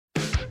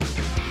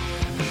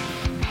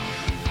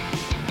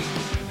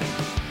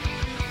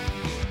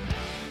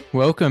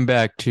Welcome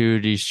back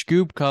to the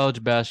Scoop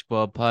College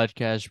Basketball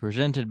Podcast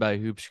presented by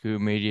Hoop Scoop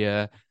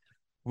Media.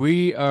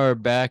 We are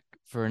back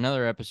for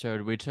another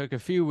episode. We took a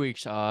few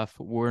weeks off.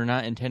 We're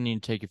not intending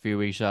to take a few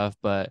weeks off,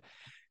 but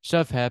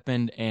stuff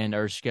happened and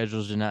our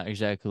schedules did not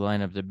exactly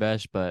line up the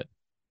best. But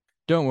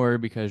don't worry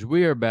because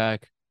we are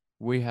back.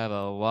 We have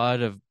a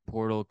lot of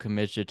portal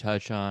commits to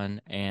touch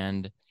on.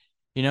 And,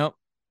 you know,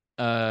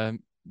 uh,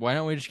 why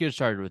don't we just get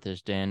started with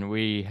this, Dan?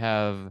 We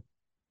have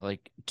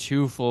like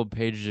two full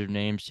pages of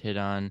names to hit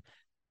on.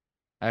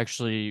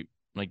 Actually,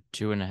 like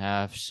two and a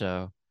half.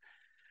 So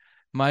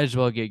might as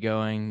well get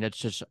going. That's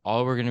just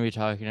all we're going to be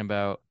talking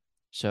about.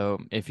 So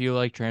if you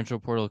like transfer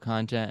portal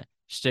content,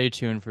 stay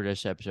tuned for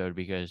this episode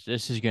because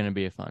this is going to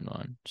be a fun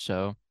one.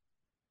 So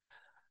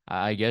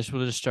I guess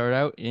we'll just start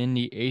out in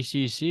the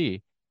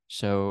ACC.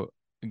 So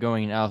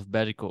going in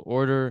alphabetical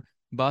order,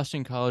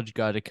 Boston College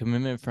got a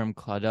commitment from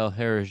Claudell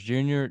Harris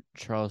Jr.,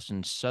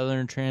 Charleston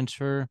Southern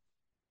transfer.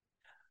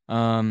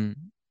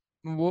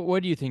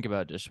 What do you think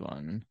about this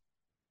one?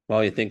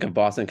 Well, you think of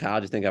Boston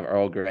College, you think of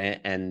Earl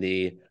Grant and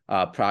the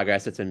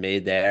progress that's been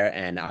made there.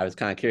 And I was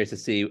kind of curious to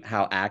see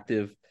how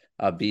active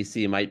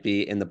BC might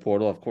be in the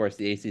portal. Of course,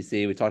 the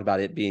ACC, we talked about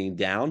it being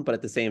down, but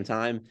at the same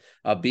time,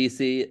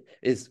 BC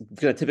is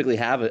going to typically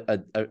have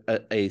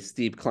a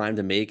steep climb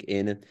to make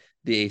in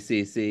the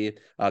ACC.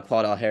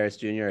 Claudel Harris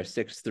Jr., a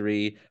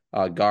 6'3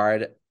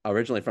 guard,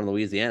 originally from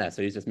Louisiana.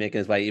 So he's just making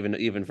his way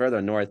even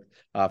further north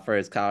for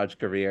his college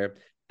career.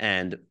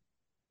 And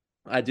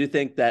I do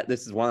think that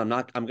this is one I'm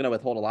going to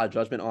withhold a lot of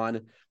judgment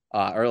on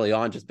early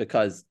on just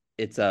because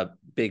it's a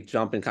big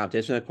jump in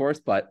competition, of course,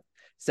 but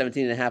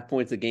 17 and a half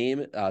points a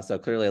game. So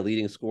clearly a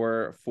leading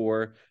scorer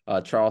for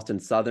Charleston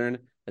Southern.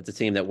 It's a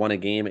team that won a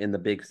game in the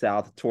Big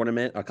South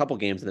tournament, a couple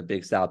games in the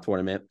Big South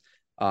tournament.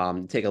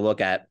 Take a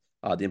look at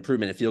the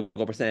improvement in field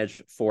goal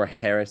percentage for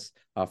Harris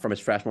from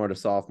his freshman to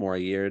sophomore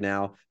year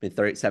now. I mean,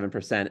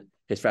 37%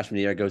 his freshman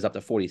year goes up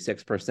to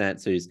 46%.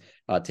 So he's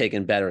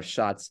taking better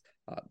shots.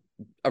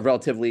 A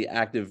relatively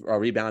active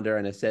rebounder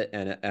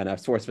and a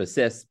source of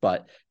assists,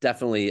 but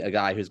definitely a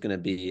guy who's going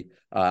to be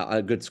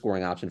a good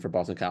scoring option for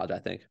Boston College, I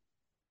think.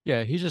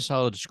 Yeah, he's a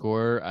solid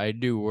scorer. I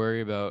do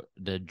worry about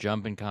the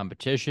jump in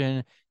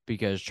competition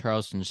because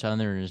Charleston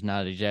Southern is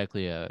not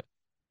exactly a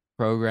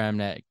program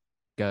that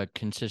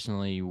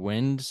consistently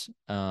wins.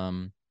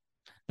 The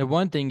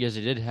one thing is,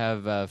 they did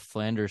have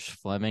Flanders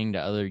Fleming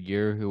the other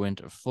year who went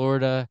to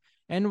Florida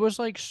and was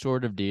like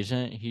sort of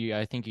decent.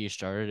 I think he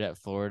started at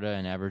Florida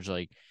and averaged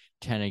like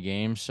 10 a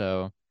game.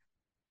 So,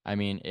 I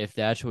mean, if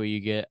that's what you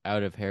get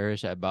out of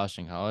Harris at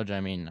Boston College,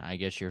 I mean, I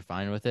guess you're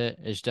fine with it.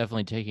 It's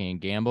definitely taking a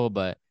gamble,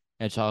 but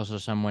it's also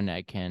someone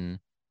that can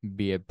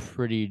be a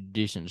pretty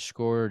decent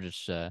scorer.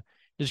 Just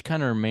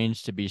kind of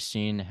remains to be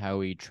seen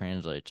how he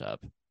translates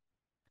up.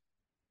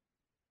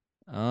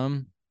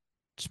 Um,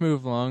 let's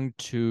move along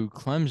to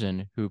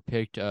Clemson, who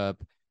picked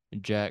up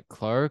Jack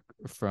Clark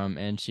from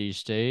NC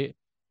State.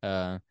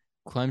 Uh,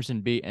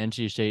 Clemson beat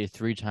NC State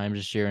three times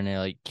this year, and they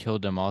like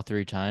killed them all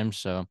three times.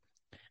 So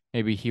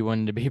maybe he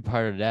wanted to be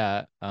part of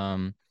that.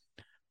 But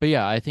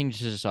yeah, I think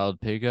this is a solid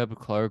pickup.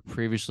 Clark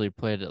previously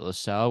played at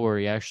LaSalle, where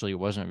he actually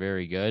wasn't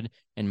very good,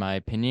 in my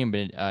opinion,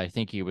 but I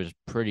think he was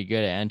pretty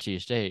good at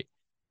NC State,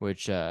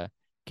 which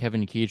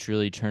Kevin Keats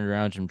really turned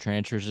around some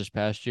transfers this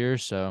past year.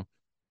 So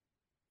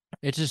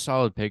it's a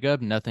solid pickup.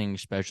 Nothing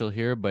special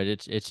here, but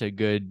it's a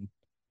good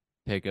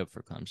pickup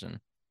for Clemson.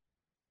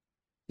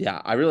 Yeah,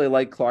 I really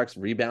like Clark's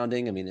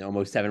rebounding. I mean,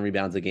 almost 7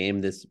 rebounds a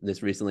game this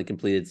recently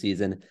completed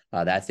season.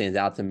 That stands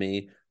out to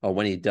me.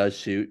 When he does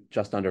shoot,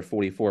 just under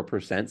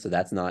 44%. So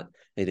that's not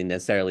anything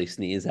necessarily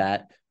sneeze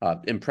at.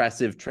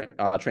 Impressive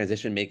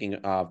transition making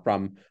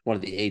from one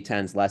of the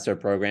A10's lesser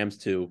programs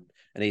to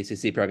an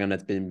ACC program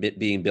that's been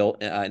being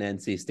built in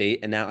NC State.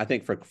 And now I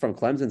think from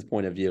Clemson's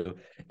point of view,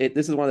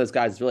 this is one of those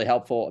guys that's really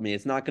helpful. I mean,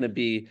 it's not going to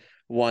be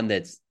one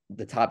that's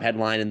the top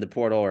headline in the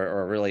portal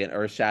or really an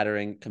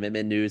earth-shattering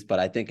commitment news, but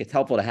I think it's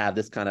helpful to have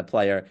this kind of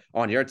player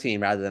on your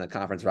team rather than a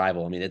conference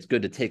rival. I mean, it's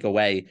good to take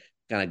away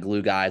kind of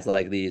glue guys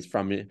like these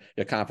from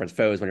your conference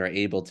foes when you're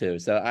able to.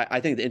 So I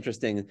think it's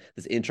interesting,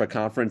 this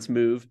intra-conference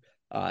move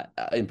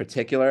in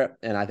particular,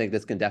 and I think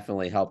this can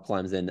definitely help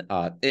Clemson.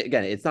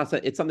 Again, it's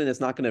something that's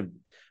not going to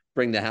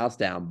bring the house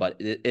down, but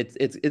it's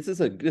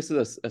just this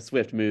is a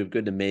swift move,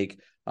 good to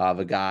make of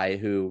a guy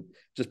who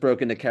just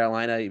broke into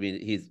Carolina. I mean,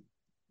 he's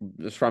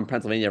was from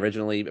Pennsylvania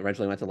originally.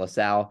 Eventually went to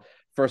LaSalle.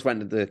 First went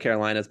to the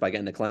Carolinas by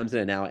getting to Clemson,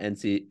 and now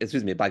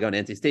by going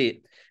to NC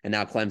State, and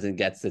now Clemson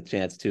gets a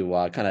chance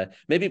to kind of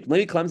maybe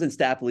Clemson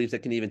staff believes it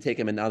can even take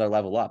him another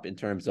level up in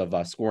terms of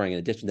scoring in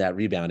addition to that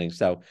rebounding.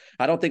 So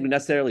I don't think we've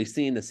necessarily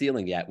seen the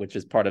ceiling yet, which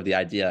is part of the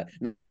idea.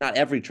 Not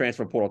every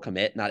transfer portal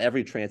commit, not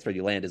every transfer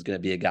you land is going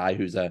to be a guy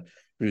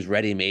who's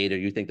ready made, or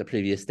you think the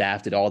previous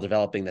staff did all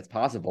developing that's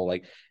possible.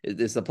 Like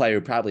this is a player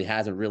who probably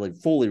hasn't really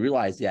fully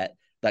realized yet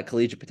that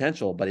collegiate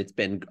potential, but it's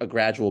been a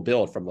gradual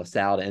build from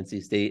LaSalle to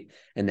NC State,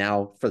 and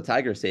now for the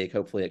Tigers' sake,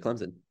 hopefully at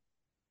Clemson.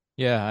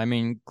 Yeah, I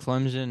mean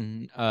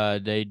Clemson,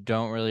 they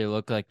don't really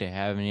look like they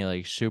have any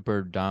like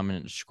super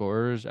dominant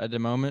scorers at the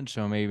moment,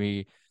 so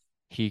maybe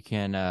he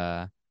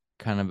can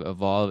kind of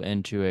evolve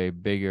into a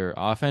bigger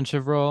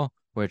offensive role,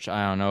 which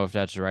I don't know if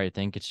that's the right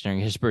thing considering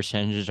his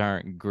percentages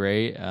aren't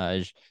great.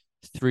 His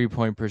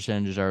 3-point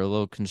percentages are a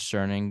little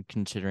concerning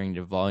considering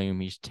the volume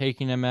he's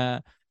taking them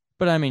at.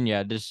 But I mean,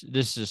 yeah, this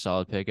is a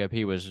solid pickup.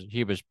 He was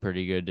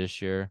pretty good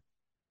this year.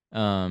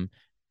 Um,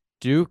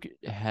 Duke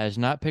has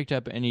not picked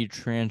up any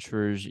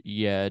transfers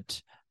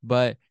yet,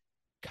 but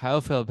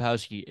Kyle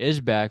Filipowski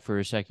is back for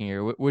a second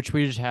year, which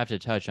we just have to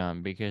touch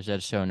on because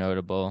that's so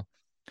notable.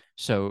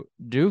 So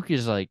Duke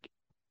is like,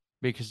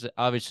 because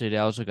obviously they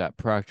also got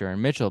Proctor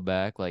and Mitchell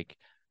back. Like,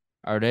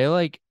 are they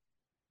like,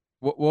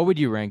 what would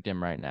you rank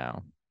them right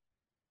now?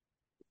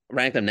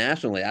 Rank them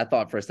nationally. I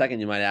thought for a second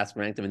you might ask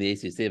rank them in the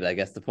ACC, but I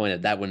guess the point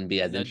of that wouldn't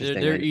be as No, they're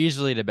interesting they're right.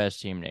 easily the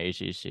best team in the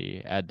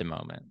ACC at the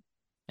moment,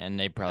 and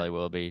they probably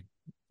will be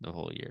the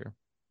whole year.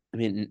 I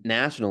mean,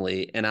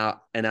 nationally, and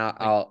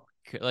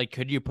Like,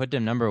 could you put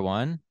them number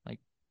one? Like,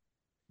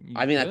 you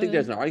I mean, I think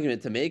there's could. an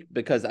argument to make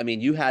because I mean,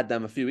 you had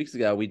them a few weeks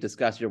ago. We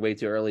discussed your way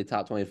too early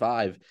top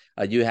 25.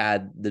 You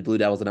had the Blue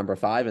Devils at number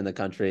 5 in the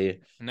country.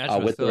 And that's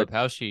with With their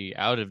Filipowski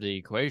out of the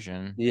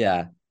equation.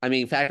 Yeah, I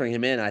mean, factoring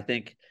him in, I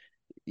think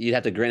you'd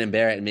have to grin and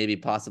bear it and maybe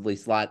possibly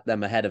slot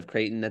them ahead of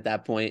Creighton at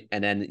that point.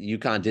 And then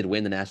UConn did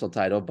win the national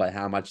title, but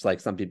how much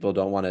like some people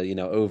don't want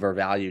to,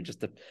 overvalue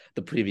just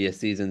the previous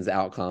season's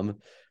outcome.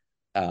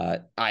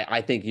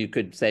 I think you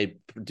could say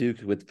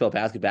Duke with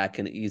Filipowski back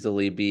can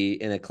easily be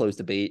in a close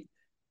debate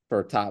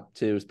for top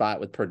 2 spot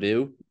with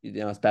Purdue,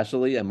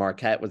 especially. And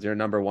Marquette was your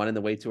number 1 in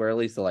the way too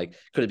early. So like,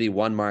 could it be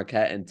 1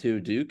 Marquette and 2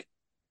 Duke?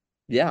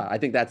 Yeah, I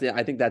think that's it.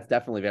 I think that's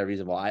definitely very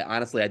reasonable.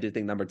 I do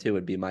think number 2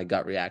 would be my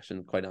gut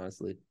reaction, quite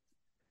honestly.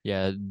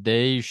 Yeah,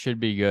 they should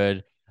be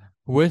good.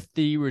 With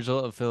the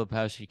result of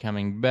Filipowski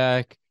coming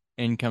back,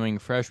 incoming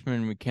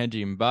freshman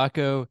Mackenzie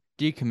Mbako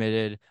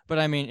decommitted. But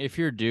I mean, if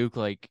you're Duke,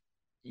 like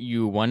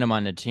you want him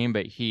on the team,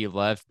 but he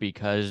left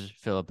because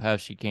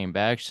Filipowski came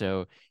back,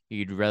 so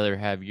you'd rather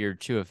have year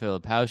 2 of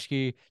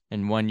Filipowski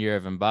than 1 year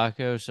of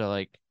Mbako. So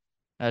like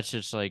that's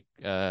just like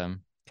kind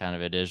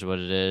of it is what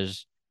it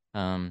is.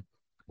 Um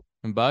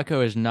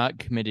Mbako is not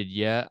committed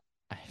yet.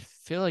 I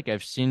feel like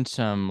I've seen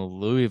some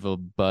Louisville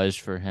buzz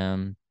for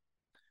him,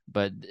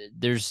 but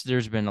there's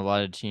been a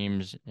lot of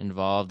teams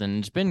involved and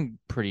it's been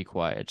pretty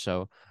quiet.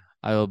 So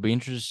I will be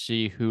interested to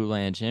see who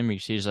lands him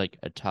because he's like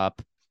a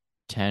top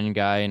 10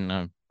 guy in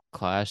a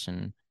class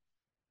and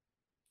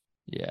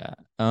yeah.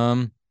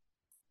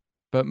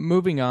 But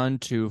moving on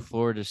to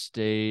Florida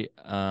State,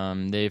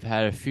 they've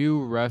had a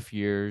few rough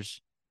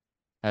years,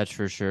 that's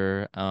for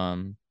sure.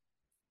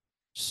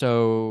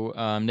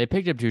 So they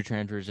picked up 2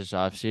 transfers this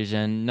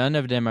offseason. None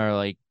of them are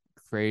like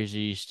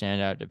crazy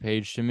standout to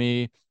page to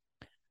me.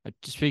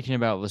 Speaking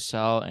about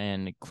LaSalle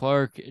and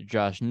Clark,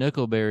 Josh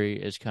Nickelberry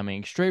is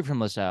coming straight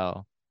from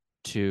LaSalle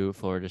to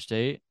Florida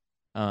State.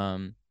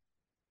 Um,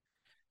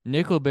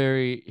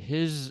 Nickelberry,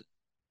 his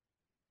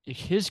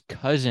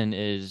cousin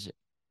is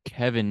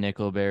Kevin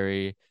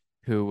Nickelberry,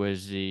 who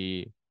was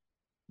they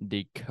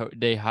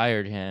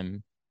hired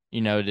him.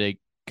 The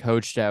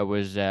coach that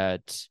was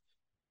at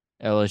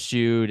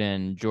LSU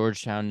and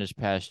Georgetown this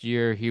past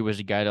year. He was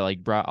a guy that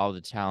like brought all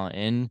the talent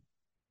in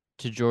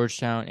to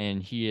Georgetown,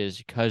 and he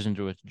is cousins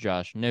with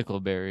Josh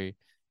Nickelberry.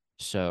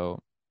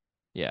 So,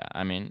 yeah,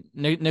 I mean,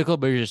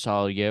 Nickelberry's a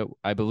solid get.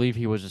 I believe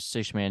he was a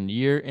 6-man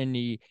year in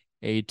the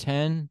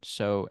A10.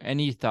 So,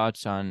 any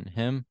thoughts on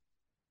him?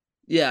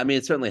 Yeah, I mean,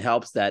 it certainly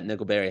helps that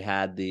Nickelberry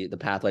had the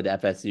pathway to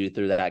FSU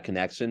through that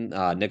connection.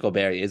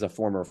 Nickelberry is a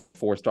former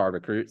 4-star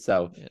recruit,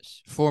 so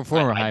Yes, I,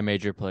 former I high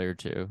major player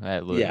too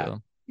at yeah,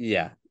 Louisville.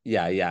 yeah. He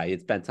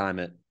had spent time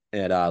at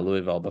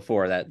Louisville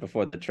before that,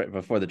 before the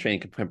train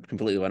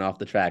completely went off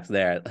the tracks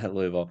there at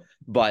Louisville.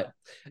 But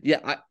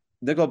yeah,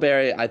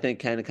 Nickelberry I think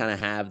can kind of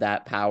have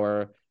that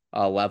power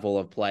level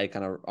of play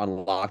kind of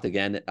unlocked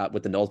again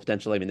with the Knowles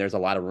potential. I mean, there's a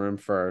lot of room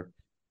for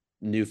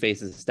new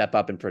faces to step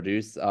up and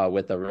produce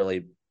with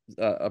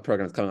a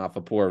program that's coming off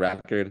a poor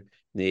record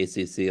in the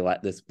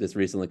ACC this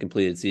recently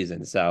completed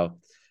season. So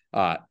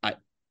I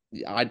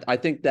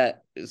think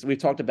that we've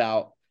talked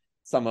about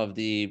some of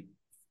the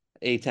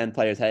A10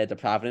 players headed to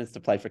Providence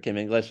to play for Kim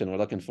English, and we're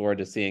looking forward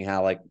to seeing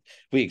how like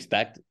we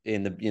expect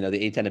in the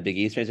the A10 to Big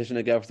East transition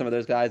to go for some of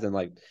those guys, and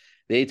like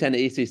the A10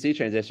 to ACC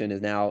transition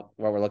is now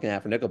what we're looking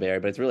at for Nickelberry,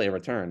 but it's really a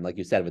return, like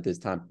you said, with his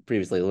time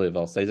previously at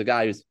Louisville. So he's a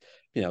guy who's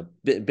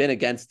been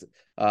against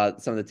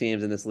some of the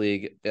teams in this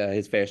league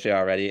his fair share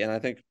already, and I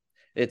think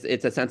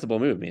it's a sensible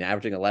move. I mean,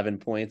 averaging 11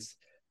 points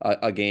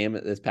a game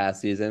this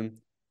past season,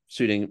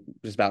 shooting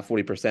just about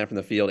 40% from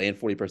the field and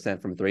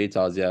 40% from 3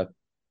 tells you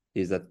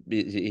he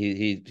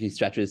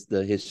stretches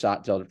his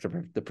shot to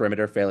the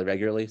perimeter fairly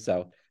regularly.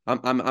 So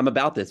I'm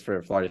about this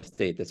for Florida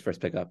State, this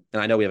first pickup,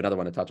 and I know we have another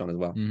one to touch on as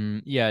well.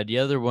 Yeah, the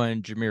other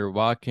one, Jameer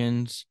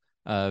Watkins,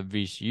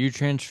 VCU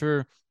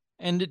transfer,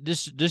 and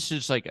this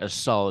is like a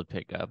solid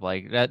pickup.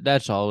 Like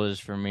that's all it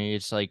is for me.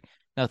 It's like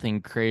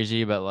nothing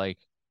crazy, but like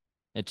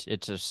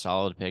it's a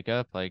solid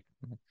pickup. Like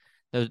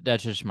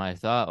that's just my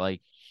thought. Like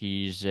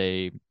he's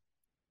a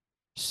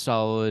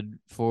solid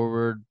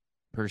forward.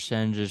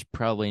 Percentage is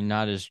probably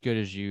not as good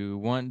as you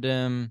want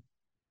them.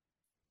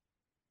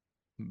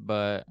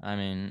 but I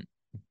mean,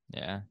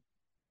 yeah.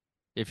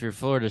 If you're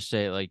Florida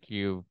State, like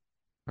you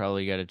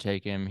probably got to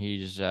take him.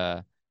 He's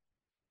a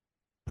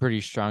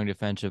pretty strong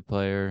defensive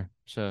player.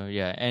 So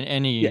yeah, and Yeah.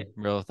 any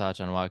real thoughts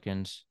on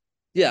Watkins?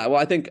 Yeah, well,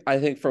 I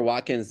think for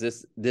Watkins,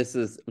 this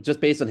is just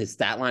based on his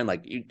stat line.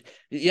 Like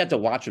you have to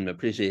watch him to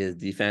appreciate his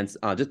defense.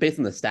 Just based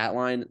on the stat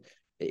line,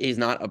 he's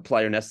not a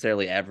player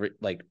necessarily every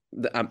like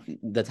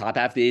the top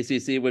half of the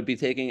ACC would be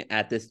taking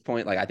at this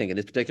point. Like I think in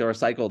this particular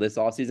cycle this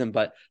offseason,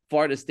 but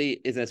Florida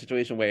State is in a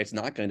situation where it's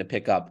not going to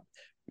pick up,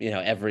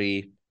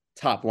 every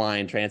top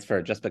line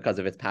transfer just because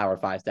of its Power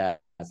Five stats.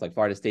 Like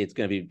Florida State's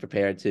going to be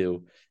prepared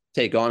to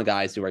take on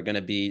guys who are going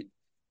to be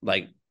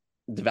like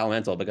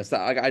developmental because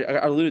I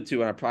alluded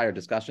to in a prior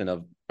discussion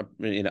of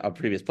a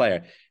previous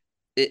player.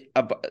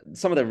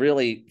 Some of the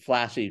really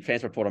flashy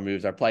transfer portal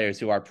moves are players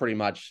who are pretty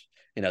much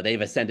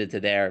they've ascended to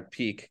their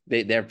peak.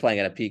 They're playing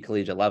at a peak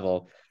collegiate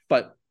level,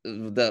 but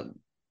the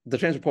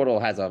transfer portal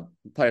has a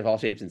player of all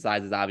shapes and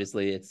sizes.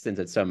 Obviously, since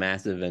it's so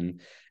massive,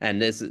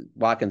 and this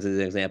Watkins is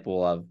an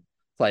example of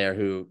player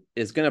who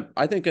is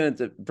I think going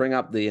to bring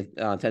up the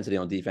intensity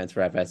on defense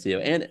for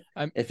FSU. And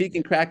if he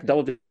can crack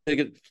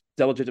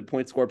double-digit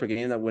point score per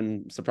game, that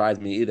wouldn't surprise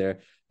me either.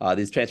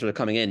 These transfers are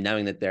coming in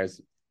knowing that there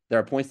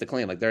are points to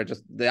claim. Like they're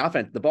just the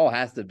offense, the ball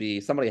has to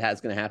be somebody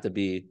has going to have to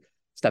be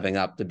stepping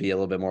up to be a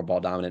little bit more ball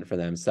dominant for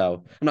them.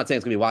 So I'm not saying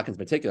it's going to be Watkins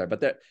in particular,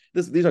 but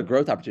these are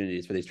growth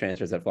opportunities for these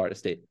transfers at Florida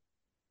State.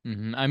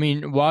 Mm-hmm. I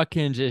mean,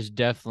 Watkins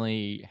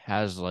definitely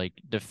has like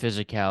the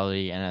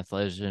physicality and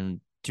athleticism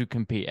to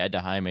compete at the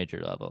high major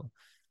level.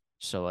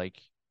 So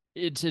like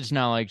it's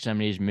not like some of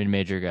these mid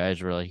major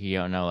guys where like you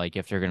don't know like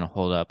if they're gonna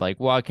hold up. Like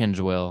Watkins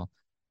will.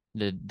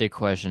 The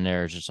question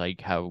there is just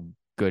like how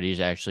good he's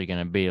actually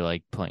gonna be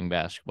like playing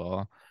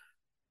basketball.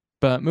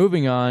 But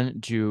moving on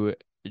to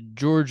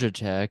Georgia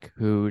Tech,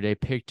 who they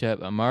picked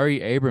up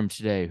Amari Abrams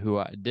today.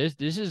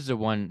 This is the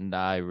one that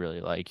I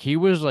really like. He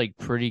was like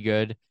pretty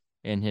good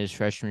in his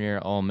freshman year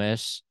at Ole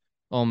Miss.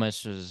 Ole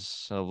Miss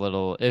was a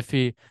little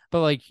iffy,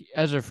 but like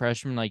as a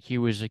freshman, like he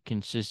was a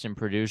consistent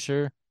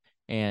producer.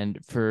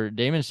 And for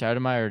Damon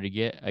Stoudemire to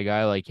get a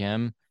guy like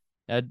him,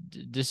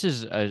 this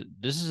is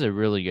a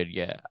really good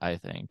get, I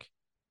think.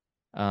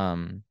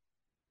 Um,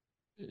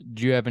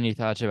 do you have any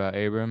thoughts about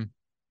Abram?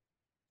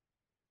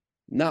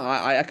 No,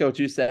 I echo what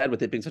you said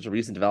with it being such a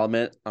recent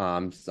development. I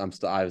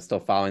was still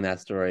following that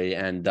story,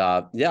 and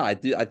yeah, I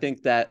do. I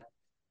think that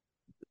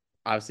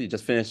obviously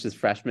just finished his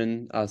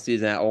freshman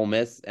season at Ole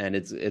Miss, and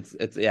it's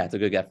yeah, it's a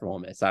good get for Ole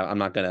Miss. I'm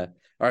not gonna,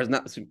 or it's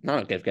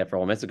not a good get for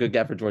Ole Miss. It's a good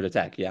get for Georgia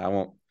Tech. Yeah, I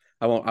won't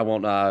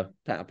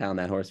pound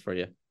that horse for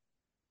you.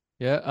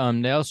 Yeah.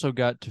 They also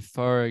got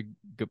Tafari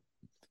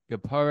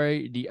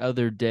Gapare the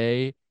other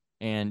day,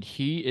 and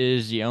he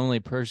is the only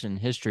person in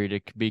history to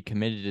be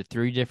committed to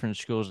three different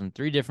schools and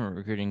three different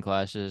recruiting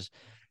classes.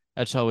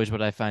 That's always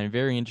what I find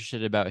very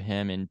interesting about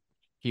him. And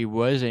he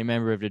was a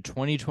member of the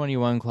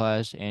 2021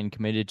 class and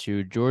committed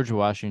to George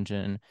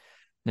Washington.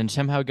 Then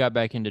somehow got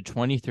back into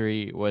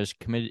 23, was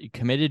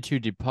committed to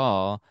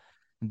DePaul,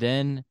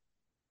 then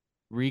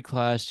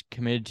reclassed,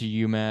 committed to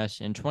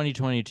UMass in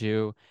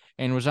 2022,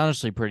 and was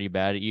honestly pretty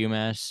bad at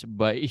UMass.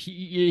 But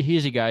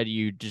he's a guy that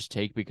you just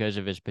take because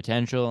of his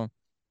potential.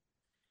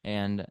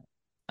 And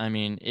I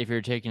mean, if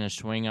you're taking a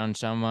swing on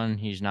someone,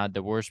 he's not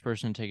the worst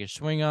person to take a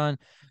swing on.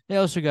 They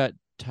also got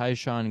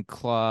Tyshawn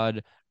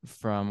Claude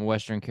from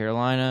Western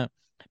Carolina.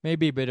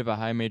 Maybe a bit of a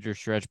high major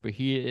stretch, but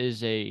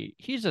he's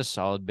a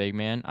solid big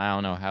man. I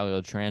don't know how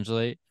he'll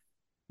translate,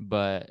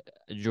 but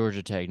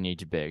Georgia Tech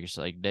needs bigs.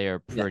 Like they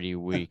are Yeah, pretty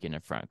weak in the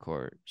front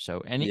court.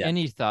 So any yeah.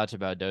 any thoughts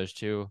about those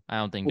two? I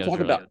don't think We'll those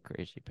talk are like about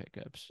crazy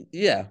pickups.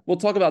 Yeah, we'll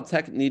talk about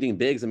Tech needing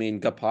bigs. I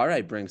mean,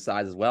 Gapare brings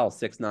size as well.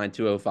 6'9",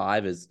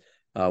 205 is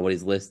what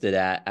he's listed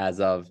at as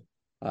of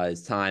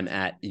his time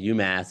at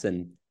UMass,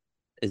 and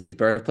his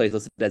birthplace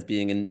listed as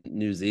being in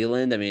New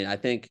Zealand. I mean, I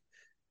think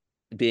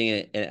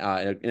being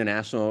an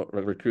international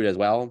recruit as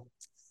well.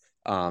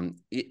 I'm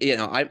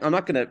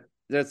not gonna.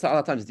 There's a lot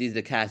of times it's easy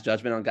to cast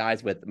judgment on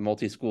guys with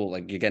multi-school,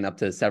 like you're getting up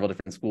to several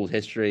different schools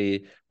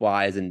history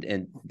wise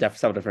and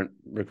several different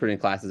recruiting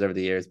classes over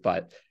the years.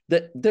 But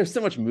there's so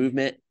much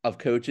movement of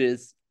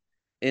coaches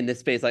in this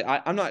space. Like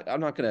I'm not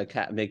gonna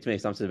make too many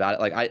assumptions about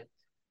it. Like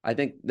I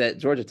think that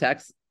Georgia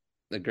Tech's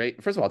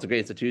first of all, it's a great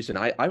institution.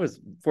 I was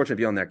fortunate to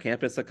be on their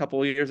campus a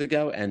couple of years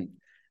ago, and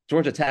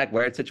Georgia Tech,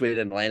 where it's situated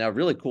in Atlanta,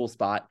 really cool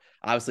spot.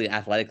 Obviously,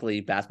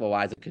 athletically, basketball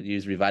wise, it could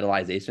use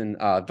revitalization.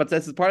 But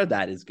this is part of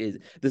that.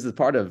 This is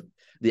part of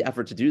the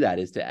effort to do that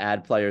is to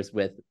add players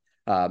with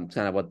kind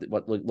of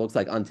what looks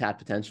like untapped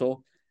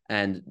potential.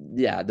 And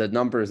yeah, the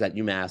numbers at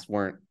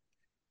UMass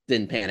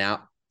didn't pan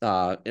out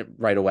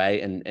right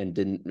away and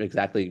didn't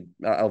exactly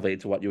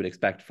elevate to what you would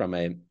expect from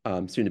a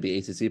soon to be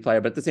ACC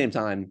player. But at the same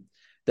time,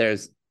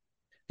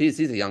 he's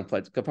a young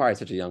player. Kapari is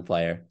such a young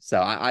player. So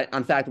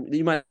in fact,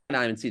 you might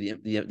not even see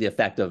the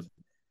effect of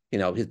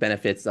his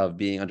benefits of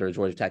being under a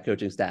Georgia Tech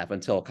coaching staff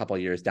until a couple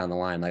of years down the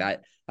line. Like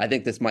I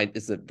think this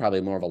is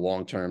probably more of a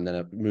long term than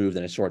a move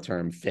than a short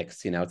term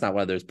fix. It's not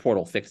one of those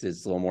portal fixes.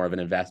 It's a little more of an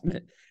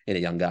investment in a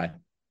young guy.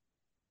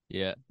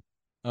 Yeah.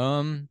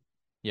 Um,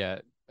 yeah.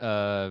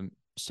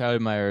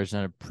 Stoudemire has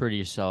done a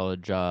pretty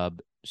solid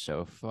job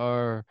so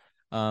far.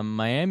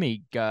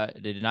 Miami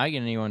did not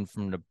get anyone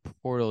from the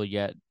portal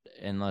yet,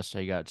 unless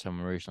they got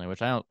someone recently,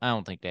 which I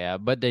don't think they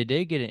have. But they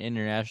did get an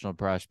international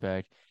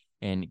prospect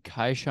in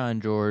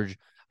Kaishan George.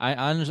 I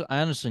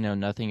honestly know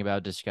nothing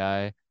about this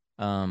guy.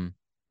 Um,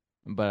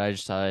 but I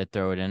just thought I'd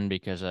throw it in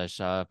because I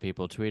saw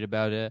people tweet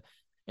about it.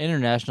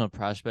 International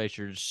prospects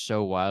are just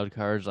so wild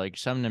cards. Like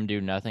some of them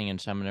do nothing,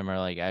 and some of them are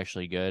like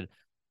actually good.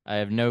 I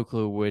have no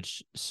clue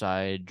which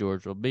side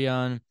George will be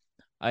on.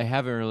 I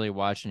haven't really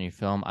watched any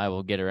film. I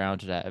will get around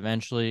to that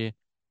eventually.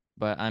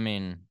 But I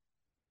mean,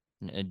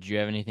 do you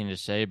have anything to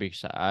say?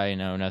 Because I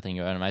know nothing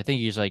about him. I think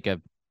he's like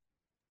a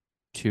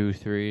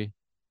 2-3.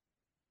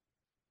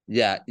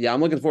 Yeah, yeah,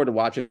 I'm looking forward to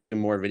watching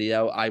more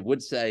video. I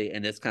would say,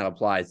 and this kind of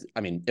applies. I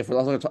mean, if we're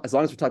also as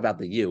long as we're talking about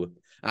the U,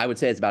 I would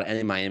say it's about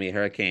any Miami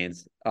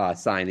Hurricanes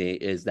signee.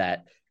 Is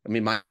that I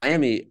mean,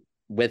 Miami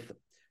with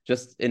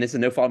just and it's a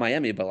no fault of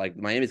Miami, but like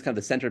Miami's kind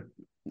of the center.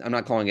 I'm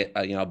not calling it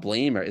a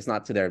blame or it's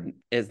not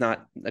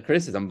a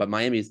criticism, but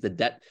Miami's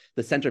the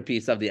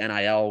centerpiece of the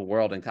NIL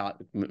world and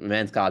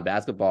men's college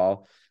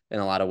basketball in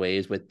a lot of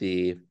ways with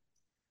the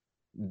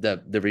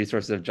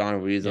resources of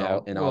John Ruiz Yeah,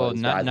 and all well,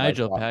 those guys.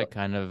 Nigel Peck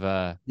kind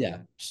of Yeah,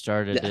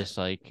 started yeah, this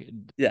like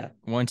yeah.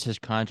 once his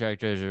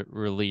contract was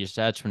released,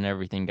 that's when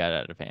everything got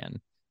out of hand.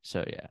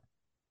 So yeah,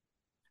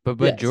 but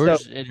Yeah. So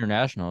George's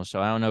international,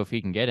 so I don't know if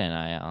he can get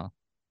NIL.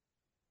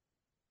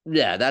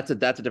 yeah, that's a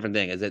different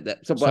thing. Is it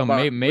that so So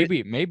but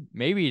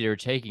maybe they're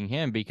taking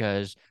him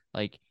because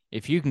like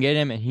if you can get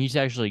him and he's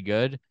actually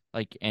good,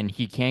 like and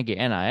he can't get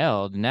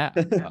NIL, then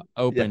that yeah,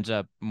 opens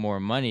up more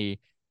money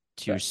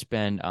to right.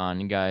 spend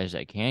on guys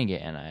that can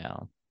get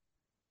NIL.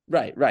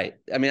 Right, right.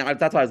 I mean, that's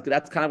kind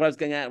of what I was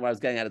getting at. What I was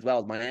getting at as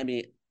well is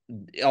Miami,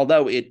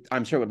 although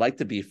I'm sure would like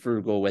to be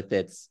frugal with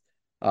its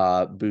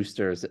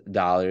boosters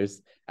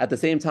dollars. At the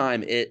same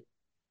time, it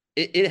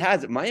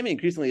has Miami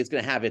increasingly is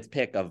going to have its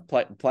pick of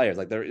players.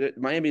 Like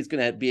Miami is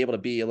going to be able to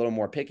be a little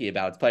more picky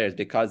about its players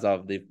because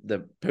of the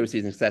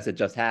postseason success it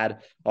just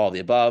had, all the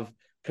above,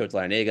 Coach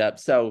Larinaga.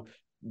 So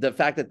the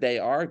fact that they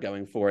are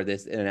going for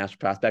this international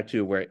prospect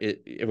who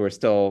we're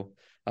still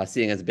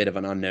seeing as a bit of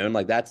an unknown,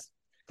 like that's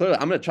clearly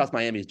I'm going to trust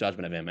Miami's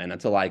judgment of him, and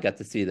until I get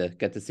to see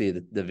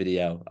the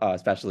video,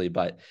 especially.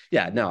 But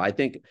yeah, no, I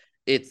think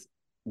it's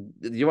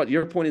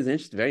your point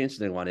is very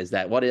interesting one. Is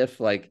that what if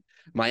like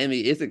Miami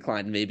is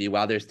inclined maybe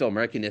while there's still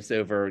murkiness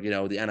over,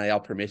 the NIL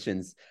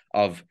permissions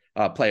of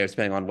players,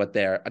 depending on what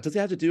they're. Does it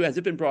have to do? Has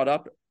it been brought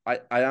up? I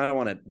don't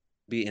want to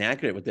be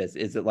inaccurate with this.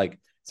 Is it like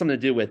something to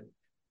do with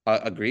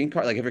a green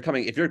card? Like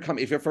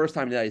if your first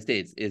time in the United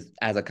States is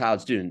as a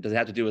college student, does it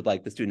have to do with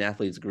like the student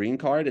athlete's green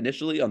card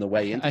initially on the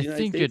way into I the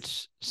United think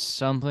States? it's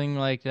something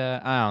like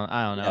that.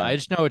 I don't know. Yeah, I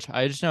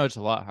just know it's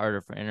a lot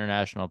harder for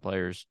international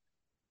players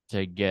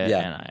to get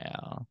yeah, NIL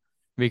yeah,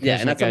 because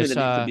and that's like something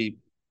that needs to be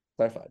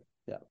clarified.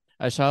 Yeah.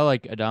 I saw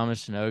like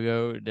Adamas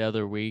Sanogo the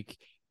other week.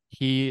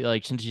 He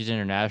like since he's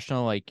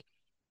international, like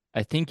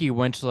I think he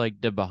went to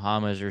like the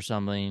Bahamas or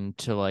something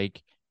to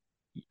like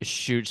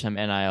shoot some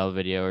NIL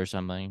video or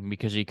something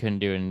because he couldn't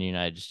do it in the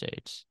United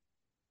States.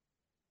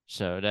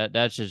 So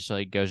that just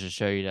like goes to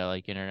show you that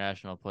like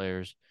international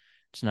players,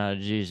 it's not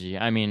as easy.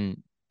 I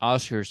mean,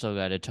 Oscar still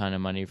got a ton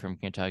of money from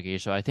Kentucky,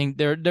 so I think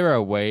there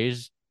are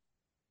ways.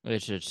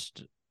 It's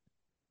just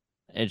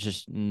it's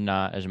just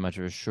not as much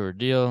of a sure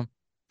deal.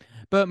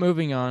 But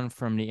moving on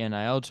from the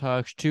NIL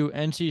talks to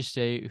NC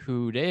State,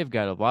 who they have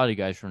got a lot of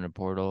guys from the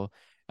portal.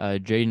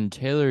 Jaden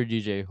Taylor,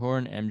 DJ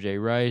Horn,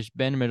 MJ Rice,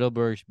 Ben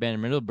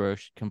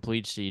Middlebrooks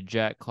completes the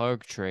Jack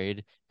Clark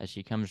trade as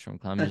he comes from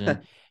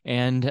Clemson,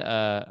 and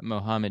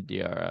Mohamed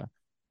Diarra.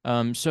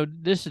 So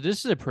this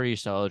is a pretty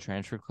solid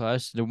transfer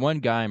class. The one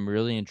guy I'm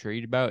really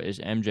intrigued about is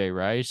MJ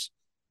Rice,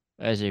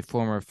 as a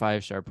former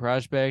 5-star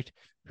prospect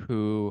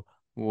who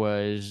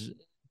was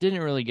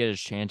didn't really get his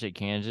chance at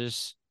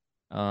Kansas.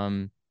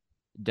 Um,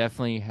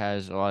 Definitely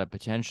has a lot of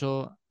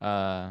potential.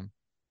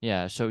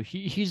 Yeah, so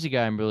he's the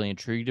guy I'm really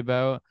intrigued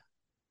about.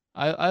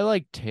 I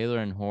like Taylor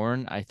and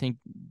Horn. I think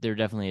they're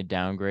definitely a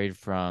downgrade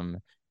from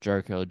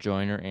Jarkel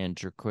Joyner and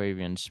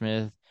Jerquavian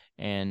Smith,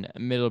 and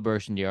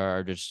Middleburst and DR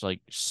are just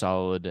like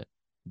solid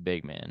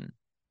big men.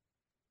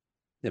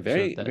 Yeah, So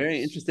very, very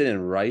that's interested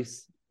in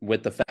Rice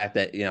with the fact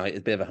that, it's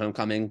a bit of a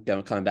homecoming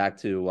coming back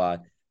to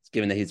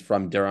given that he's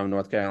from Durham,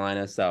 North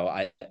Carolina. So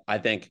I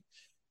think,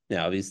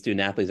 these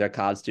student athletes are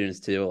college students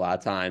too. A lot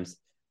of times,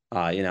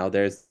 there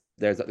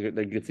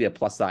you can see a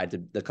plus side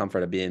to the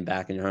comfort of being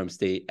back in your home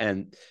state.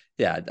 And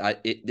yeah,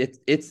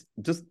 it's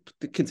just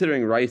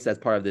considering Rice as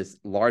part of this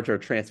larger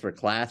transfer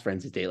class for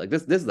NC State. Like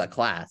this is a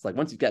class. Like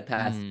once you get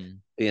past,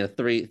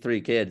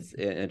 three kids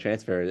in a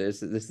transfer,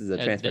 this is a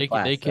transfer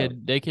class. So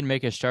they can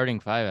make a starting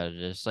five out of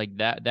this. Like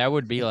that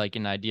would be like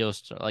an ideal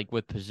like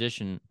with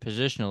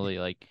positionally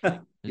like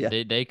yeah,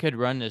 they could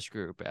run this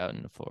group out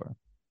in the floor.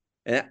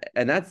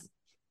 and that's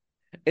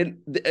and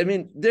I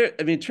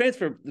mean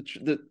transfer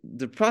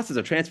the process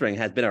of transferring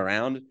has been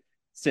around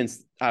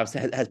since has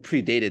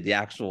predated the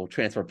actual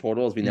transfer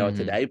portal as we know it Mm-hmm.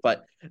 today.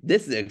 But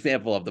this is an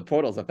example of the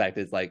portal's effect.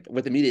 Is like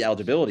with immediate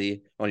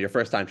eligibility on your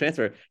first time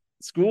transfer,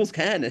 schools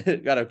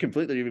can got to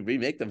completely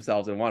remake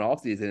themselves in one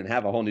offseason and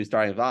have a whole new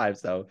starting five.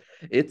 So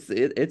it's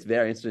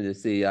very interesting to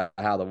see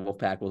how the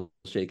Wolfpack will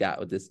shake out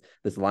with this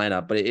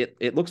lineup. But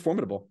it looks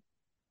formidable.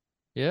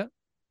 Yeah.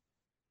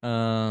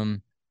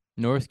 Um,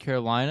 North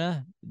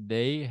Carolina,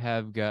 they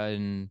have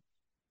gotten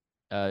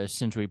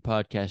since we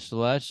podcasted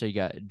last, they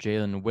got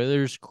Jalen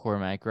Withers,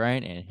 Cormac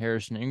Ryan, and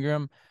Harrison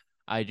Ingram.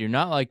 I do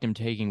not like them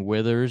taking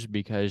Withers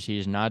because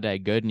he's not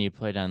that good, and he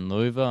played on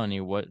Louisville, and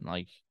he wasn't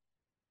like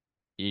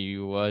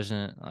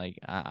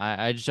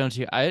I just don't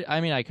see.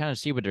 I mean I kind of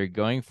see what they're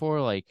going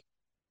for, like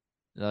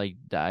the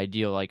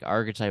ideal like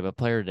archetype of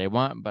player they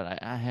want,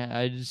 but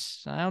I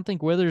don't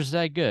think Withers is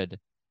that good.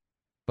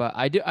 But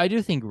I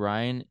do think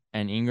Ryan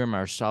and Ingram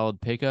are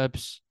solid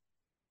pickups.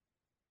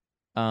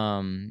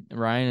 Ryan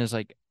is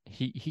like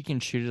he can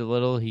shoot a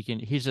little.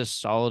 He's a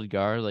solid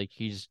guard. Like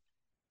he's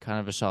kind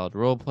of a solid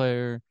role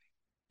player.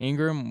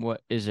 Ingram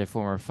what is a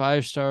former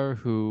 5-star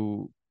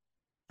who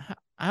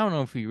I don't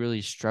know if he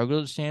really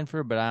struggled at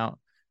Stanford, but I don't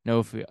know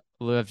if he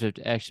lived up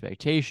to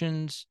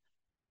expectations.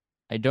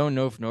 I don't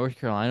know if North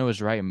Carolina was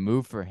the right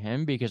move for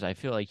him because I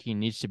feel like he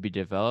needs to be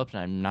developed,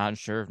 and I'm not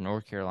sure if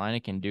North Carolina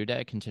can do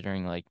that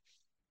considering like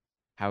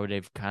how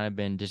they've kind of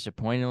been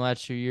disappointed the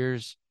last 2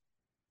 years.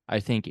 I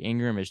think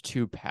Ingram is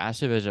too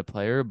passive as a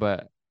player,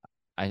 but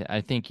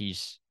I think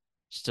he's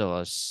still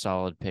a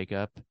solid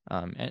pickup.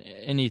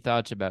 Any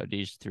thoughts about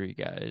these three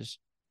guys?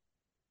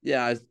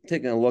 Yeah, I was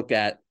taking a look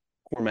at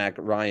Cormac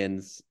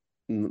Ryan's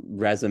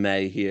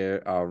resume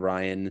here.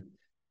 Ryan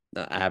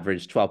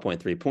averaged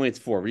 12.3 points,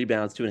 4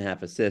 rebounds,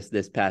 2.5 assists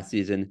this past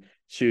season,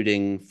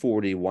 shooting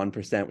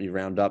 41% when you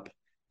round up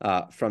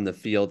from the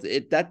field.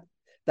 That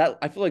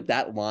I feel like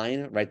that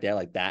line right there,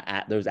 like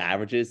that those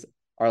averages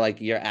are like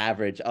your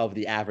average of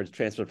the average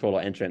transfer portal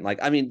entrant. Like,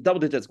 I mean,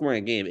 double digit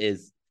scoring a game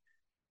is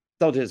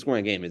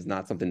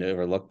not something to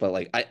overlook, but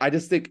like I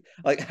just think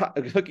like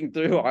looking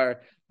through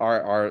our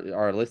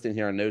listing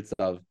here on notes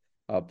of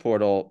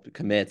portal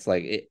commits,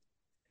 like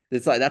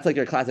it's like that's like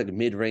your classic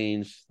mid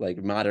range,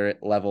 like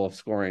moderate level of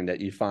scoring that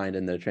you find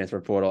in the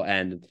transfer portal.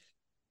 And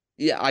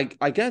yeah,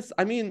 I guess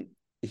I mean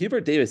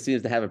Hubert Davis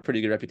seems to have a pretty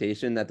good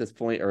reputation at this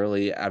point,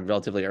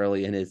 relatively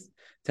early in his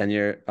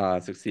tenure,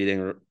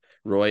 succeeding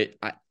Roy.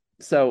 I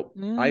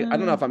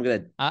don't know if Mm, I'm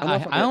gonna I don't know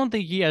if I'm I gonna don't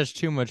think he has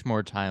too much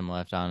more time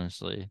left,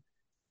 honestly.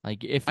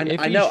 Like if I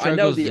he know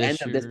struggles the end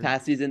this of this year,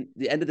 past season,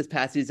 the end of this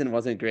past season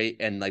wasn't great,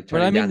 and like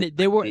but I turning down mean the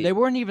they 8,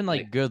 weren't even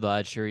like like good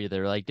last year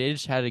either. Like they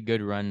just had a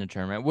good run in the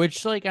tournament,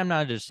 which like I'm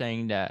not just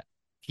saying that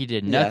he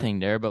did yeah. nothing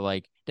there, but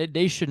like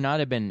they should not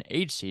have been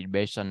 8 seed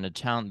based on the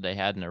talent they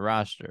had in the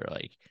roster.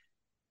 Like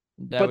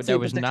But see, that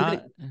was but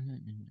not.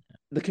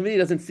 the committee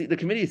doesn't see the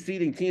committee is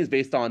seeding teams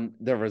based on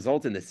their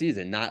results in the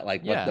season, not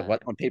like Yeah,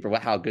 what on paper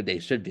how good they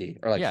should be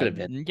or like should have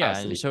been, yeah,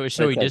 and obviously.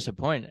 so But he it's like,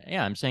 disappointed.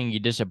 Yeah, I'm saying he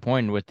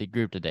disappointed with the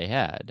group that they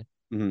had,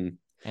 mm-hmm.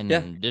 and Yeah,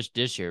 then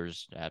this year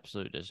was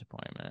absolute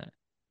disappointment.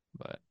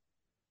 But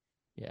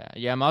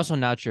yeah, I'm also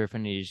not sure if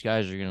any of these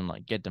guys are gonna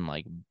like get them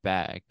like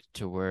back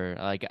to where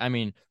like I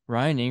mean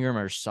Ryan Ingram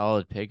are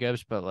solid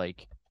pickups, but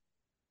like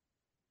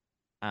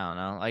I don't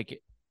know,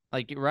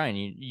 like Ryan,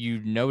 you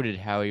noted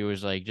how he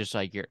was like just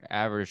like your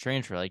average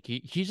transfer. Like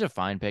he's a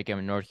fine pickup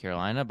in North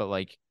Carolina, but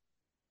like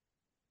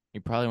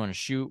you probably want to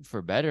shoot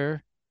for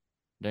better,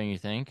 don't you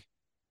think?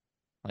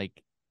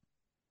 Like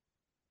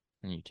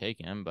when you take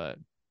him, but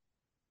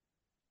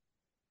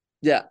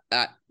yeah.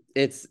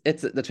 It's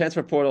the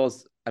transfer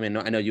portals. I mean,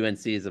 I know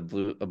UNC is a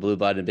blue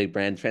blood and big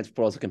brand. Transfer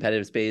portal is a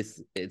competitive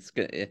space.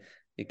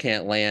 It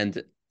can't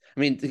land. I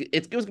mean,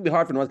 it was gonna be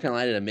hard for North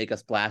Carolina to make a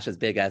splash as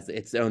big as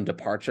its own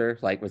departure,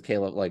 like with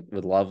Caleb, like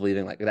with Love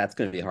leaving. Like that's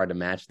gonna be hard to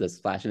match the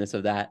splashiness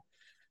of that.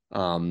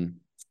 Um,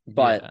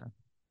 but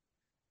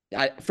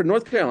yeah, for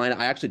North Carolina,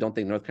 I actually don't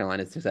think North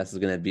Carolina's success is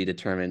going to be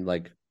determined.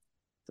 Like,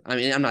 I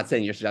mean, I'm not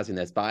saying you're suggesting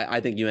this, but I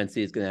think UNC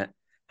is going to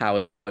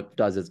how it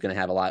does is going to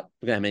have we're going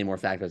to have many more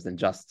factors than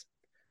just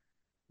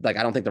like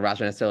I don't think the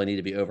roster necessarily need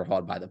to be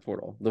overhauled by the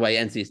portal. The way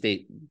NC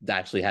State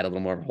actually had a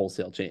little more of a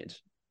wholesale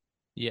change.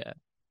 yeah.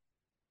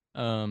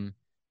 Um,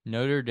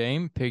 Notre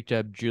Dame picked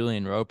up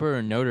Julian Roper,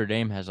 and Notre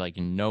Dame has like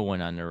no one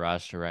on their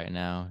roster right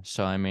now.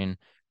 So I mean,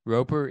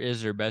 Roper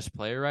is their best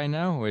player right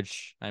now,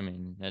 which I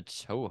mean,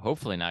 that's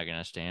hopefully not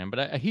gonna stand,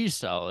 but he's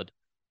solid.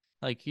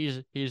 Like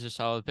he's a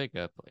solid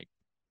pickup, like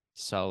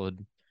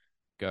solid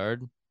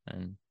guard,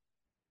 and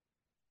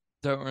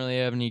don't really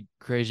have any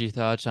crazy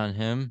thoughts on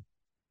him.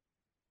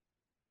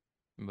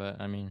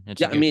 But I mean,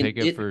 it's a Yeah, I good mean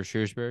pickup for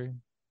Shrewsbury.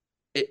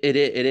 it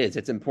is.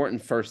 It's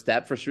important first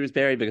step for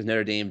Shrewsbury because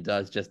Notre Dame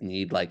does just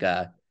needs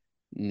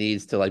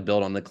to like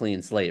build on the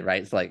clean slate,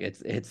 right? It's like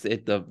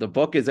the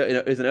book is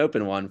an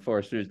open one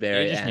for They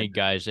Shrewsbury just and need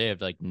guys. They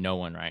have like no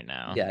one right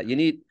now. yeah, you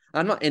need.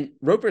 I'm not, and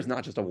Roper's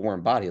not just a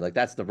warm body. Like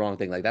that's the wrong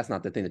thing. Like that's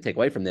not the thing to take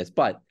away from this.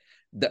 But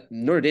the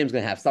Notre Dame's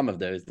going to have some of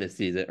those this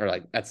season, or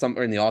like at some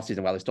or in the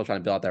offseason while they're still trying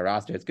to build out their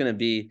roster.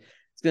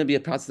 It's it's going to be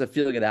a process of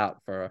feeling it out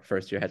for a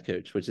first year head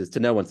coach, which is to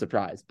no one's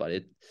surprise, but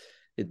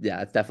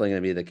yeah, it's definitely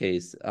going to be the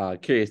case.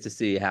 Curious to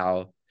see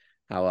how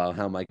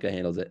Micah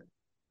handles it.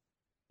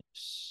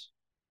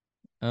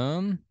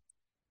 Um,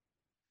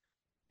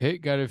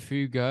 Pitt got a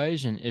few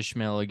guys, and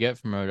Ishmael Leggett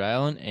from Rhode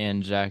Island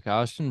and Zach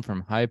Austin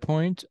from High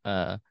Point.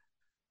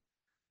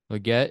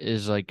 Leggett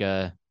is like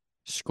a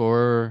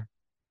scorer,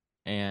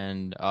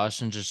 and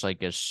Austin's just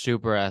like a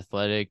super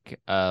athletic,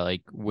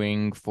 like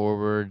wing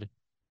forward.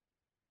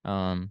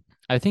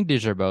 I think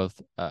these are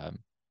both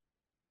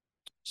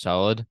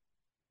solid.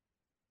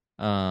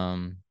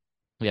 Um,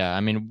 yeah,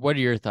 I mean, what are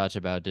your thoughts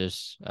about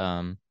this?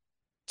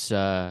 It's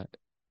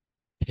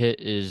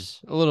Pitt is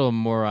a little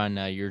more on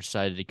your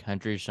side of the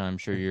country, so I'm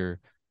sure you're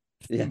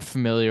Yeah.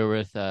 familiar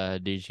with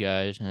these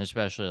guys, and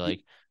especially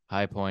like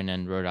High Point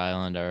and Rhode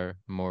Island are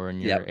more in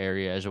your Yep.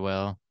 area as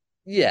well.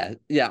 Yeah.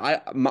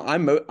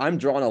 I'm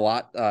drawn a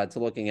lot to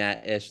looking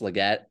at Ish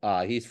Leggett.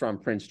 He's from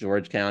Prince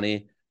George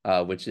County,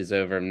 which is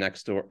over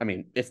next door. I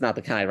mean, it's not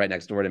the county right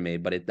next door to me,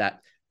 but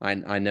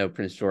I know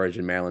Prince George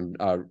and Maryland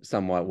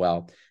somewhat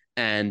well.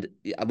 And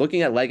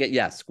looking at Leggett,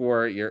 yeah,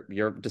 score.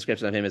 Your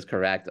description of him is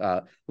correct.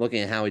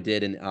 Looking at how he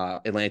did in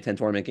Atlantic 10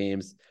 tournament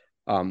games,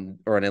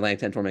 or an Atlantic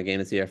 10 tournament game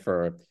this year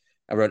for.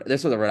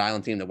 This was a Rhode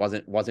Island team that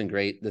wasn't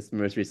great this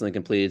most recently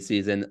completed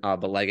season,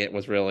 but Leggett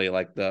was really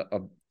like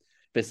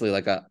basically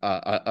like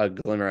a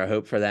glimmer of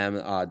hope for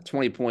them.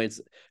 20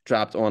 points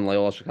dropped on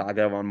Loyola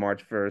Chicago on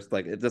March 1st.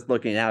 Like just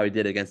looking at how he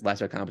did against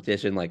lesser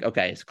competition, like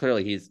okay, so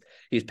clearly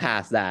he's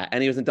past that,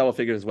 and he was in double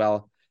figures as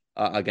well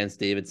against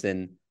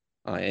Davidson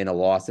in a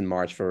loss in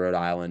March for Rhode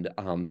Island.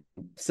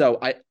 So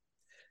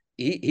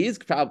he's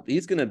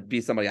going to be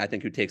somebody I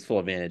think who takes full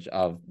advantage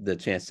of the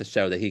chance to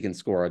show that he can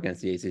score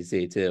against the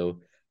ACC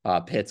too.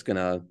 Pitt's going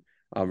to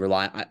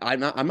rely.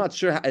 I'm not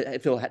sure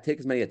if he'll take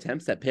as many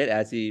attempts at Pitt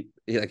as he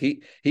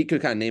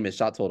could kind of name his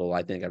shot total.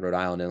 I think at Rhode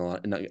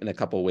Island in a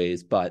couple of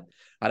ways, but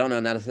I don't know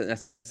that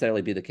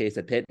necessarily be the case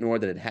at Pitt, nor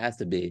that it has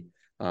to be.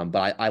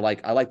 But I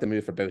like the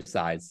move for both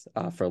sides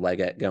for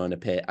Leggett going to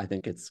Pitt. I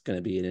think it's going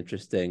to be an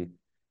interesting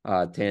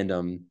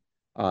tandem.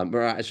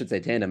 Or I should say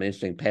tandem, an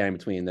interesting pairing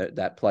between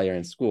that player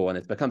and school, and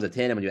it becomes a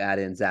tandem when you add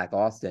in Zach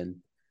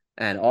Austin,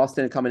 and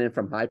Austin coming in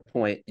from High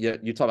Point.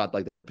 You talk about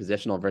like the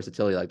positional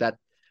versatility, like that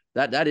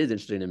is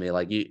interesting to me.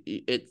 Like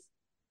it's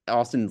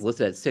Austin's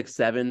listed at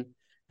 6'7",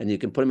 and you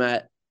can put him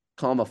at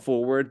call him a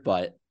forward,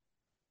 but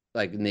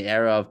like in the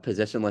era of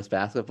positionless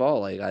basketball,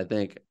 like I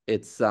think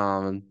this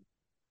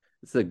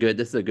is a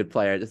good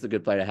player. This is a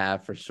good player to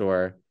have for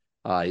sure.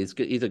 He's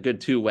good. He's a good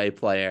two-way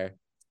player,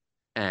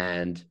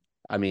 and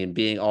I mean,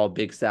 being all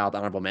Big South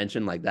honorable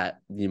mention like that,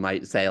 you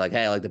might say like,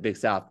 hey, like the Big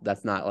South,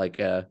 that's not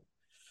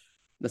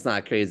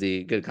a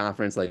crazy good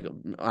conference. Like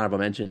honorable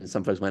mention,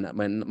 some folks might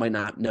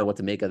not know what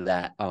to make of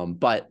that.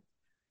 But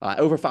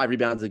over 5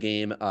 rebounds a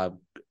game,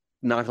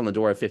 knock on the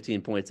door of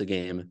 15 points a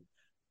game.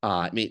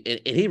 I mean,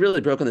 and he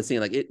really broke on the scene.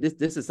 Like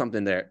this is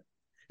something there.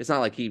 It's not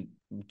like he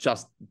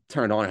just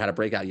turned on or had a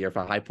breakout year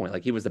for High Point.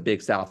 Like he was the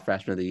Big South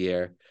freshman of the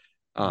year.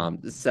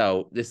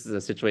 So this is a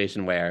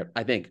situation where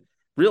I think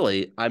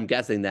really I'm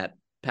guessing that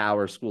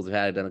power schools have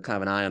had kind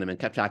of an eye on him and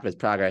kept track of his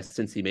progress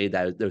since he made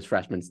those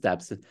freshman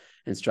steps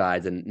and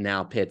strides, and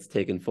now Pitt's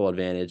taken full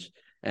advantage.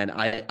 And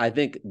I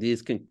think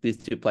these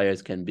two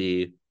players can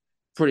be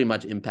pretty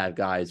much impact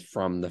guys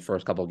from the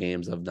first couple of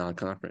games of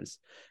non-conference,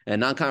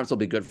 and non-conference will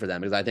be good for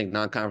them because I think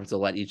non-conference will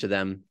let each of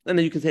them, and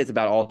then you can say it's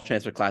about all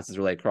transfer classes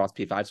really across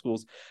P5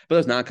 schools, but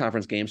those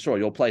non-conference games, sure,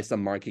 you'll play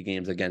some marquee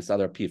games against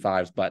other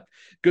P5s, but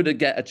good to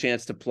get a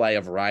chance to play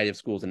a variety of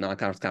schools in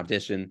non-conference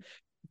competition,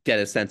 get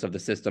a sense of the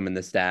system and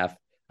the staff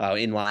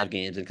in live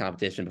games and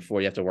competition before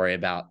you have to worry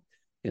about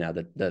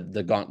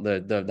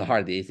the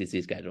heart of the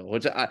ACC schedule,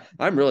 which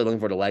I'm really looking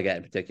forward to Leggett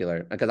in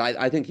particular because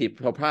I think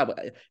he'll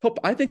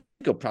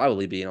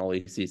probably be in all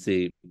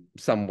ACC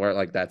somewhere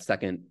like that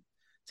second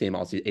team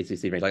all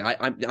ACC range. Like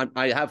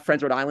I have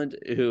friends Rhode Island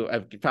who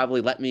have probably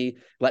let me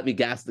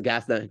gas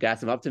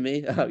them up to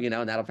me,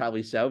 and that'll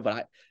probably show.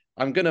 But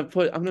I'm gonna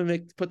put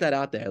that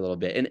out there a little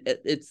bit, and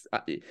it's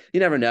you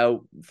never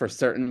know for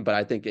certain, but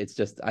I think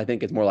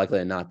it's more likely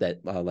than not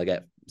that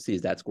Leggett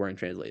sees that scoring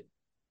translate.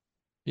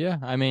 Yeah,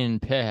 I mean,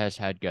 Pitt has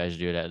had guys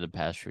do that the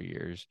past few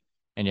years.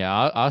 And yeah,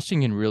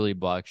 Austin can really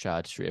block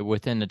shots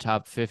within the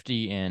top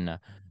 50 in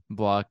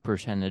block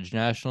percentage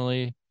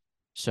nationally.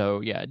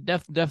 So yeah,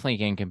 definitely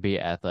can compete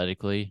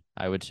athletically,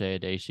 I would say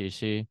at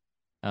ACC.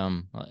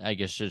 I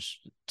guess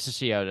just to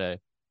see how the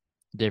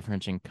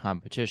difference in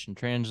competition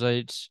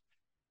translates.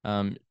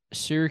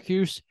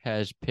 Syracuse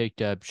has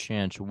picked up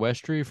Chance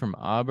Westry from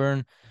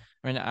Auburn.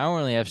 I mean, I don't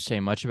really have to say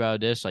much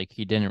about this. Like,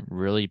 he didn't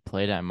really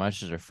play that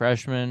much as a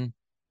freshman.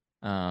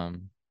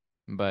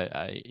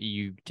 But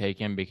you take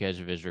him because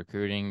of his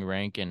recruiting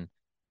rank and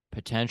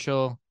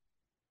potential,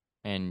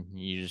 and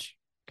you just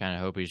kind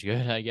of hope he's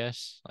good, I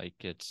guess. Like,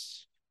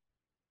 it's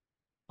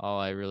all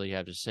I really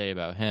have to say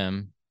about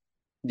him.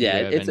 Do you Yeah,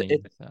 have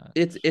any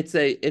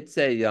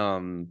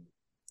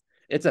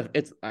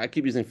I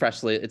keep using fresh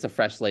slate. It's a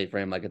fresh slate for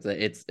him. Like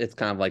it's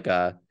kind of like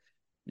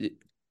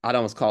I'd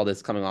almost call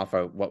this coming off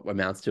of what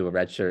amounts to a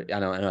red shirt. I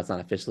know it's not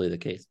officially the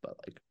case, but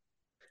like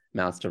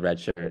amounts to red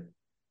shirt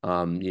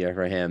year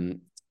for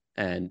him.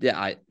 And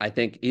yeah, I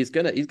think he's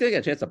gonna get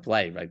a chance to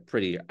play like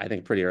pretty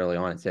early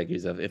on at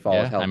Syracuse if all is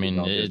Yeah, I healthy and mean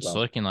all goes it's well.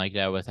 looking like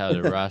that with how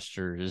the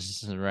roster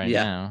is right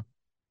Yeah. now.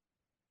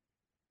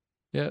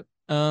 Yep.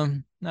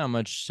 Not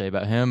much to say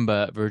about him,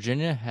 but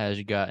Virginia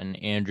has gotten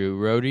Andrew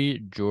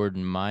Rohde,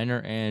 Jordan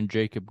Minor, and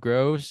Jacob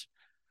Groves.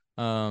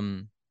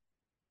 Um,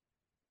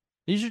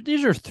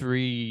 these are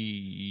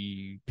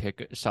three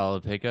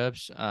solid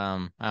pickups.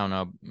 I don't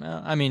know.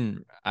 I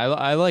mean,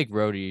 I like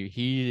Rohde.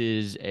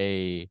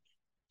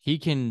 He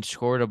can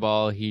score the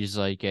ball. He's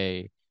like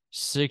a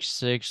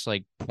 6'6"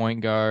 like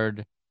point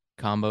guard,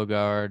 combo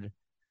guard.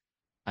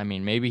 I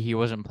mean, maybe he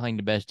wasn't playing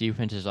the best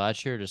defenses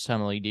last year. The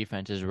summer league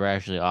defenses were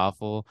actually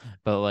awful,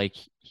 but like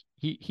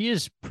he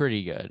is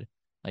pretty good.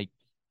 Like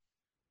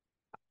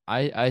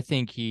I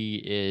think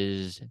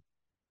he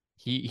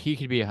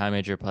could be a high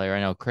major player. I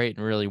know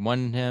Creighton really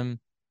wanted him.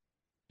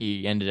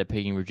 He ended up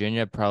picking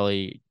Virginia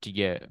probably to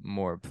get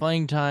more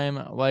playing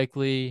time,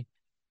 likely.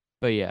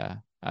 But yeah,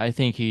 I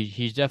think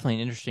he's definitely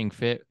an interesting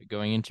fit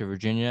going into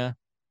Virginia.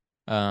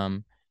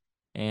 Um,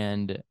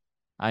 and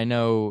I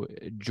know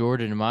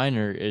Jordan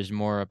Minor is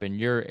more up in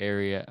your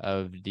area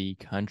of the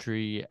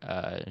country.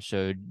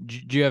 So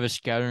do you have a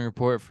scouting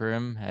report for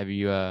him? Have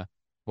you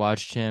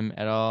watched him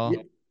at all?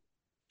 Yeah.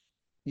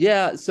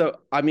 Yeah, so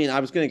I mean, I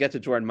was going to get to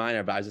Jordan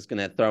Minor, but I was just going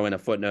to throw in a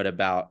footnote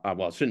about,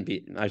 well, it shouldn't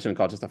be, I shouldn't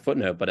call it just a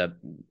footnote, but a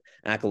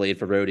accolade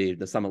for Rhodey,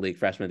 the Summit League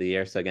Freshman of the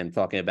Year. So again,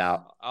 talking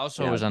about,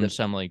 Also was on the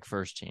Summer League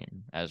first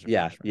team as a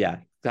freshman. yeah,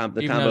 the Even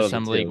though combo of the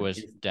Summer League two.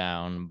 was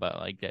down, but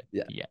like that,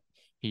 Yeah, yeah,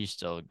 he's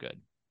still good.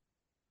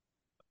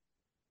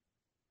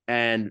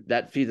 and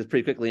that feeds us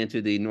pretty quickly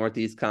into the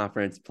Northeast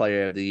Conference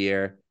Player of the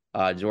Year,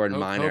 Jordan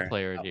Minor.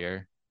 Co-player of the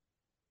year.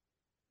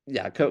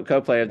 Yeah,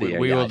 co-player of the year.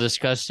 We Yeah, will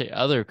discuss the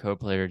other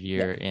co-player of the yeah,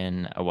 year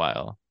in a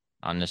while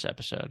on this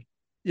episode.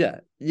 yeah.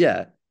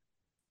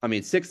 I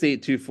mean,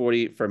 6'8",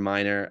 240 for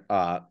Minor.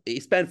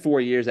 He spent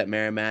 4 years at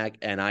Merrimack,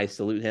 and I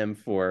salute him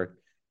for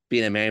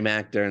being at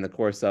Merrimack during the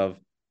course of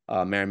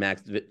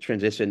Merrimack's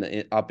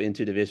transition up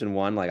into Division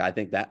One. Like, I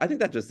think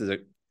that just is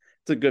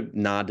it's a good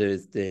nod to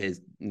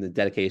his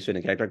dedication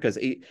and character, because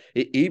he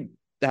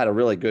had a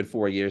really good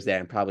 4 years there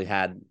and probably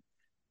had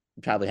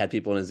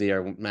people in his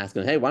ear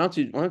asking, "Hey, why don't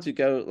you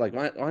go, like,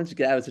 why don't you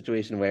get out of a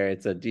situation where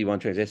it's a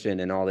D1 transition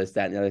and all this,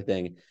 that, and the other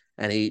thing?"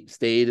 And he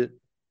stayed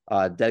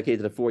dedicated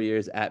to the 4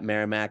 years at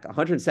Merrimack,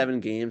 107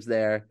 games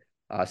there.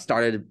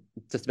 Started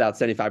just about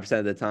 75%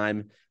 of the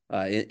time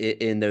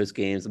in those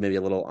games, maybe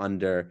a little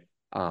under.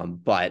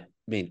 But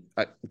I mean,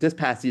 this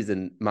past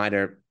season,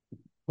 Minor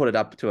put it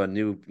up to a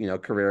new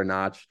career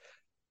notch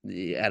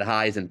at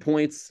highs in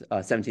points,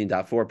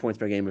 17.4 points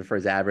per game for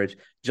his average,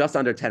 just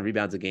under 10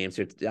 rebounds a game.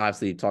 So you're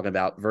obviously talking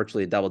about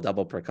virtually a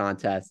double per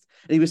contest.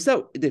 And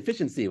the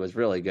efficiency was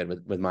really good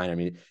with Minor. I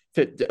mean,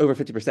 over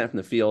 50% from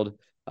the field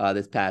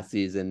this past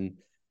season.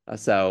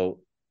 So,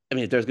 I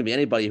mean, if there's going to be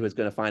anybody who's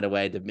going to find a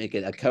way to make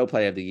it a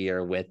co-player of the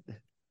year with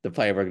the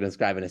player we're going to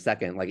describe in a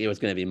second, like, it was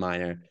going to be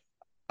Minor.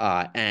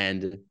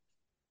 And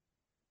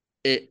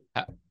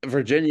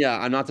Virginia,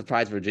 I'm not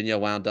surprised Virginia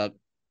wound up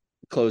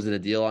closing a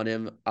deal on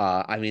him.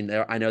 I mean,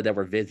 I know there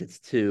were visits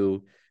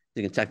to,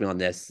 you can check me on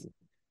this.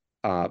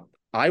 Uh,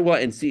 Iowa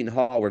and Seton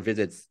Hall were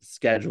visits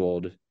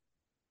scheduled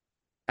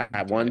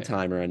at one Okay.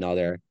 time or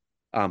another.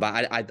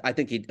 But I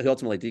think he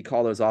ultimately did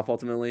call those off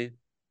ultimately.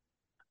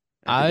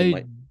 I think he I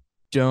might.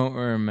 don't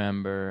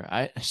remember.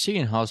 I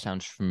Seton Hall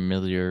sounds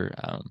familiar.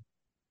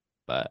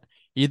 But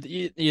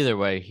either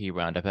way, he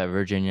wound up at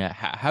Virginia.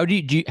 How do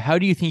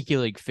you think he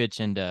like fits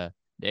into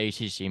the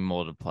ACC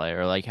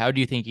multiplayer? Like, how do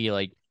you think he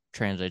like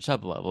translates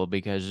up a level?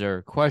 Because there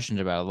are questions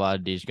about a lot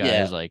of these guys.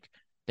 Yeah. Like,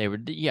 he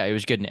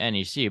was good in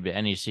NEC, but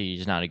NEC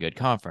is not a good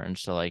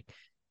conference. So like,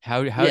 how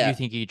do you Yeah.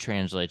 think he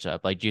translates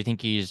up? Like, do you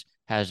think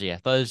has the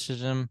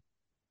athleticism?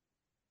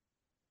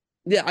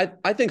 Yeah,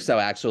 I think so,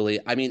 actually.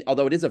 I mean,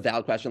 although it is a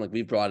valid question, like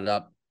we've brought it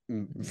up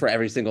for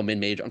every single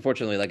mid-major.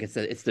 Unfortunately, like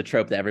it's the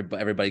trope that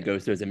everybody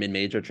goes through as a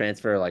mid-major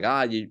transfer. Like,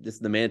 this is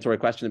the mandatory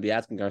question to be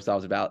asking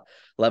ourselves about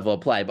level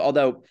of play. But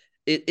although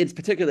it's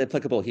particularly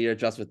applicable here,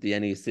 just with the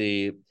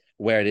NEC,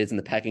 where it is in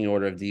the pecking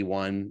order of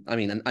D1. I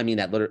mean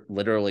that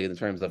literally in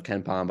terms of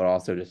KenPom, but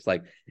also just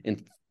like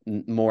in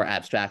more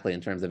abstractly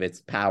in terms of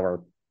its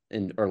power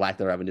or lack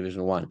thereof in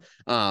Division One.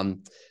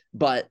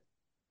 But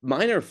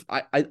Minor,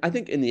 I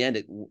think in the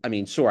end, I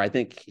mean, sure, I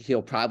think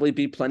he'll probably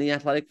be plenty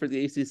athletic for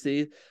the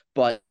ACC,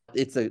 but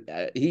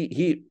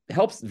he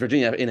helps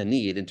Virginia in a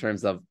need in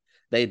terms of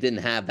they didn't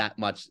have that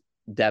much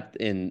depth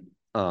in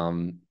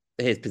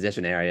his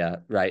position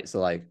area, right? So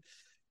like,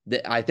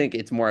 I think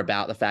it's more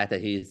about the fact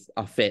that he's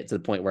a fit to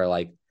the point where,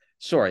 like,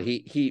 sure, I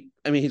mean,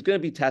 he's going to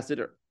be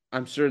tested.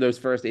 I'm sure those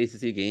first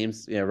ACC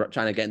games,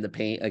 trying to get in the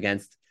paint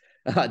against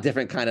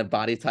different kind of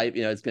body type,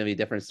 it's going to be a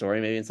different story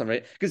maybe in some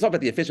way. Because talk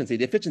about the efficiency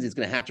is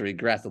going to have to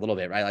regress a little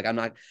bit, right? Like, I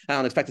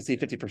don't expect to see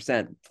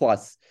 50%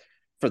 plus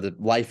for the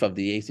life of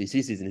the ACC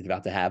season he's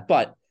about to have,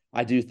 but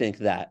I do think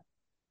that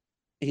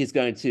he's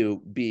going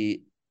to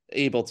be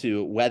able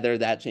to weather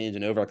that change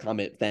and overcome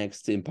it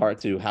thanks to, in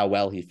part to how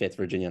well he fits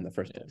Virginia in the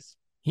first place.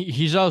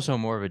 He's also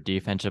more of a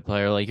defensive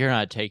player. Like you're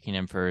not taking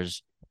him for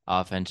his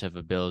offensive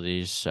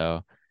abilities.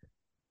 So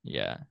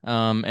yeah.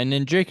 And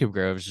then Jacob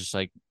Groves is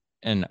like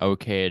an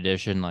okay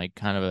addition, like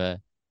kind of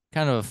a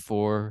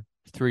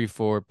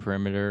 4-3-4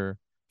 perimeter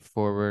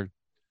forward.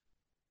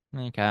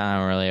 Like I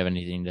don't really have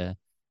anything to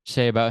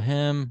say about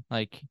him.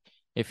 Like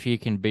if he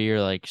can be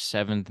your like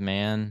seventh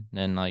man,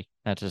 then like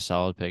that's a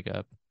solid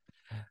pickup.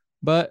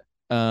 But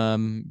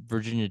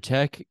Virginia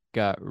Tech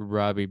got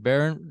Robbie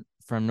Barron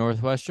from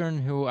Northwestern,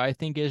 who I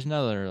think is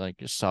another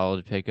like a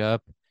solid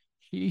pickup.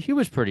 He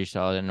was pretty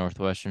solid at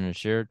Northwestern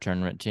this year,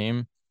 tournament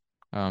team.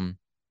 Um,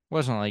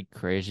 wasn't like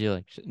crazy.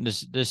 Like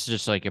this is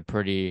just like a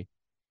pretty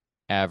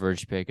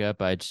average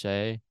pickup, I'd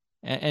say.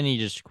 Any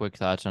just quick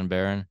thoughts on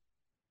Barron?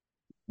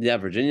 Yeah,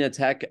 Virginia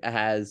Tech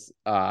has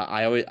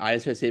I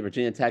associate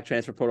Virginia Tech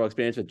transfer portal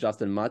experience with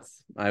Justin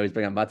Mutz. I always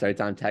bring up Mutz every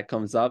time Tech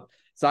comes up.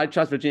 So I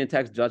trust Virginia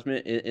Tech's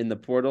judgment in the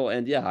portal.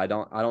 And yeah, I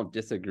don't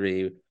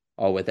disagree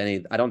with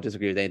I don't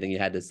disagree with anything you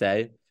had to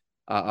say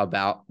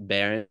about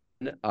Barron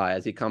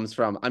as he comes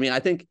from. I mean, I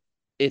think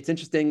it's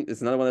interesting.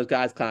 It's another one of those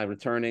guys kind of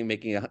returning,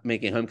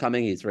 making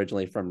homecoming. He's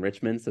originally from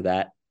Richmond, so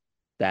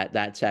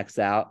that checks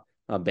out.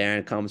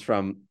 Barron comes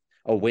from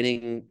a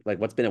winning, like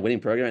what's been a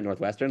winning program at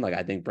Northwestern. Like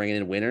I think bringing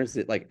in winners,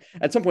 like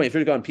at some point, if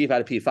you're going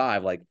P5 to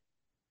P5, like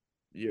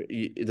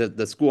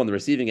the school on the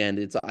receiving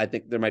end, I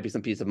think there might be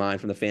some peace of mind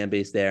from the fan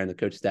base there and the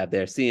coach staff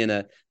there, seeing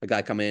a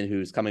guy come in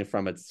who's coming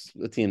from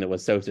a team that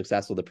was so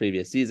successful the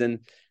previous season.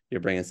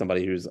 You're bringing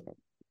somebody who's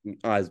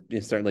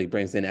certainly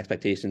brings in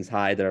expectations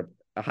high. There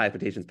are high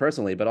expectations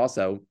personally, but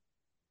also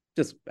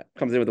just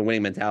comes in with a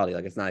winning mentality.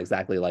 Like it's not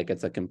exactly like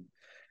it's a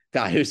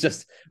guy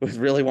who's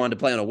really wanted to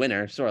play on a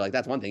winner. Sure, like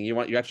that's one thing.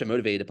 You're extra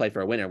motivated to play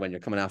for a winner when you're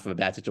coming off of a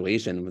bad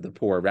situation with a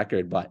poor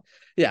record. But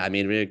yeah, I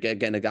mean, we're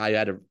getting a guy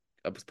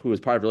who was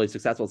part of a really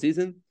successful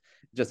season,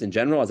 just in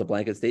general as a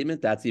blanket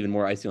statement, that's even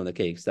more icing on the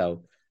cake.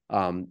 So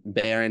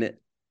Barron,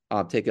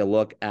 take a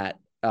look at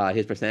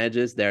his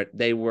percentages.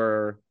 They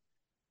were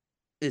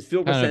his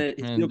field percentage.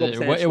 His field goal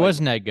percentage. It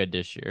wasn't that good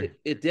this year.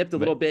 It dipped a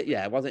little bit.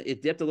 Yeah, it wasn't.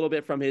 It dipped a little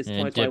bit from his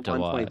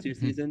 2021-22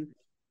 season.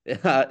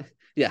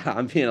 Yeah,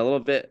 I'm being a little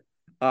bit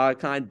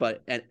kind,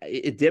 but and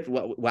it dipped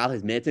while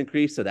his minutes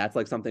increased. So that's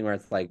like something where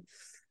it's like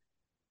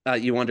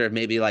you wonder if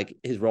maybe like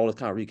his role is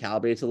kind of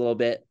recalibrates a little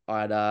bit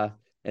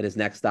at his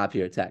next stop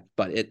here at Tech.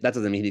 But that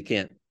doesn't mean he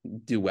can't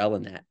do well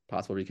in that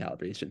possible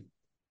recalibration.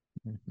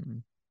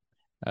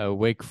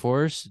 Wake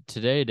Forest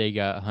today they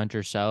got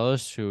Hunter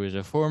Salas, who is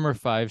a former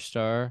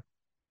 5-star.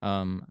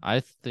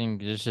 I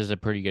think this is a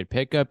pretty good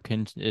pickup,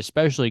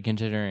 especially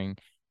considering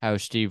how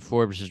Steve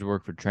Forbes has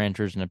worked with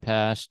transfers in the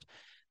past.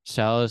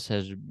 Salas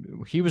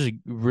he was a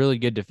really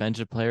good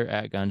defensive player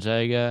at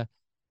Gonzaga,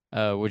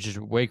 which is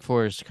Wake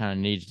Forest kind of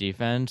needs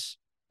defense.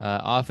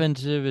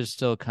 Offensive is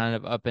still kind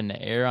of up in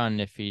the air on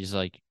if he's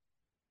like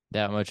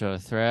that much of a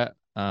threat.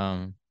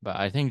 But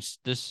I think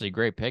this is a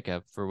great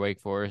pickup for Wake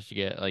Forest to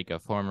get like a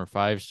former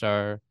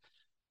 5-star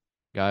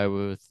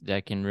guy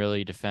that can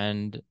really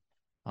defend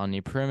on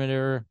the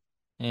perimeter.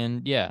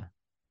 And yeah.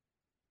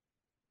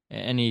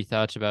 Any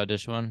thoughts about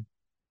this one?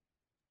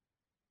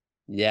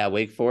 Yeah,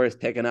 Wake Forest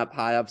picking up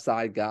high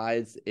upside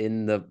guys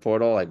in the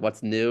portal. Like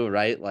what's new,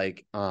 right?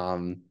 Like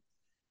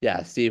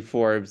yeah, Steve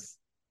Forbes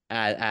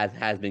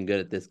has been good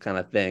at this kind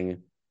of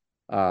thing.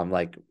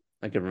 Like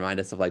I could remind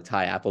us of like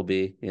Ty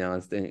Appleby,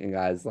 and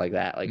guys like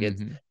that. Like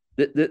it's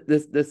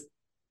this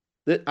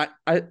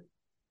I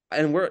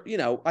and we're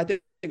I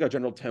think our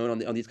general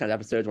tone on these kind of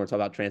episodes when we're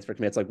talking about transfer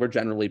commits, like we're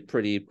generally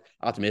pretty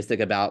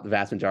optimistic about the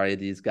vast majority of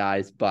these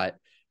guys, but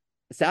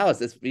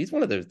Salas he's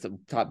one of the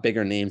top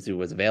bigger names who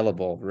was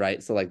available,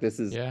 right? So like this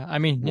is I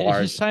mean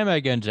his time at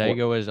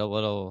Gonzaga was a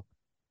little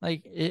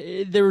like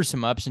there were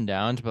some ups and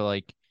downs, but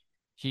like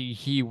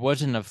he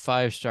wasn't a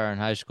 5-star in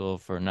high school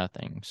for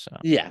nothing. So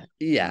yeah.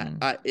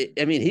 I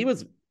mean he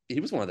was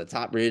one of the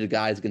top rated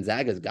guys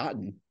Gonzaga's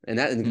gotten, and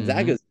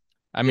Gonzaga's.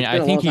 I mean,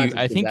 I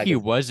think he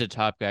was the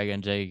top guy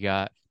Gonzaga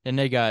got. Then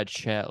they got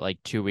Chet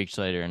like 2 weeks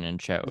later, and then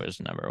Chet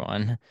was number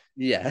one.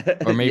 Yeah,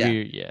 or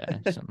maybe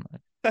something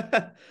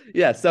like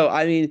yeah. So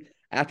I mean,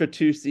 after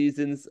 2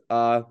 seasons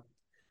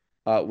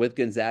with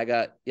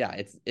Gonzaga,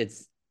 yeah,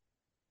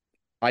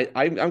 I'm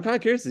kind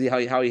of curious to see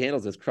how he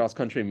handles this cross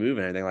country move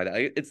and anything like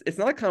that. It's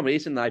not a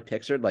combination that I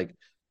pictured. Like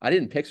I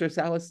didn't picture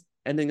Salas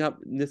ending up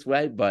in this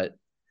way, but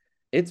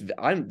this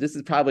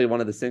is probably one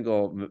of the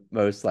single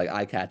most like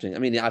eye catching. I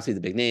mean, obviously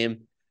the big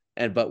name,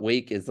 but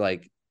Wake is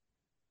like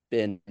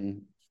been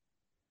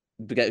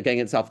getting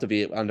itself to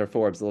be under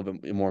Forbes a little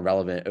bit more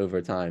relevant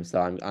over time.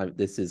 So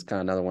this is kind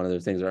of another one of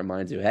those things that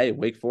reminds you, hey,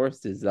 Wake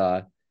Forest is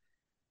not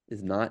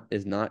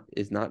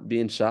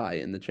being shy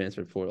in the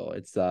transfer portal.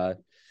 It's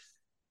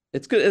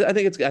good. I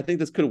think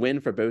this could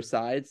win for both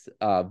sides.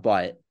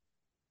 But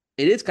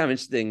it is kind of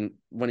interesting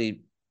when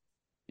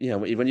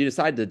when you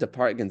decide to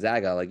depart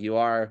Gonzaga, like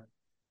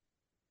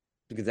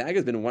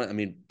Gonzaga's been one. I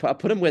mean,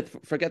 put him with,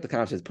 forget the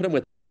conferences, put him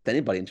with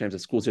anybody in terms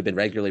of schools who've been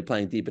regularly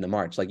playing deep into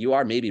March. Like you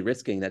are maybe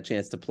risking that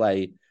chance to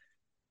play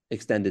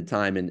extended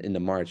time into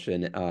March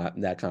and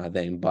that kind of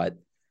thing. But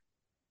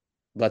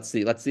let's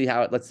see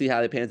how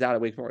it pans out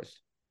at Wake Forest.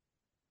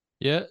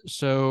 Yeah,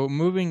 so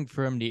moving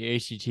from the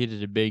ACT to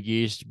the Big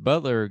East,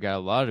 Butler got a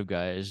lot of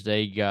guys.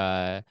 They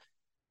got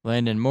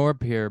Landon Moore,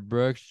 Pierre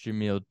Brooks,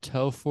 Jameel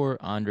Telfort,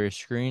 Andre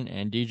Screen,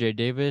 and DJ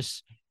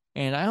Davis.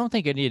 And I don't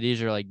think any of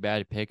these are like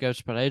bad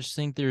pickups, but I just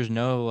think there's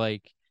no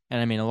like,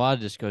 and I mean, a lot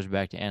of this goes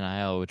back to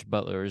NIL, which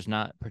Butler is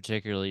not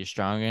particularly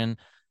strong in.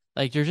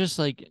 Like, there's just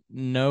like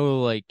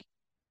no like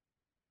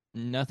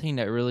nothing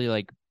that really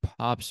like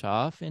pops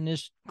off in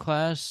this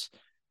class.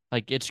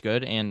 Like, it's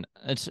good, and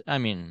I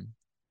mean,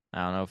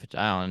 I don't know if it's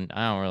I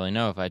don't really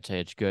know if I'd say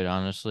it's good,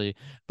 honestly.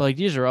 But like,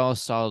 these are all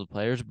solid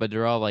players, but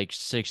they're all like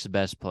sixth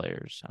best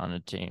players on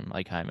a team,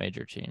 like high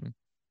major team.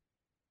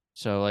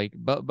 So like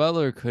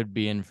Butler could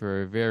be in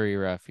for a very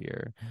rough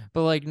year.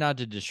 But like, not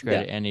to Yeah,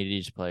 discredit any of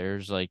these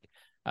players, like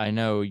I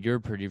know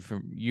you'd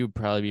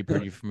probably be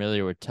pretty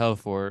familiar with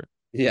Telfort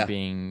yeah,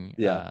 being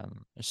yeah.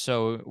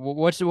 so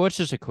what's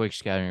just a quick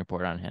scouting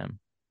report on him?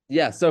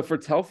 Yeah, so for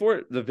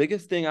Telfort, the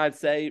biggest thing I'd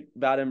say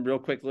about him real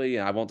quickly,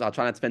 and I'll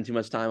try not to spend too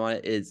much time on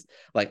it, is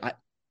like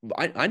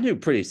I knew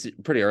pretty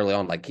early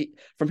on, like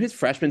from his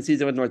freshman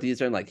season with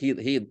Northeastern, like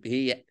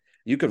he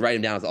you could write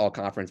him down as all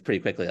conference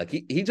pretty quickly. Like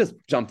he just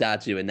jumped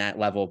at you in that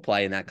level of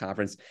play in that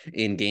conference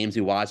in games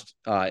you watched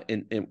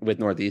in with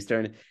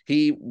Northeastern.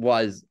 He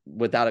was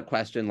without a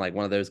question like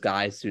one of those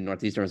guys who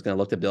Northeastern was going to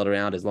look to build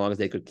around as long as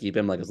they could keep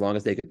him, like as long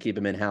as they could keep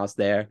him in house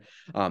there.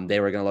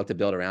 They were going to look to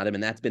build around him,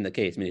 and that's been the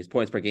case. I mean, his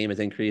points per game has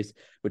increased,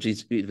 which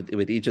he's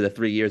with each of the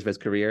 3 years of his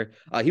career.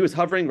 He was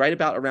hovering right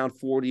about around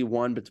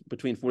 41,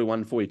 between 41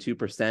 and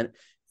 42%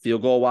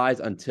 field goal wise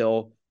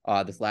until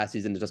this last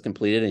season just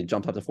completed, and he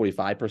jumped up to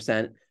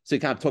 45%. So he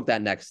kind of took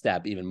that next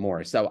step even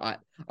more. So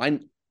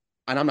I'm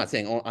not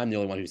saying I'm the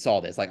only one who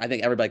saw this. Like I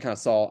think everybody kind of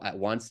saw at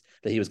once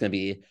that he was going to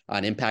be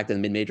an impact in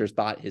the mid-major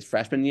spot his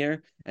freshman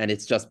year, and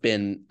it's just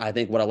been I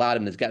think what allowed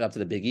him to get up to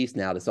the Big East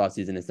now this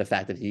offseason is the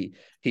fact that he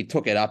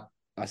took it up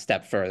a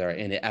step further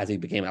in it as he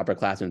became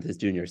upperclassman with his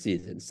junior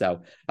season.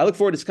 So I look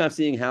forward to kind of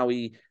seeing how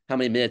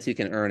many minutes he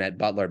can earn at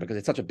Butler because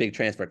it's such a big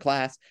transfer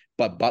class.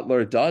 But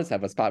Butler does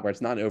have a spot where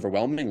it's not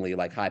overwhelmingly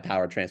like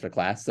high-powered transfer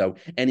class. So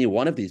any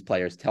one of these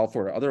players, Telfort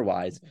or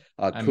otherwise,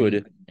 I mean,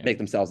 could make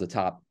themselves the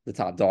top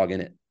dog in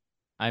it.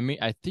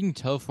 I think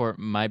Telfort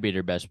might be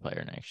their best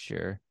player next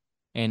year.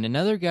 And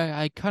another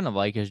guy I kind of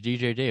like is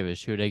DJ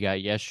Davis, who they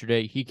got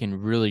yesterday. He can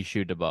really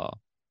shoot the ball.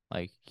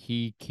 Like,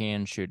 he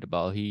can shoot the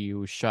ball. He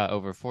was shot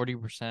over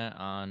 40%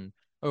 on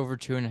over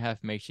 2.5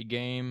 makes a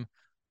game,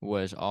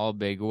 was all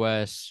Big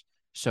West.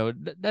 So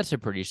that's a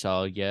pretty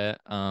solid get.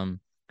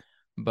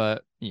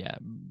 But yeah,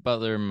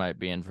 Butler might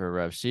be in for a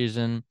rough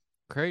season.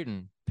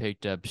 Creighton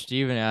picked up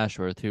Stephen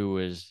Ashworth, who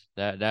was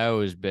that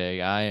was big.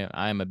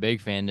 I'm a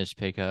big fan of this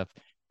pickup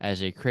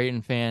as a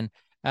Creighton fan.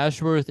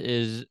 Ashworth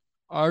is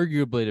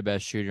arguably the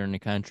best shooter in the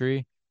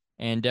country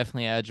and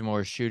definitely adds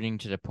more shooting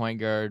to the point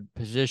guard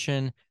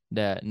position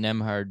that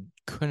Nembhard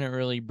couldn't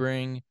really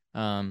bring.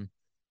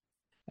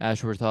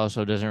 Ashworth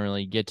also doesn't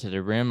really get to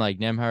the rim like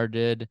Nembhard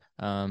did.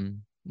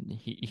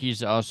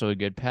 He's also a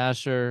good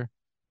passer.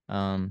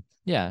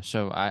 Yeah,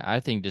 so I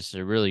think this is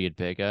a really good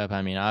pickup.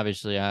 I mean,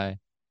 obviously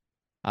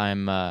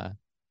I'm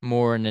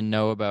more in the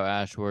know about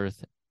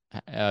Ashworth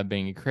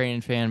being a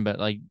Creighton fan, but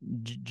like,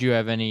 do you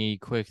have any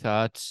quick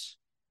thoughts?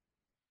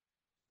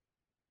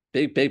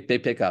 Big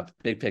pickup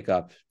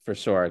for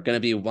sure. Going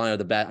to be one of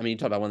the best. I mean, you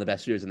talk about one of the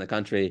best shooters in the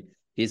country.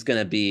 He's going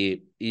to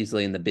be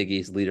easily in the Big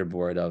East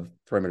leaderboard of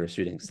perimeter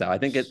shooting. So I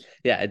think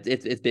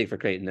it's big for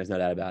Creighton. There's no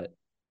doubt about it.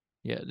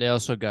 Yeah, they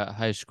also got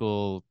high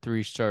school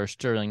 3-star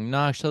Sterling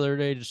Knox the other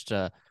day just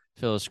to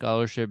fill a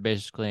scholarship,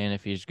 basically. And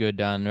if he's good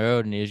down the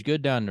road, and he's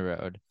good down the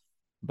road.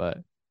 But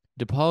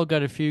DePaul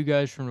got a few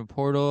guys from the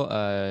portal,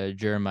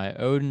 Jeremiah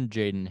Oden,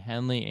 Jaden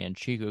Henley, and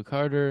Chico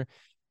Carter.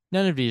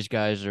 None of these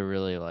guys are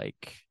really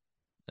like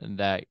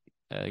that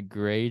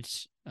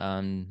great.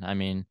 I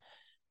mean,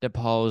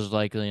 DePaul is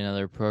likely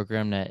another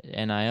program that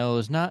NIL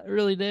is not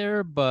really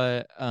there,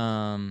 but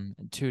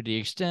to the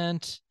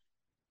extent.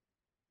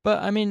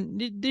 But I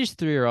mean, these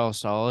three are all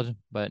solid,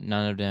 but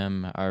none of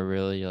them are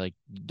really like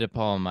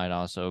DePaul might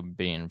also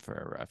be in for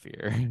a rough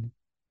year.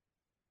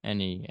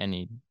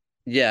 Any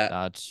Yeah,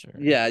 thoughts or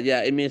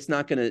yeah. I mean, it's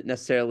not going to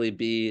necessarily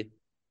be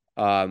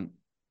um,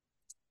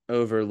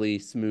 overly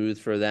smooth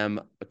for them.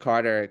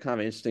 Carter, kind of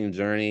an interesting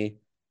journey.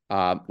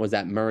 Was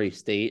at Murray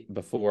State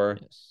before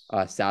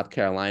yes. South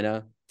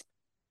Carolina.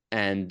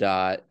 And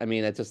I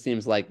mean, it just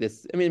seems like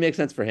this. I mean, it makes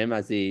sense for him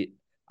as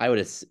I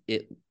would,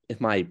 if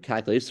my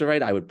calculations are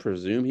right, I would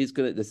presume this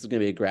is gonna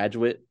be a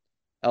graduate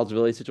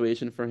eligibility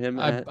situation for him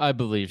at I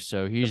believe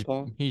so.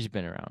 DePaul. He's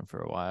been around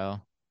for a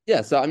while.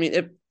 Yeah. So, I mean,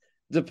 if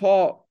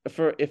DePaul,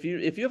 if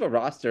you have a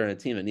roster and a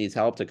team that needs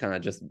help to kind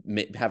of just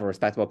have a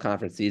respectable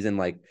conference season,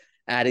 like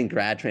adding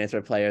grad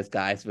transfer players,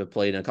 guys who have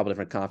played in a couple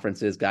different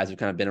conferences, guys who've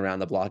kind of been around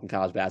the block in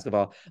college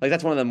basketball, like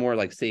that's one of the more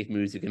like safe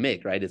moves you can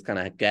make, right? Is kind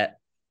of I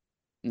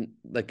mean,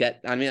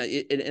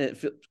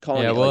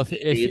 calling Yeah, it well, like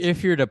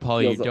if you're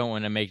DePaul, you feels don't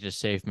want to make the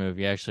safe move.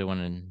 You actually want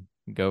to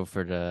go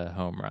for the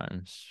home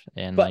runs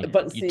and like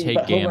But you see, take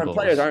but home run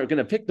players gambles. aren't going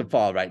to pick the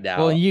ball right Well,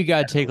 now. and you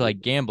gotta take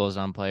like gambles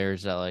on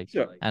players that like,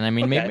 Sure. and I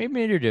mean Okay.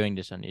 maybe they're doing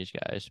this on these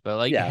guys, but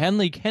like Yeah.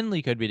 Henley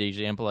could be the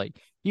example. Like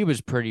he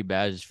was pretty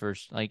bad his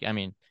first, like I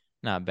mean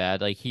not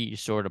bad, like he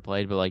sort of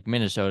played, but like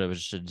Minnesota was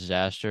just a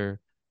disaster.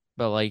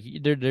 But like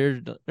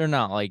they're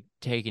not like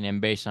taking him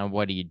based on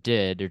what he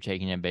did; they're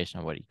taking him based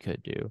on what he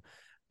could do.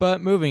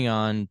 But moving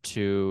on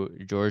to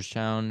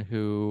Georgetown,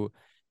 who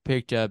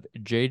picked up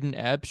Jaden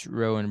Epps,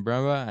 Rowan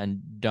Brumba,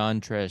 and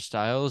Dontrez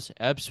Styles.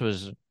 Epps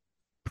was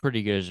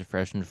pretty good as a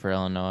freshman for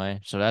Illinois,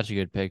 so that's a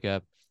good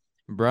pickup.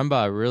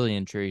 Brumbaugh really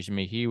intrigues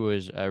me. He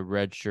was a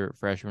redshirt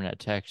freshman at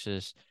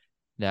Texas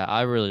that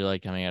I really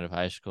liked coming out of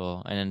high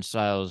school. And then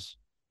Styles,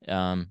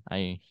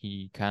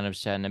 he kind of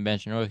sat in the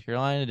bench in North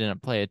Carolina,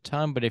 didn't play a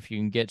ton, but if you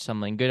can get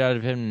something good out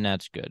of him, then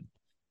that's good.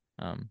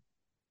 Um,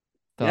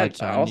 Yeah.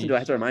 Thoughts on Also, do I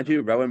have these? to remind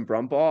you, Rowan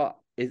Brumbaugh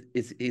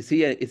is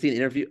he an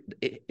interview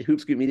Hoop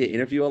Scoop Media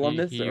interview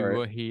alumnus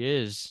or? He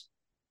is.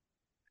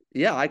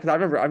 Yeah, because I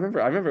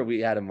remember we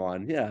had him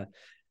on. Yeah,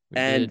 We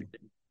and did.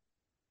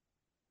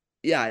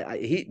 yeah,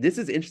 he this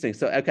is interesting.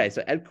 So okay,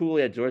 so Ed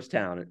Cooley at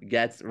Georgetown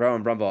gets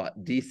Rowan Brumbaugh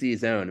DC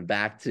zone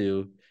back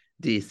to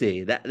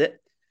DC. That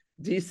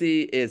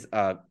DC is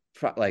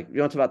like you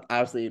want to talk about,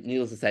 obviously,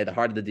 needless to say, the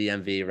heart of the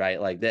DMV, right?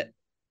 Like that.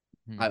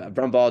 Hmm.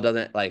 Brumbaugh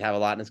doesn't like have a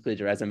lot in his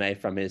collegiate resume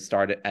from his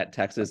start at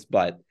Texas,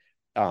 but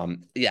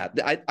yeah,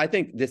 I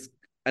think this,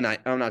 and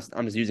I'm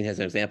just using his as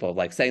an example of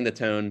like setting the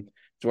tone.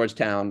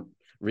 Georgetown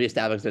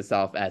reestablished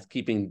itself as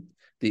keeping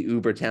the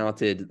uber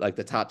talented, like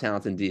the top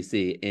talents in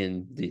DC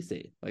in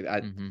DC. Like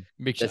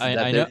Because this is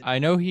that this, I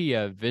know he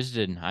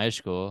visited in high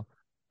school,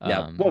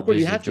 yeah. Well, of course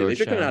you visited have to if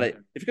you're coming out Georgetown.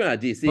 of if you're coming out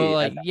of But DC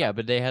like at that yeah, time.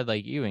 but they had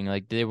like Ewing,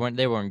 like they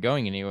weren't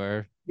going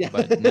anywhere. Yeah.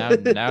 But now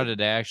that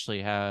they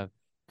actually have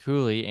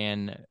Cooley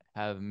and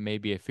have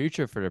maybe a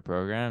future for the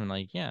program,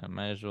 like yeah,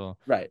 might as well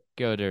Right.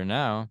 go there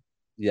now.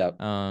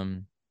 Yep.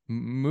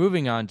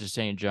 Moving on to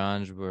St.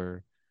 John's,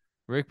 where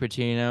Rick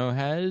Pitino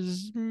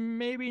has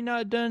maybe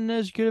not done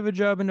as good of a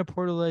job in the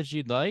portal as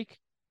you'd like.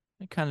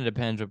 It kind of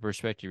depends what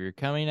perspective you're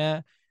coming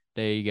at.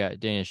 They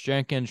got Dennis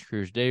Jenkins,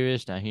 Cruz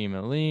Davis, Naheem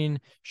Aline,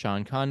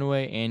 Sean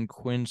Conway, and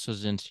Quinn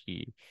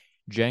Slazinski.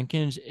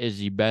 Jenkins is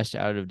the best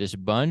out of this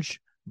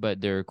bunch,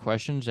 but there are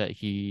questions that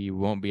he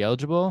won't be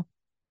eligible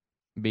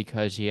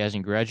because he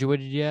hasn't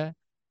graduated yet.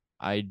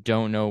 I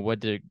don't know what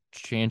the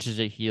chances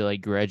that he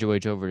like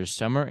graduates over the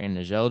summer and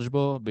is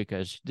eligible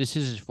because this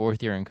is his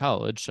fourth year in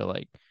college. So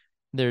like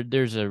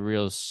there's a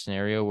real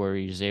scenario where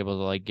he's able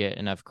to like get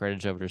enough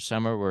credits over the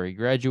summer where he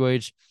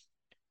graduates.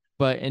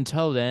 But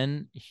until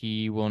then,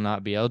 he will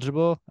not be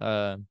eligible.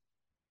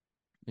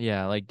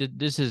 Yeah, like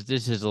this is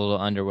a little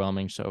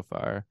underwhelming so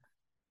far.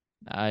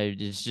 I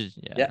it's just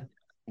Yeah. yeah.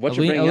 What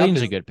you're bringing up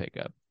Aline's a is good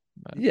pickup.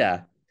 But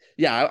yeah.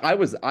 Yeah, I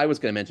was going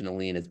to mention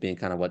Aline as being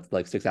kind of what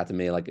like sticks out to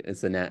me. Like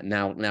it's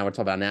now we're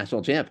talking about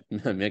national champ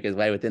make his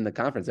way within the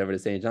conference over to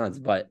St. John's.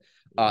 But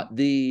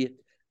the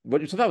what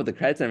you're talking about with the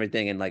credits and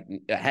everything, and like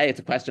hey, it's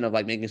a question of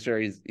like making sure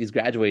he's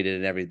graduated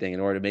and everything in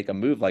order to make a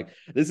move. Like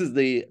this is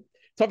the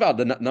talk about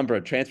the number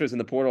of transfers in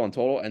the portal in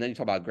total, and then you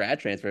talk about grad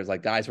transfers,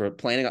 like guys who are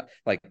planning on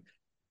like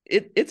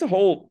it's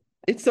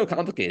so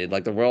complicated.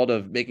 Like the world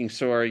of making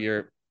sure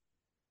you're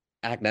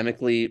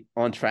academically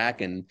on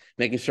track and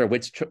making sure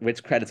which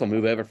credits will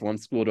move over from one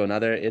school to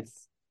another.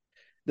 It's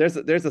there's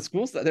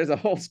a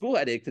whole school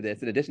headache to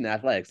this in addition to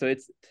athletics. So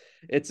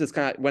it's just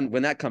kind of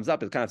when that comes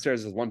up, it kind of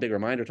serves as one big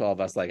reminder to all of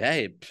us, like,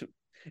 hey,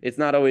 it's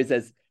not always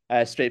as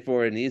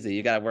straightforward and easy.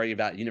 You got to worry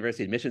about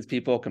university admissions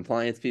people,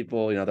 compliance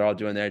people. They're all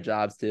doing their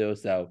jobs too.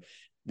 So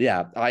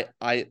yeah,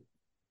 I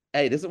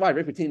hey, this is why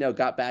Rick Pitino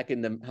got back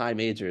in the high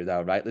major,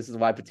 though, right? This is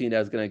why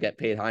Pitino is going to get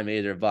paid high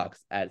major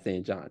bucks at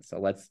St. John's. So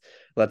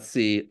let's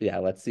see, yeah,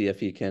 let's see if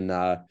he can.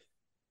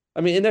 I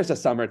mean, and there's a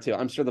summer too.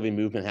 I'm sure there'll be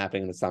movement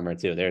happening in the summer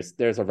too.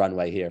 There's a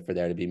runway here for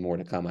there to be more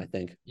to come, I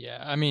think.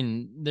 yeah, I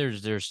mean,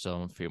 there's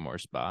still a few more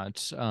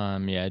spots.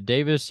 Yeah,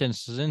 Davis and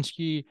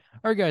Slazinski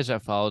are guys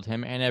that followed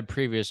him and had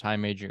previous high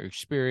major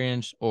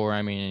experience, or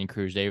I mean, in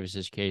Cruz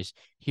Davis's case,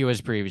 he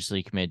was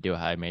previously committed to a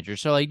high major.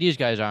 So like these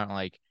guys aren't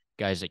like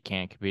guys that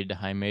can't compete at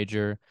high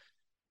major.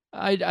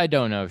 I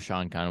don't know if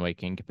Sean Conway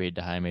can compete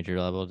at high major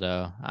level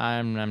though.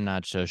 I'm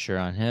not so sure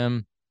on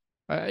him.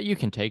 You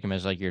can take him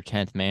as like your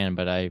 10th man,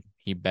 but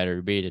he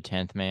better be the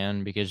 10th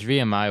man because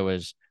VMI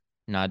was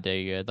not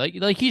that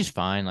good. Like he's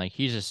fine. Like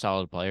he's a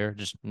solid player,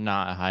 just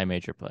not a high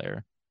major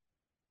player.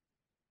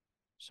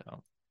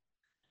 So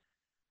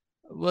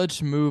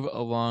let's move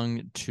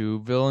along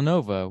to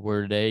Villanova,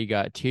 where they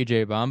got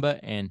TJ Bamba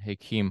and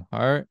Hakeem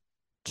Hart.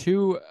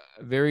 Two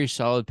very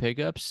solid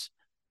pickups.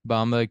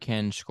 Bamba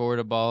can score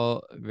the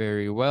ball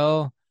very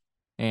well,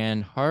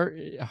 and Hart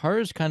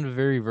is kind of a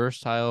very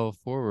versatile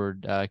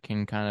forward.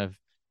 Can kind of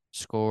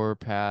score,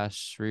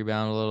 pass,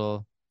 rebound a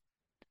little.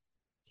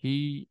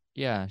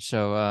 Yeah.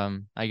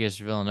 So I guess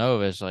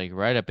Villanova is like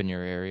right up in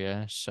your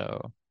area.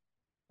 So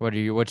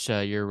what's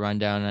your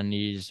rundown on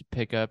these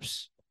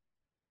pickups?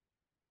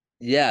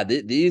 Yeah,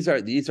 these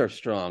are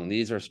strong.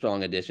 These are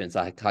strong additions.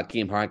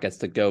 Hakeem Hart gets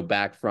to go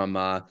back from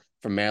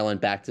from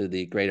Maryland back to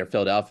the greater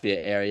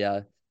Philadelphia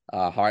area.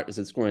 Hart was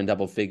scoring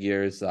double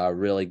figures,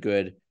 really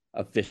good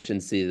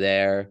efficiency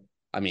there.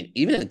 I mean,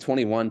 even in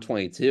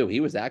 21-22, he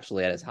was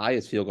actually at his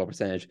highest field goal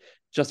percentage,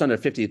 just under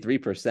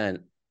 53%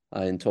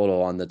 in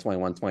total on the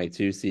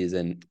 21-22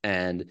 season.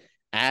 And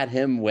add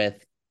him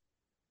with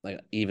like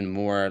even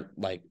more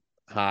like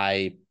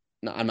high.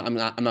 I'm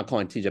not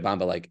calling TJ Bond,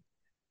 but like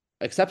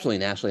exceptionally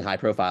nationally high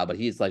profile. But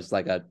he's like just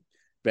like a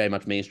very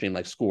much mainstream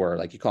like scorer.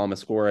 Like you call him a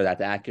scorer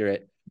that's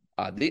accurate.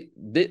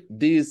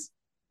 These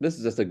this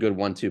is just a good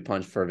 1-2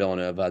 punch for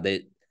Villanova.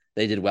 They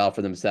did well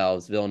for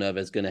themselves. Villanova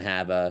is going to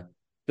have a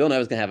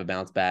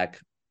bounce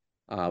back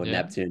with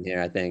Neptune here,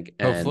 I think.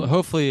 And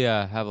Hopefully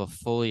have a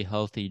fully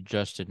healthy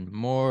Justin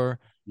Moore.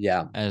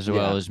 Yeah. As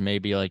well as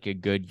maybe like a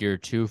good year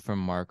two from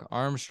Mark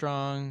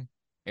Armstrong.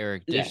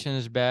 Eric Dixon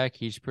is back.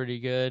 He's pretty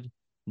good.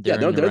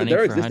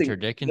 They're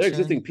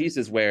existing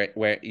pieces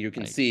where you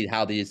can see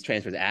how these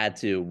transfers add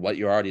to what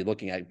you're already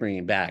looking at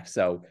bringing back.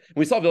 So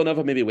we saw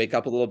Villanova maybe wake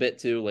up a little bit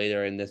too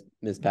later in this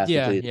past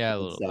a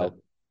little bit.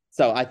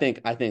 So I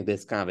think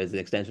this kind of is an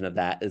extension of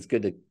that. It's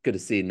good to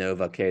see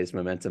Nova carry this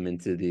momentum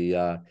into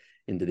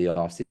the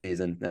off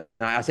season.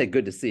 I say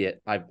good to see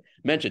it. I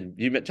mentioned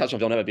you touched on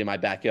Villanova being my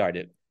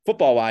backyard.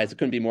 Football wise, it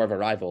couldn't be more of a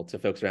rival to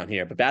folks around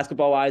here. But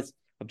basketball wise,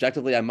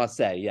 objectively, I must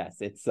say, yes,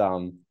 it's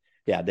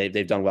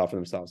they've done well for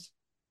themselves.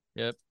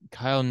 Yep.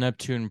 Kyle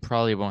Neptune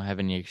probably won't have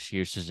any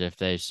excuses if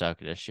they suck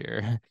this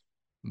year.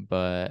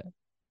 But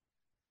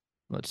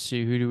let's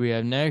see, who do we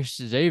have next?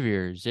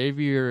 Xavier.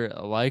 Xavier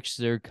likes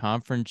their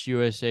Conference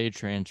USA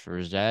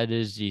transfers. That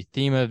is the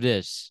theme of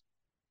this.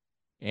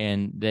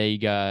 And they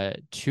got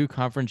 2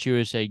 Conference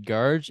USA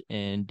guards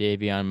in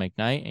Davion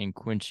McKnight and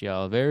Quincy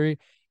Oliveri.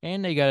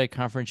 And they got a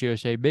Conference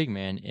USA big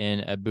man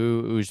in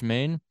Abu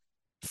Usman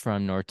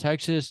from North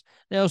Texas.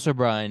 They also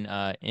brought in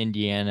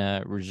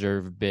Indiana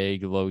reserve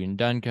big Logan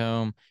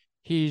Duncombe.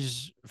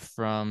 He's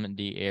from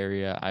the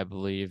area, I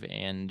believe,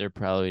 and they're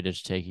probably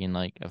just taking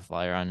like a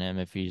flyer on him.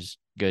 If he's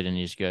good, and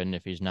he's good, and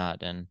if he's not,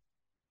 then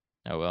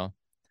oh well.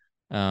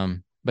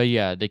 But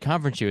yeah, the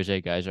Conference USA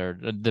guys are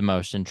the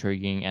most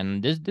intriguing,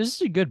 and this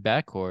is a good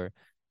backcourt.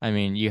 I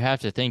mean, you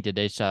have to think that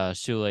they saw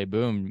Sule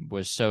Boom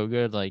was so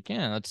good. Like,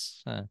 yeah,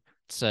 let's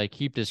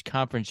keep this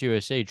Conference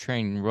USA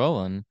train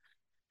rolling.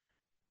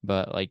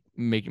 But like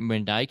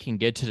McKnight can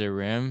get to the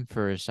rim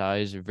for his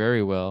size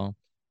very well.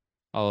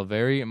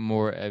 Oliveri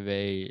more of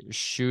a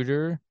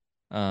shooter,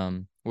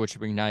 which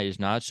McKnight is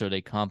not, so they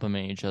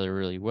complement each other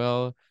really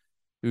well.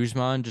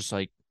 Usman just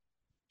like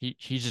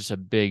he's just a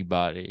big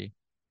body.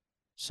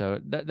 So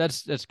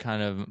that's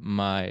kind of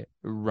my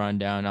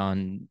rundown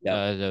on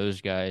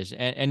those guys.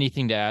 And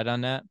anything to add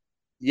on that?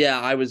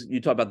 Yeah,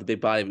 you talked about the big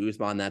body of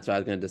Usman. That's what I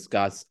was going to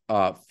discuss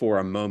for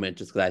a moment,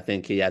 just because I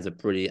think he has a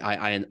pretty.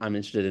 I'm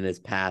interested in his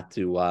path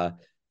to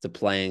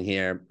playing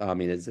here. I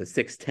mean, it's a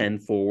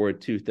 6'10"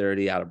 forward,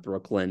 230 out of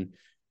Brooklyn,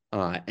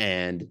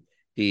 and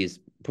he's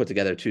put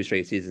together 2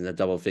 straight seasons of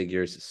double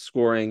figures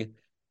scoring.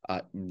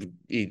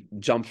 He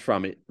jumped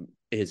from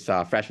his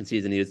freshman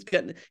season. He was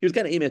getting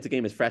 8 minutes a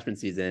game his freshman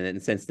season,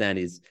 and since then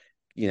he's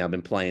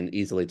been playing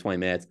easily 20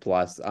 minutes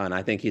plus, and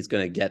I think he's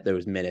going to get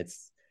those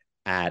minutes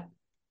at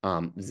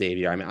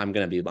Xavier. I mean, I'm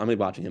gonna be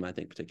watching him, I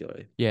think,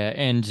 particularly. Yeah,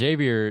 and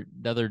Xavier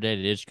the other day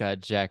they just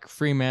got Zach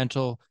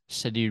Fremantle,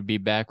 said he would be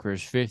back for his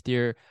 5th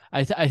year.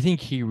 I think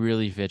he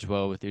really fits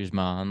well with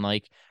Usman.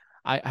 Like,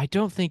 I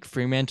don't think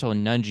Fremantle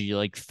and Nunji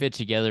like fit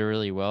together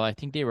really well. I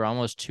think they were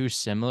almost too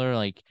similar.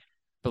 Like,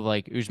 but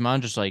like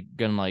Usman just like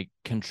gonna like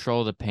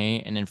control the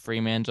paint, and then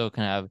Fremantle's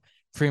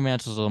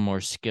a little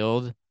more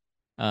skilled.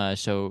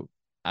 So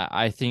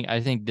I think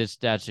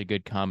that's a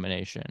good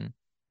combination.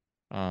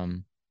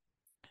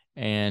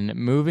 And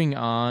moving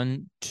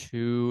on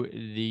to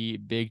the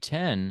Big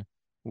Ten,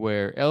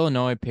 where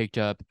Illinois picked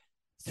up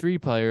 3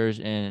 players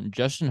in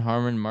Justin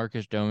Harmon,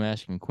 Marcus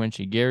Domask, and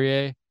Quincy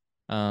Guerrier.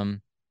 I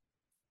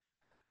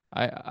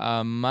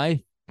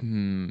don't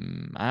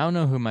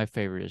know who my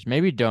favorite is.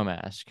 Maybe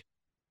Domask.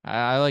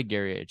 I like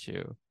Guerrier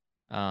too.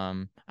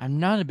 I'm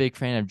not a big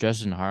fan of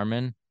Justin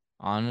Harmon,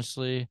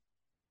 honestly,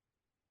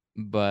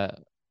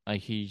 but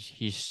like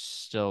he's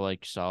still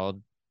like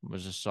solid.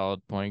 Was a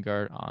solid point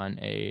guard on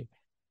a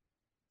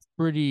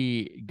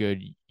pretty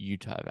good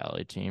Utah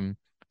Valley team.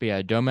 But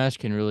yeah, Domask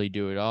can really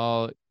do it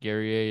all.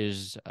 Guerrier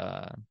is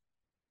a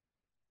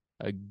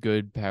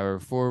good power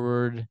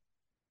forward.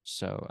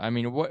 So, I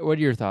mean, what are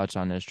your thoughts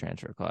on this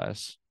transfer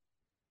class?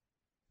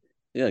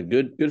 Yeah,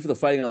 good for the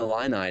Fighting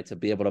Illini to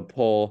be able to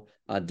pull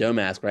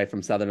Domask right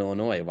from Southern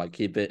Illinois. Why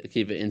keep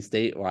it in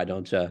state? Why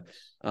don't you?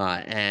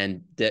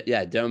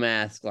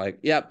 Domask,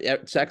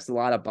 checks a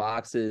lot of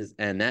boxes,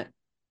 and that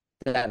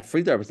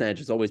free throw percentage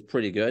is always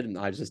pretty good. And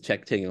I was just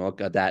taking a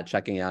look at that,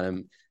 checking out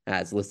him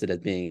as listed as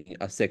being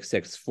a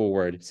 6'6"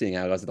 forward, seeing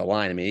how he goes at the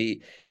line. I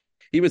mean,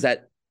 he was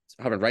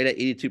hovering right at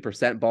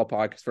 82%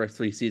 ballpark his first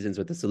 3 seasons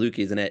with the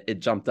Salukis, and it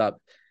jumped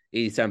up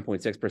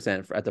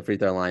 87.6% at the free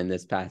throw line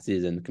this past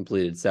season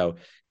completed. So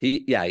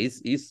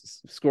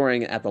he's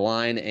scoring at the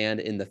line and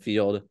in the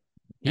field.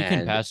 He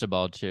can pass the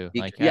ball too.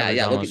 Look at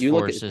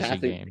his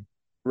passing.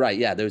 Right.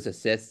 Yeah. Those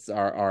assists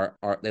are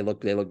they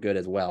look good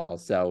as well.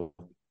 So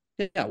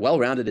yeah,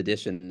 well-rounded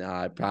addition.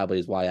 Probably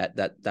is why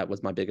that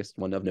was my biggest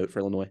one of note for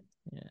Illinois.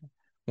 Yeah.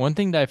 One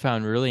thing that I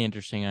found really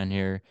interesting on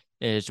here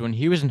is when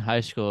he was in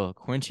high school,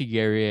 Quincy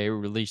Guerrier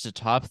released the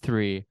top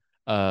three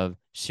of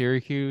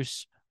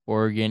Syracuse,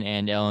 Oregon,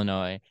 and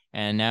Illinois,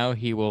 and now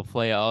he will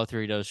play all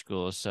three of those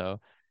schools. So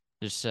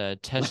just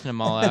testing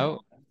them all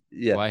out.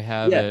 Yeah. Why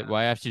have Yeah. it?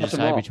 Why have to Touch them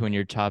decide all. between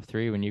your top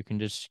three when you can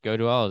just go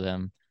to all of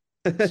them?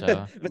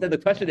 So But then the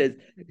question yeah.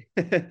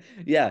 is,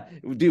 yeah,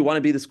 do you want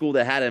to be the school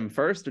that had him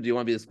first, or do you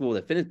want to be the school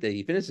that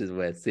he finishes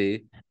with? See,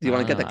 do you I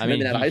want don't to get know. the I mean,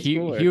 commitment out of high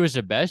school, he or was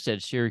the best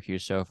at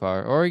Syracuse so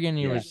far. Oregon,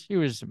 yeah, he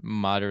was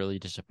moderately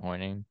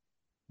disappointing,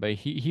 but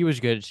he was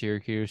good at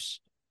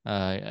Syracuse.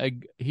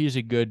 He's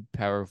a good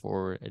power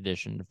forward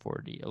addition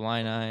for the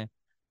Illini.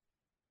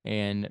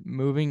 And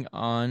moving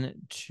on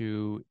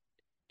to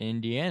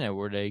Indiana,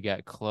 where they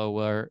got Clell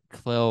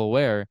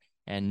Ware,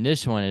 and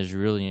this one is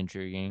really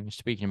intriguing.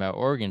 Speaking about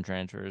Oregon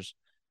transfers,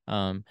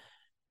 um,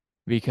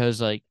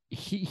 because like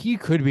he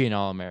could be an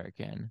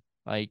All-American.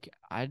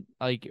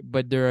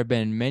 But there have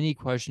been many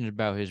questions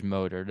about his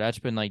motor. That's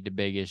been like the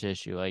biggest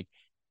issue. Like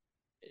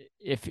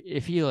if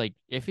he like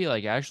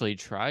actually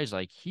tries,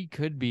 like he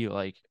could be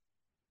like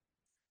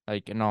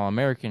an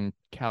All-American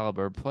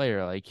caliber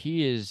player. Like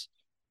he is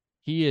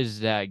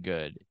that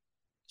good.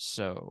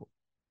 So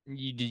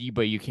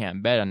but you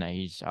can't bet on that.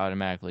 He's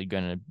automatically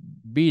gonna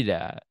be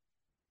that.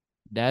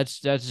 That's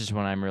just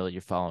what I'm really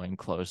following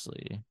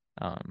closely.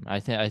 I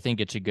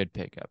think it's a good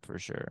pickup for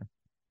sure.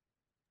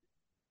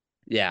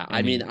 yeah?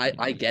 I mean, Any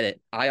I get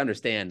it. I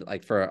understand.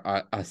 Like for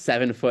a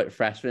 7 foot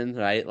freshman,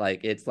 right?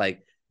 Like it's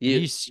like you.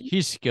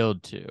 he's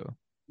skilled too.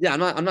 Yeah,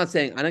 I'm not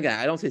saying. And again,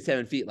 I don't say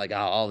 7 feet like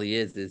all he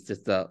is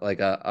just a like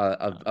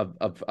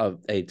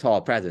a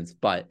tall presence.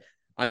 But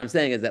I'm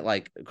saying is that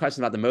like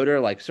question about the motor,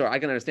 like sure I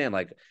can understand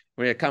like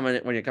when you're coming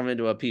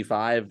into a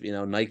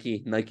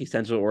P5, Nike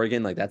Central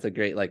Oregon, like that's a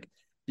great like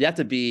you have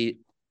to be.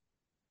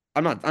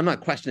 I'm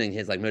not questioning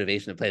his like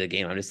motivation to play the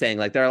game. I'm just saying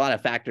like there are a lot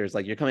of factors.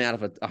 Like you're coming out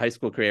of a high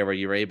school career where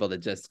you were able to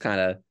just kind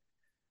of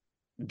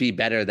be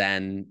better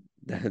than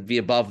be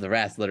above the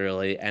rest,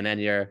 literally, and then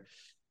you're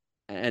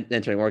and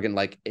entering Oregon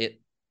like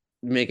it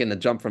making the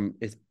jump from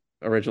is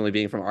originally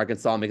being from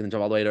Arkansas, making the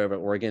jump all the way to over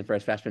Oregon for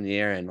his freshman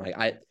year, and like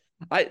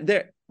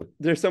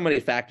there's so many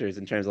factors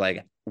in terms of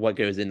like what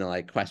goes into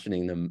like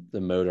questioning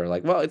the motor.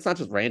 Like, well, it's not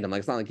just random. Like,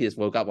 it's not like he just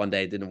woke up one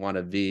day didn't want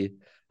to be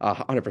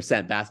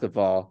 100%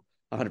 basketball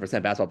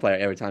player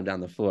every time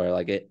down the floor.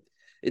 Like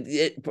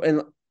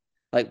and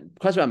like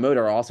question about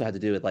motor also had to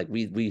do with like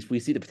we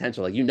see the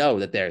potential. Like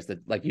that there's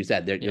the like you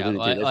said there you Yeah,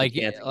 alluded to there's a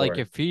chance like for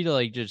if he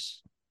like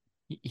just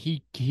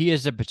he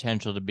has the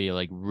potential to be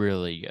like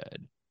really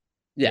good.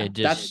 yeah It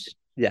that's just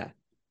yeah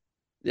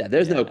yeah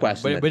there's no yeah,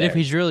 question that but if there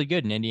he's really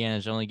good, and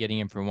Indiana's only getting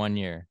him for 1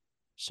 year,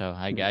 so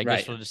I guess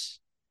right we'll just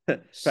right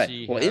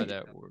see well how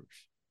that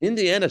works.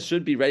 Indiana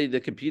should be ready to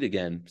compete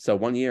again. So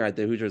 1 year at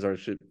the Hoosiers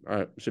should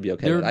be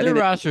okay with. I Their think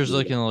they roster's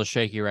looking a little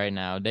shaky right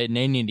now. They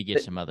need to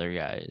get some other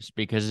guys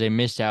because they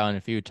missed out on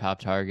a few top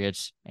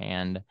targets,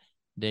 and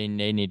they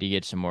need to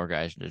get some more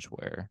guys to just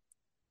wear.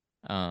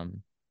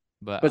 Um,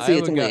 but but see,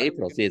 it's Iowa only got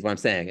April. See, is what I'm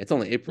saying. It's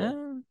only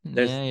April.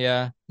 There's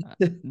yeah.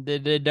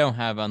 They don't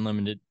have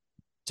unlimited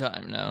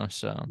time now,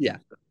 so yeah,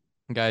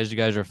 guys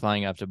are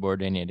flying up to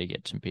board. They need to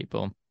get some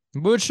people,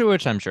 which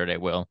I'm sure they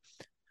will.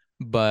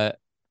 But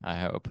I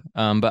hope.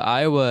 But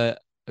Iowa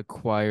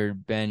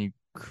acquired Ben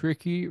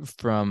Krikke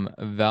from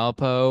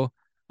Valpo.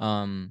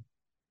 Um,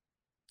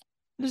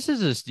 this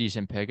is a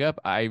decent pickup.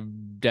 I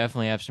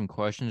definitely have some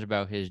questions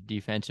about his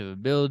defensive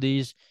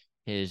abilities,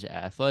 his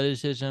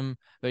athleticism,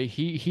 but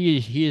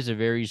he is a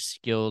very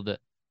skilled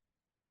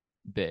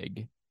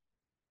big.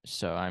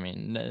 So I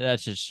mean,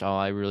 that's just all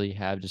I really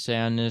have to say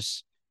on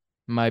this.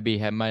 Might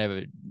have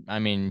a, I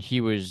mean,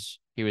 he was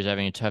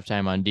having a tough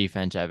time on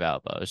defense at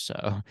Valpo,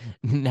 so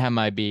that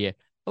might be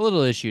a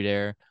little issue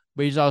there.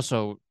 But he's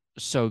also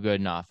so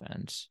good in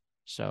offense.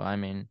 So I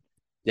mean,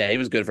 yeah. He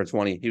was good for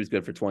 20. He was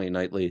good for 20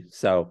 nightly.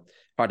 So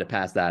hard to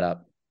pass that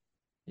up.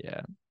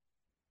 yeah.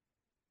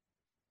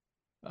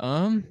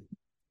 Um,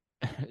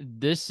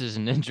 this is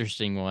an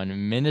interesting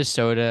one.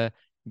 Minnesota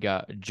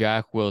got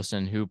Jack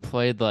Wilson, who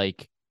played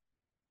like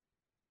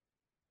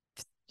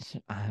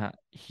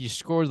he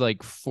scored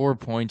like 4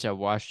 points at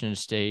Washington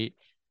State.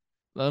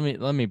 Let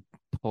me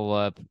pull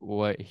up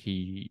what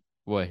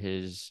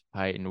his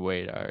height and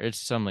weight are. It's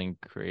something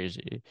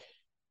crazy.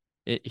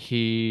 It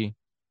he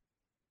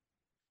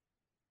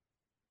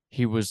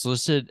was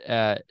listed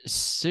at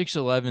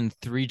 6'11",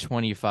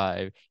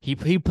 325. He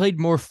played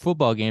more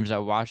football games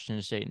at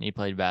Washington State than he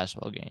played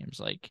basketball games.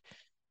 Like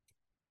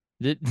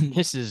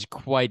this is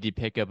quite the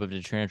pickup of the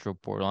transfer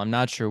portal. I'm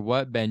not sure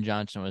what Ben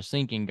Johnson was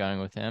thinking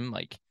going with him.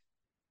 Like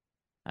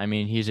I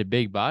mean, he's a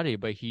big body,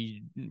 but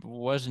he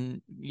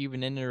wasn't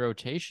even in the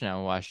rotation at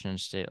Washington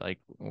State. Like,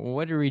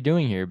 what are we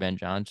doing here, Ben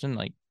Johnson?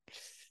 Like,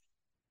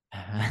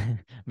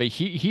 but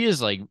he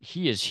is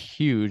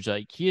huge.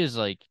 Like he is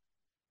like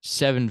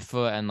 7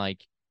 foot and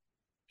like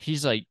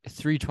he's like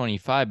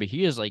 325, but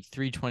he is like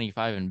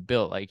 325 and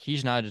built. Like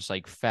he's not just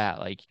like fat.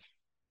 Like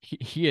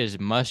he is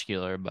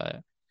muscular,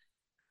 but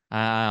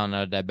I don't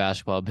know that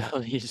basketball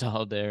ability is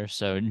all there.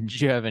 So, do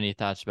you have any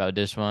thoughts about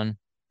this one?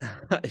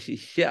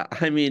 Yeah,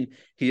 I mean,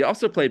 he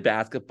also played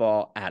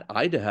basketball at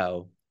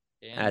Idaho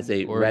as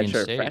And a Oregon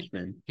redshirt State.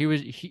 freshman. He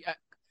was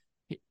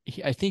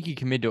I think he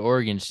committed to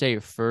Oregon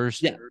State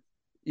first, Yeah,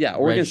 yeah.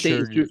 Oregon State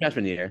is redshirted. true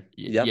freshman year.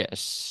 Yep.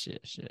 Yes.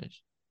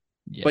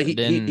 Yeah. But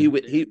he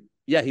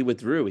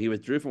withdrew. He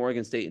withdrew from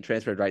Oregon State and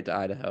transferred right to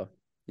Idaho.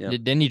 Yeah.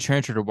 Then he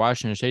transferred to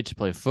Washington State to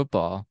play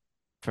football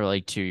for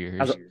like 2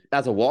 years.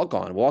 As a walked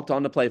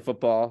on to play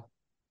football.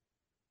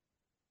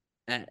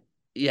 And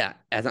yeah,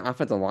 as an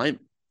offensive line,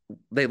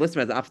 they listed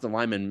him as an offensive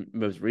lineman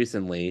most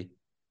recently.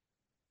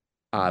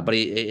 But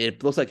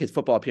it looks like his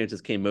football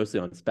appearances came mostly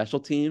on special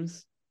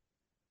teams.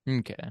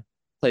 Okay.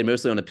 Played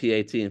mostly on the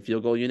PAT and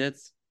field goal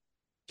units.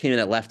 Came in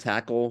at left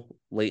tackle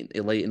late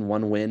in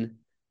one win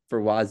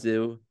for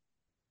Wazoo.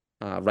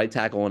 Right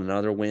tackle in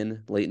another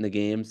win late in the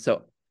game.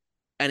 So,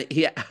 and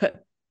he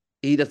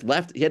just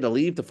left. He had to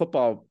leave the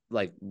football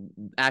like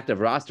active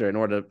roster in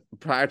order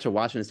prior to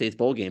Washington State's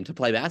bowl game to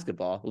play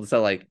basketball.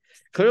 So like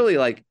clearly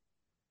like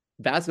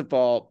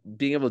basketball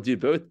being able to do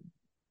both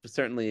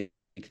certainly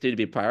continue to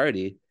be a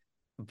priority.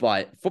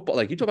 But football,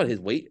 like you talk about his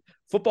weight,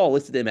 football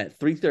listed him at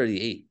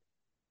 338.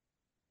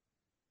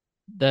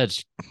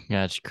 That's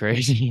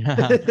crazy.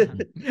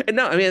 And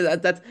no, I mean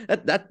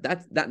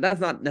that's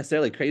not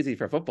necessarily crazy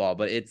for football,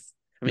 but it's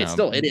I mean No,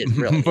 still it is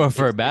really but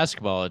for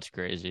basketball, it's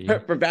crazy.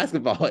 for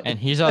basketball. And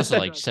he's also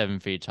like 7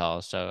 feet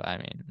tall, so I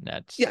mean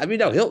that's Yeah, I mean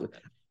no, he'll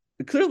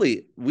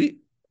clearly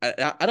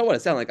I don't want to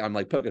sound like I'm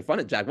like poking fun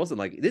at Jack Wilson.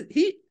 Like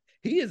he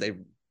is a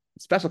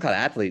special kind of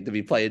athlete to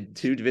be playing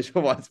two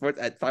Division One sports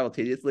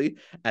simultaneously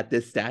at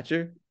this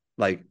stature.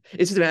 Like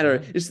it's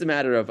just a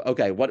matter of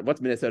okay, what's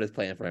Minnesota's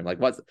plan for him? Like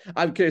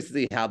I'm curious to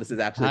see how this is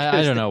actually.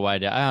 I don't know why I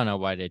don't know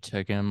why they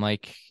took him.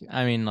 Like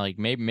I mean, like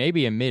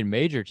maybe a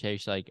mid-major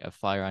takes like a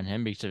flyer on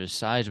him because of his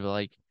size, but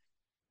like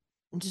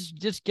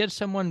just get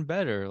someone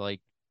better.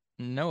 Like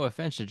no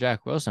offense to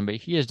Jack Wilson, but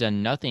he has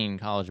done nothing in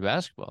college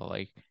basketball.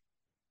 Like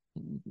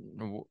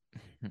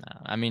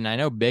I mean, I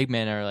know big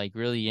men are like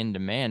really in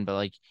demand, but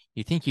like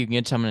you think you can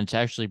get someone to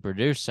actually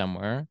produce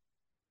somewhere.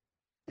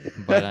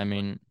 But I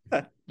mean,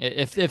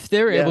 if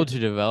they're Yeah, able to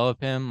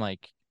develop him,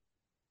 like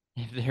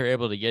if they're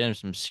able to get him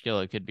some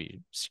skill, it could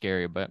be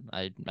scary. But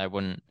I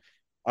wouldn't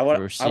I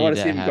foresee want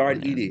to see that him guard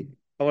happening. Edie.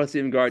 I want to see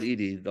him guard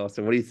Edie.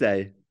 Dawson, what do you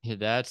say? Yeah,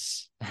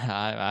 that's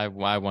I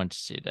want to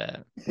see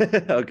that.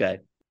 Okay.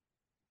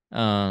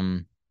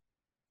 Um,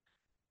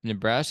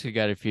 Nebraska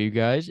got a few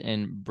guys,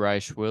 and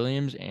Bryce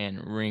Williams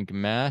and Rink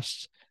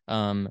Mast.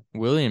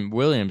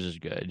 Williams is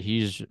good.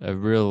 He's a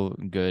real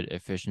good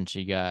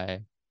efficiency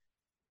guy.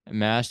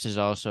 Mast is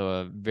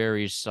also a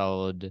very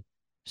solid,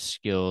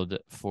 skilled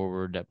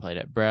forward that played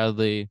at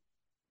Bradley.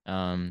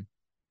 Um,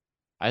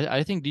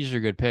 I think these are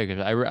good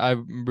pickups.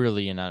 I'm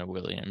really in on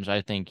Williams.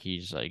 I think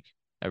he's like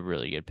a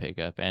really good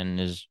pickup and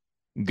is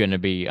gonna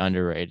be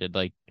underrated.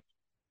 Like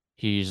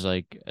he's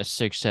like a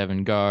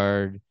 6'7"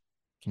 guard,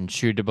 can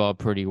shoot the ball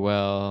pretty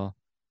well.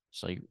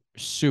 It's like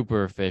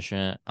super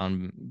efficient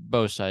on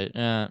both sides.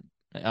 On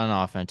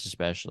offense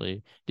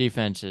especially.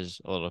 Defense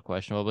is a little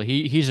questionable, but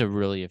he's a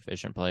really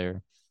efficient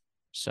player.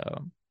 So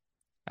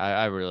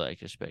I really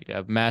like this pick.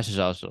 Mass is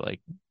also like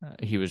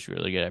he was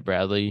really good at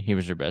Bradley. He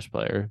was their best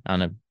player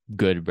on a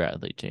good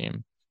Bradley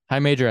team. High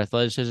major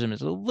athleticism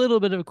is a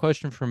little bit of a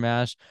question for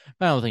Mass,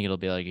 but I don't think it'll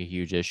be like a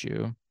huge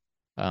issue.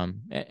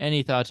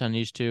 Any thoughts on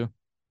these two?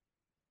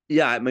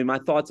 Yeah, I mean, my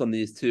thoughts on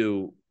these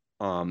two,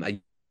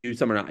 you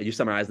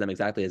summarize them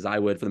exactly as I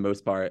would for the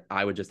most part.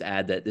 I would just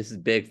add that this is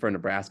big for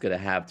Nebraska to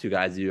have two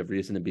guys you have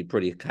reason to be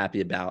pretty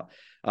happy about,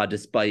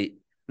 despite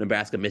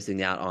Nebraska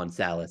missing out on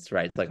Salas,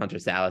 right? It's like Hunter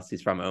Salas,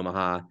 he's from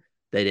Omaha.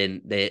 They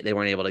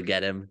weren't able to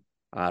get him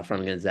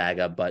from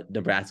Gonzaga, but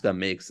Nebraska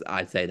makes,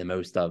 I'd say, the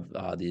most of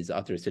these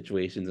other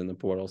situations in the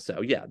portal.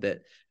 So yeah,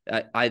 that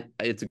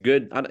it's a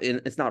good.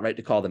 It's not right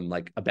to call them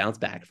like a bounce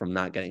back from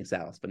not getting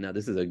Salas, but no,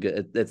 this is a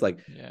good. It's like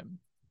Yeah.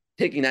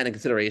 taking that into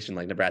consideration,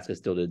 like Nebraska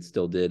still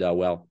did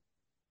well.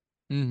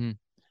 Mm-hmm.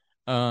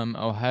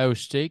 Ohio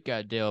State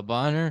got Dale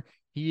Bonner.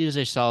 He is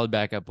a solid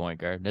backup point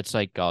guard. That's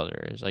like all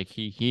there is. Like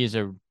he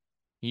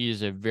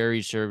is a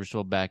very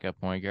serviceable backup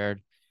point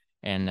guard,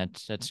 and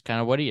that's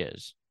kind of what he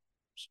is.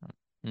 So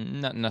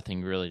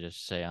nothing really to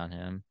say on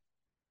him.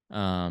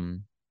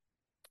 Um,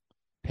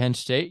 Penn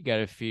State got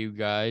a few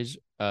guys,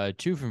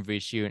 two from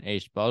VCU and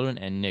Ace Baldwin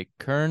and Nick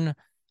Kern.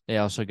 They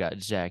also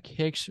got Zach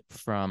Hicks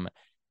from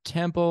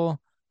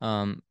Temple.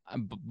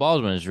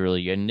 Baldwin is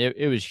really good, and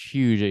it was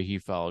huge that he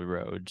followed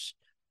Rhodes.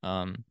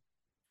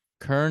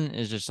 Kern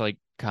is just like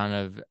kind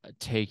of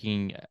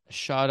taking a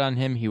shot on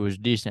him. He was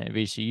decent at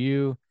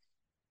VCU.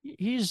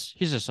 He's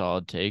a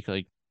solid take.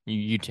 Like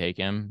you take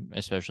him,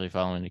 especially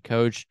following the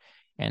coach.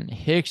 And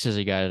Hicks is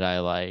a guy that I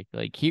like.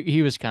 Like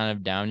he was kind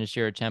of down this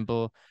year at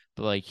Temple,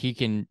 but like he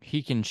can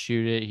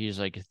shoot it. He's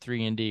like a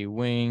 3-and-D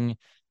wing.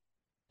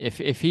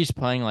 If he's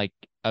playing like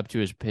up to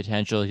his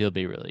potential, he'll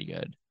be really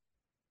good.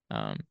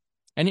 Um,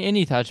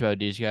 any thoughts about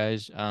these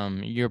guys?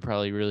 You're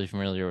probably really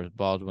familiar with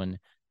Baldwin,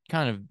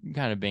 kind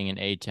of being an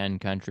A10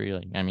 country.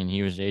 Like, I mean,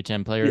 he was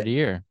A10 player Yeah. of the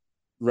year.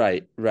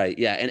 Right.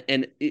 Yeah,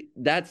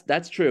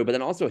 that's true. But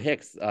then also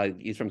Hicks,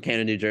 he's from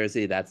Camden, New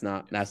Jersey. That's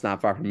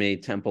not far from me.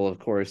 Temple, of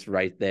course,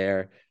 right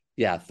there.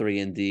 Yeah,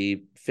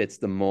 3-and-D fits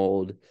the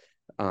mold.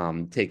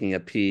 Taking a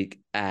peek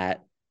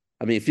at,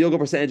 I mean, field goal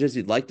percentages.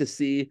 You'd like to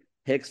see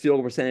Hicks field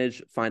goal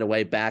percentage find a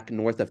way back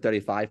north of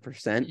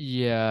 35%.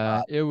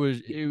 Yeah,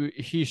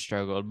 he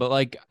struggled, but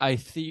like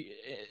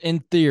in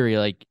theory,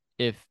 like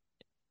if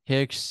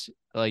Hicks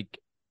like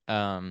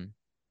um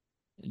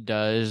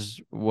does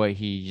what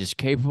he's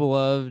capable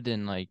of,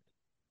 then like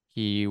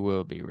he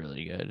will be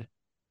really good.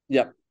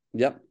 Yep,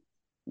 yep,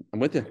 I'm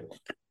with you.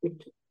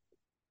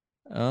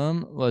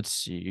 Let's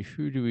see.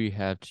 Who do we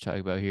have to talk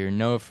about here?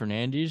 Noah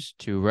Fernandez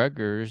to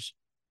Rutgers.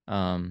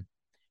 Um,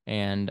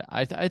 and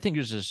I think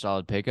this is a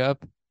solid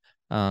pickup.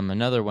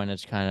 Another one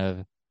that's kind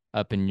of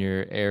up in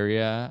your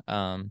area.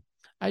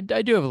 I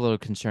do have a little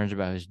concerns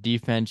about his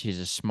defense. He's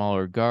a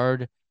smaller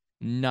guard,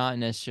 not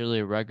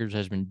necessarily what Rutgers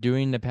has been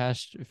doing the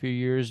past few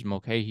years.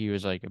 Mulcahy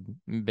was like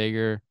a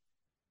bigger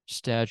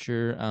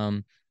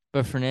stature.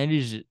 But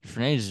Fernandez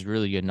is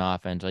really good in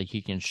offense. Like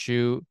he can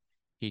shoot,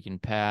 he can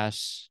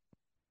pass,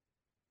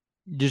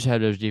 just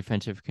have those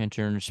defensive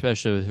concerns,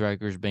 especially with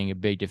Rutgers being a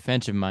big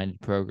defensive minded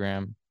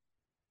program.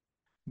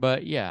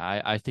 But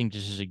yeah, I think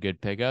this is a good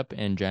pickup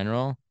in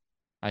general.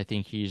 I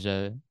think he's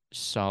a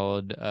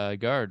solid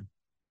guard.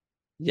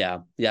 Yeah.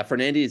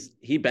 Fernandez,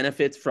 he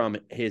benefits from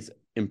his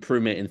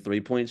improvement in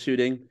 3-point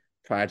shooting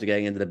prior to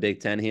getting into the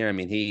Big Ten here. I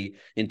mean, he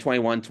in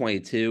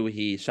 21-22,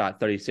 he shot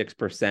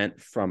 36%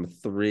 from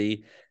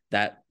three.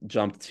 That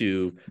jumped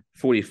to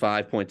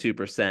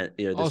 45.2%, this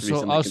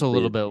recently Also a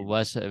little completed bit season.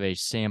 less of a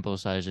sample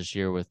size this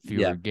year with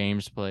fewer Yeah.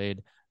 games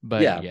played.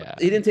 But Yeah. yeah,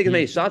 He didn't take as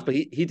many he's shots, but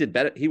he did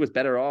better. He was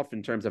better off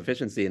in terms of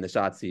efficiency in the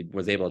shots he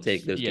was able to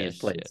take those games yes,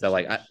 played. So yes,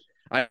 like yes.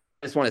 I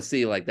just want to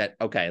see like that,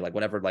 okay, like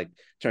whatever, like in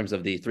terms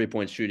of the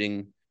 3-point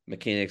shooting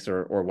mechanics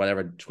or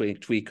whatever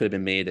tweak could have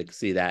been made to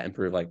see that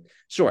improve. Like,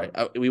 sure,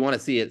 we want to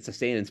see it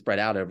sustain and spread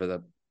out over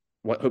the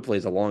what hopefully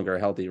is a longer,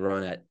 healthy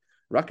run at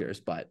Rutgers.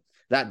 But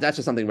that's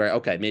just something where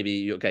okay, maybe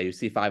you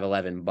see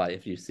 5-11, but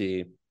if you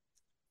see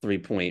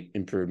 3-point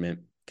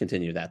improvement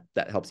continue, that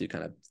helps you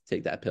kind of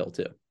take that pill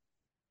too.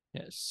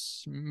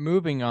 Yes.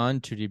 Moving on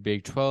to the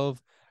Big 12,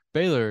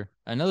 Baylor,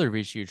 another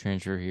VCU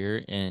transfer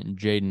here in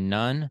Jaden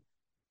Nunn.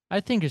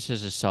 I think this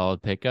is a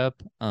solid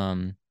pickup.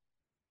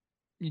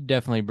 He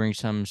definitely brings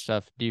some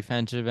stuff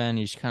defensive end.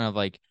 He's kind of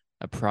like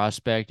a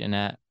prospect in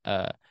that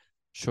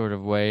sort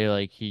of way.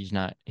 Like he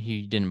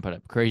didn't put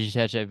up crazy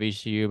stats at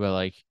VCU, but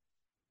like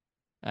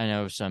I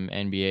know some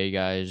NBA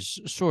guys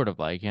sort of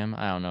like him.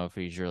 I don't know if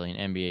he's really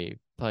an NBA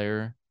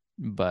player,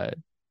 but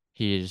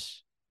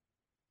he's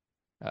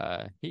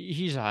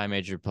he's a high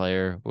major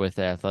player with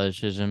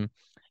athleticism.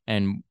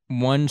 And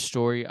one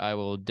story I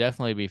will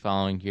definitely be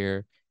following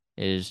here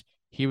is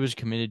he was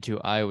committed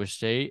to Iowa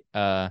State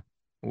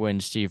when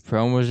Steve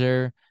Prohm was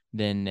there.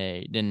 Then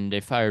they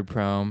fired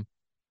Prohm,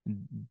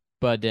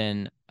 but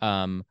then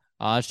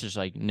Oz just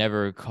like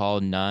never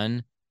called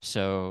Nunn.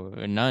 So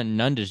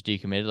Nunn just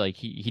decommitted. Like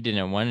he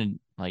didn't want to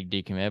like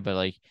decommit, but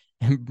like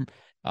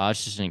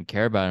Oz just didn't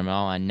care about him at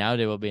all. And now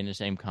they will be in the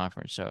same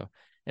conference. So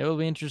it will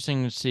be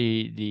interesting to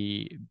see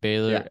the Yeah.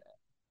 Baylor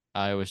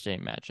Iowa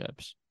State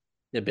matchups.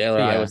 Yeah, Baylor,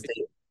 But Iowa yeah,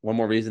 State. One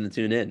more reason to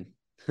tune in.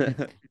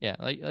 yeah,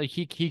 like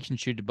he can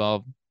shoot the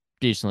ball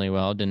decently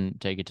well. Didn't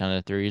take a ton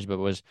of threes, but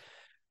was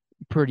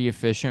pretty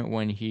efficient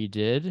when he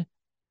did.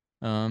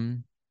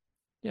 Um,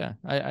 yeah,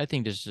 I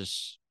think this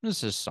is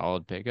a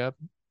solid pickup.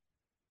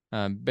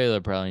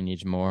 Baylor probably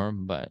needs more,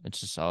 but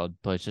it's a solid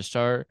place to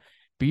start.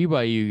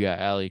 BYU got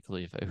Ali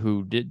Khalifa,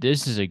 who did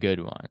this is a good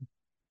one.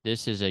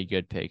 This is a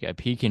good pickup.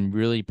 He can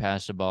really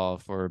pass the ball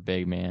for a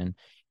big man.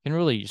 He can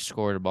really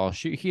score the ball.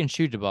 Shoot. He can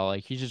shoot the ball.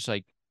 Like he's just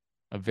like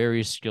a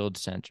very skilled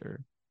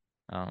center.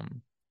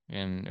 Um,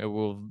 and it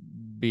will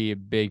be a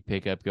big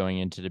pickup going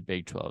into the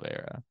Big 12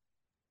 era.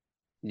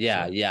 So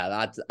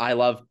Yeah. I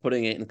love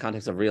putting it in the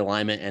context of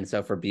realignment. And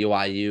so for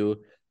BYU,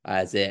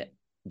 as it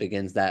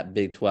begins that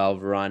Big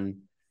 12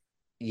 run,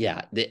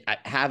 yeah,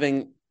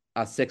 having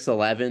a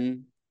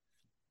 6'11"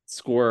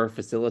 scorer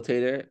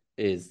facilitator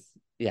is,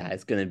 yeah,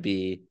 it's going to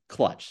be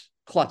clutch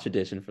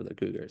addition for the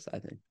Cougars, I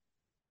think.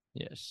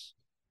 yes.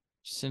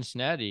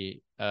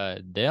 Cincinnati,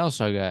 they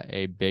also got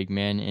a big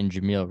man in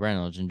Jameel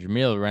Reynolds, and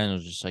Jameel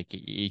Reynolds is like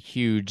a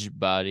huge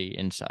body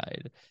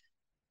inside,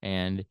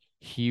 and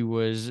he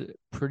was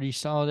pretty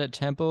solid at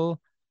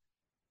Temple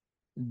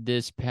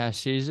this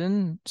past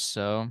season.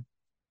 So,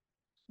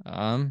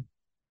 um,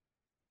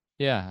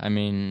 yeah, I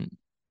mean,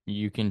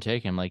 you can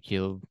take him. Like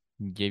he'll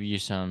give you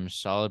some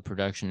solid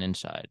production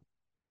inside.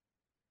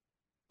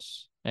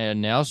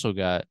 And they also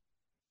got,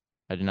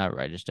 I did not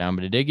write this down,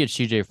 but they did get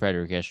CJ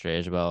Frederick yesterday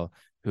as well,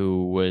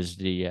 who was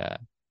he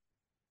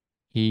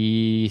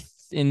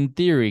in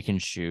theory can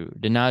shoot.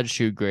 Did not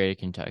shoot great at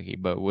Kentucky,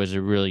 but was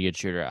a really good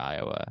shooter at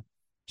Iowa.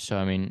 So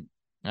I mean,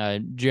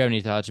 do you have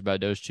any thoughts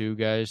about those two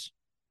guys?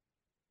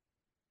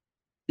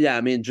 Yeah,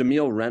 I mean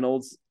Jameel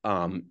Reynolds,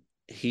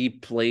 he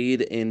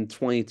played in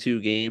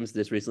 22 games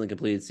this recently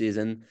completed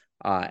season,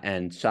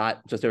 and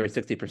shot just over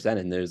 60%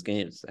 in those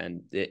games.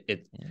 And Yeah.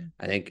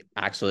 I think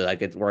actually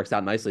like it works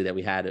out nicely that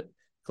we had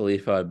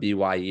Khalifa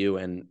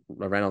BYU and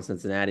Reynolds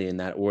Cincinnati in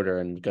that order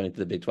and going to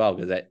the Big 12,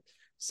 because that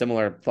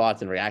similar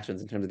thoughts and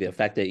reactions in terms of the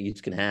effect that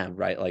each can have,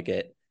 right? Like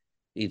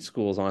each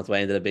school's on its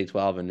way into the Big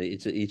 12, and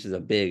each is a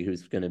big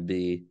who's going to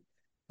be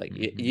like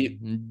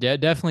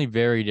Definitely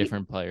very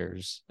different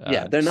players,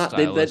 yeah,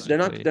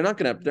 stylistically.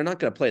 they're not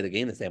gonna play the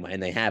game the same way,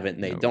 and they haven't,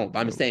 and they No, don't. But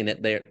I'm just no. saying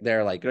that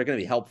they're like they're gonna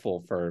be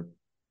helpful for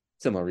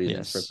similar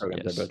reasons for Yes,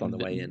 programs that are yes, both on the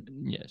way in.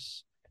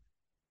 yes.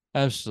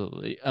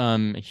 Absolutely.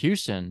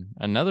 Houston,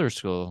 another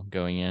school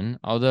going in,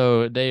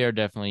 although they are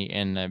definitely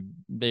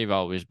they've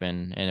always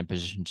been in a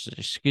position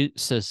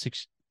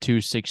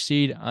to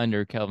succeed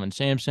under Kelvin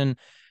Sampson,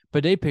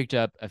 but they picked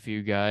up a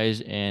few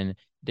guys in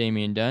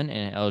Damian Dunn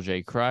and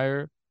LJ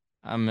Cryer.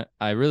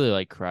 I really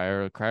like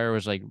Cryer. Cryer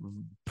was like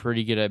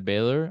pretty good at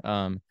Baylor.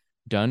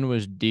 Dunn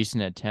was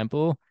decent at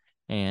Temple,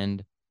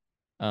 and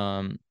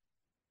um,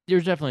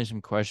 there's definitely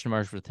some question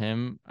marks with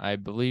him. I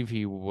believe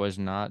he was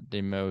not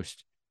the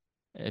most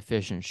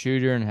efficient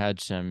shooter and had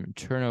some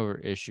turnover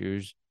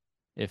issues,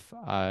 if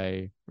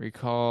I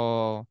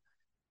recall.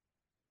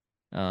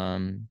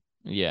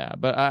 Yeah,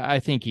 but I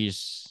think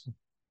he's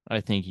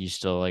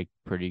still like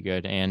pretty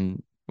good.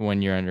 And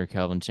when you're under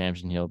Kelvin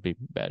Sampson, he'll be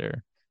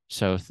better.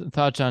 So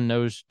thoughts on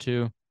those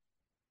two?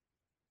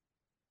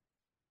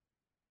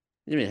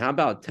 I mean, how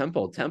about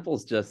Temple?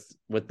 Temple's just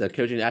with the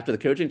coaching after the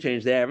coaching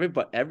change there.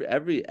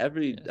 Every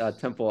Yes.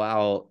 Temple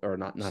Owl, or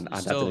that's an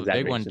Still a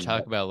big one to exaggeration, talk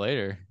but about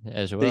later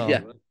as yeah,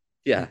 well.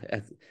 yeah,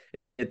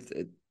 it's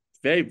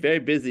very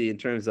busy in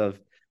terms of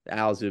the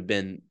Owls who've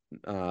been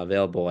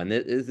available, and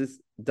it is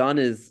this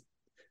Dunn's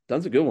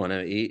a good one.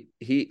 I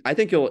mean, I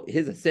think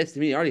his assists. I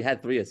mean, he already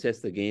had 3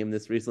 assists a game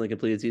this recently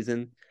completed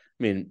season.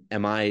 I mean,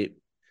 I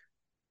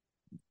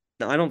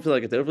don't feel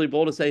like it's overly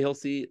bold to say he'll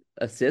see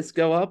assists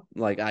go up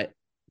like at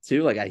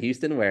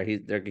Houston, where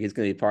he's going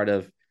to be part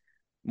of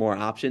more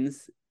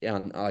options. Yeah,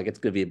 like it's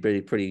going to be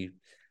a pretty.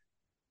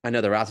 I know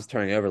the roster's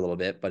turning over a little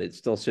bit, but it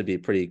still should be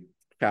pretty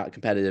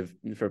competitive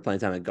for playing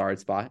time at guard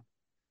spot.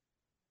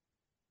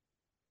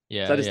 So I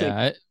Yeah, just think,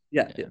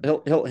 yeah, yeah, yeah,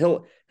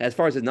 he'll as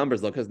far as his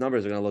numbers look, his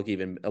numbers are going to look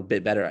even a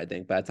bit better, I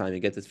think, by the time he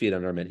gets his feet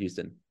under him at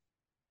Houston.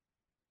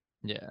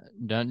 yeah.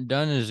 Dunn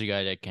is a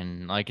guy that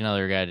can like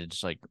another guy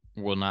that's like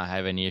will not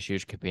have any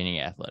issues competing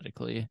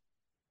athletically.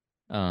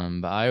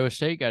 But Iowa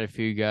State got a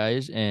few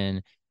guys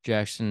and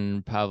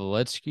Jackson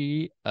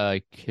Pavletsky,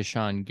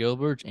 Keshawn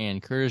Gilbert,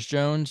 and Curtis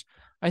Jones.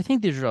 I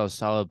think these are all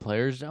solid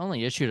players. The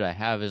only issue that I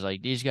have is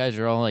like these guys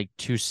are all like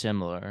too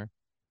similar.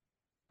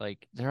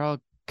 Like they're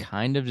all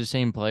kind of the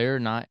same player,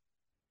 not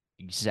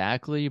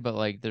exactly, but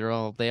like they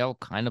all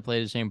kind of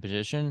play the same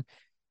position.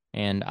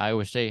 And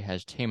Iowa State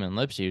has Taman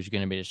Lipsey, who's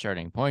going to be the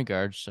starting point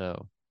guard.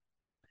 So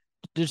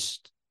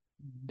just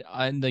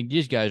I like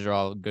these guys are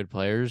all good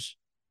players.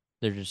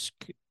 They're just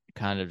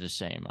kind of the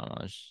same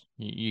almost.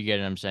 You get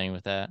what I'm saying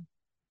with that?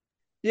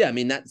 Yeah, I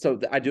mean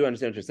I do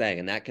understand what you're saying,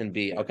 and that can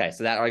be okay.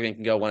 So that argument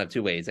can go one of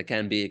two ways. It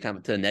can be kind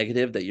of to the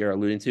negative that you're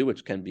alluding to,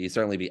 which can be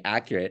certainly be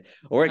accurate,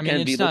 or I it mean,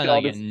 can be it's look not at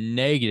all like a this.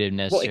 negative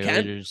Well, it necessarily.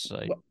 can. There's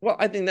like,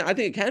 I think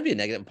it can be a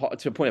negative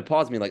to a point of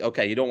pause. Me like,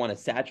 okay, you don't want to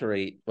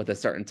saturate with a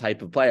certain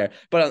type of player,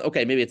 but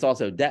okay, maybe it's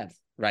also depth,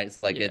 right?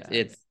 It's like yeah,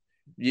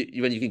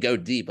 when you can go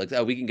deep, like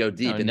we can go no,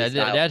 deep in this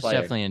style of that's player.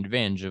 definitely an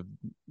advantage of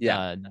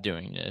Yeah,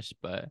 doing this.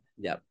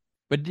 yeah.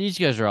 But these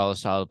guys are all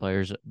solid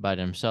players by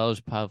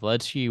themselves.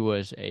 Pavletsky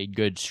was a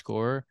good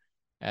scorer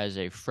as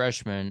a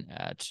freshman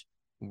at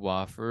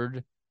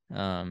Wofford.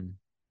 Um,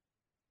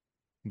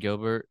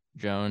 Gilbert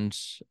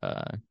Jones,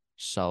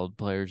 solid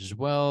players as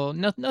well.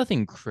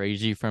 Nothing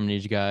crazy from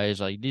these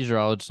guys. Like these are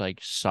all just like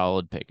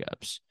solid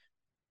pickups.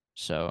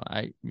 So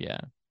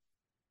yeah.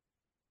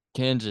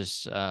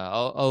 Kansas,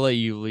 I'll let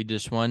you lead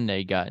this one.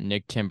 They got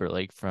Nick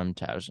Timberlake from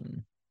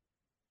Towson.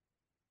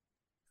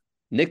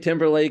 Nick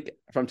Timberlake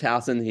from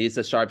Towson, he's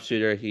a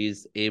sharpshooter.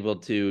 He's able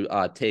to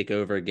take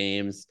over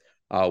games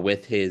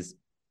with his,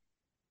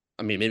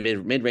 I mean,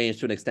 mid range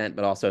to an extent,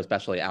 but also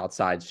especially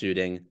outside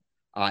shooting.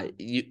 I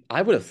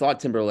would have thought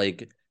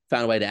Timberlake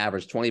found a way to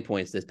average 20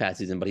 points this past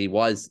season, but he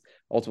was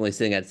ultimately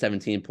sitting at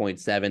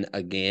 17.7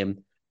 a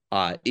game.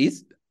 I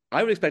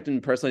would expect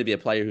him personally to be a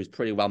player who's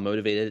pretty well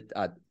motivated.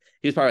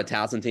 He was part of a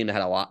Towson team that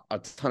had a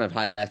ton of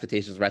high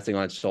expectations resting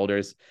on its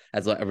shoulders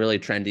as a really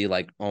trendy,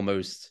 like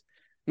almost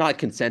not a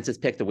consensus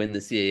pick to win the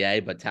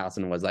CAA, but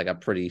Towson was like a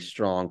pretty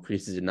strong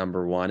preseason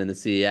 #1 in the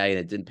CAA, and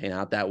it didn't pan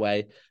out that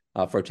way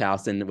for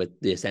Towson with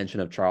the ascension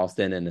of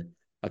Charleston and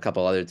a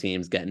couple other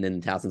teams getting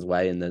in Towson's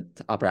way in the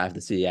upper half of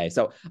the CAA.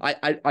 So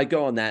I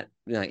go on that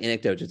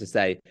anecdote just to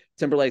say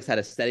Timberlake's had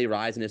a steady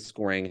rise in his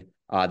scoring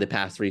the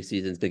past 3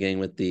 seasons, beginning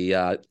with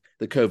the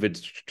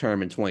COVID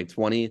term in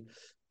 2020,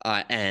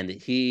 and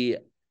he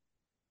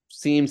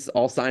seems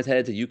all signs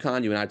headed to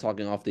UConn. You and I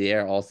talking off the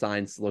air, all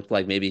signs looked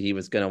like maybe he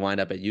was going to wind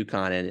up at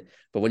UConn.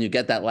 But when you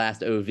get that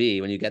last OV,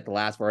 when you get the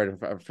last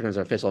word in terms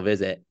of official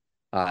visit,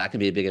 That can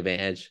be a big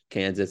advantage.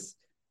 Kansas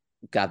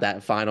got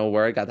that final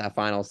word, got that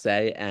final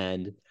say,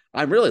 and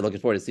I'm really looking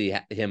forward to see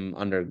him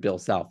under Bill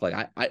Self.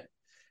 Like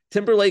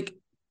Timberlake,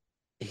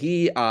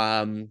 he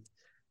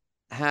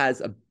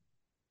has a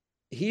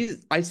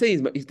I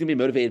say he's gonna be a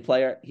motivated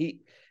player.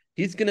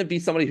 He's gonna be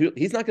somebody who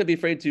he's not gonna be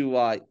afraid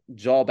to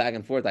jaw back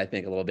and forth. I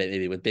think a little bit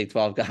maybe with Big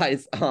 12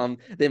 guys.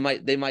 They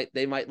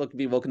might look to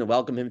be looking to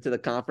welcome him to the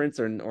conference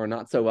or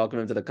not so welcome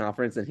him to the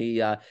conference, and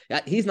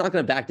he's not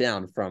gonna back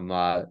down from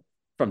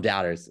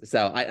doubters.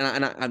 So I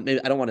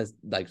don't want to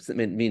like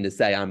mean to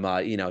say I'm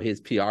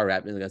his PR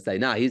rep is gonna say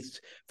no,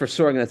 he's for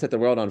sure gonna set the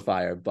world on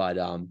fire. But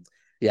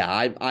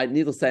yeah, I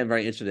needless to say I'm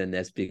very interested in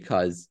this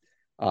because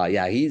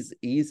yeah, he's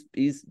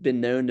been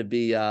known to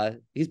be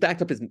he's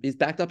backed up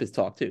his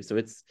talk too. So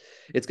it's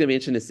gonna be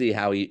interesting to see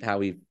how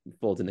he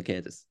folds into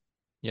Kansas.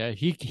 Yeah,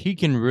 he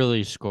can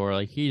really score.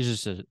 Like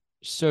he's just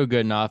so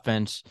good in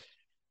offense.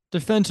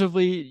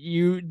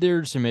 Defensively,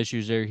 there's some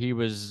issues there. He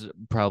was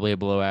probably a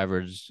below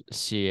average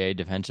CA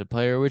defensive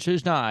player, which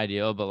is not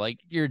ideal, but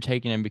like you're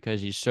taking him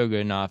because he's so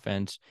good in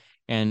offense.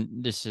 And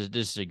this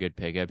is a good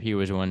pickup. He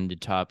was one of the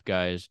top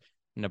guys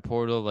in the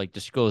portal. Like the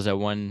schools that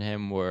won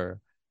him were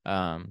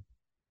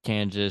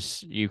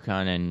Kansas,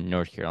 UConn, and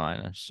North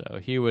Carolina. So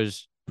he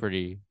was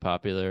pretty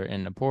popular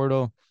in the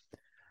portal.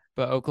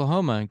 But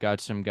Oklahoma got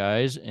some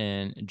guys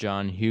in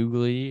John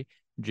Hughley,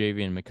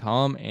 Javian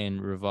McCollum, and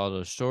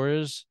Rivaldo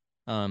Soares.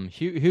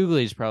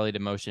 Hughley is probably the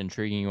most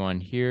intriguing one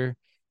here.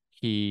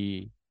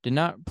 He did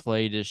not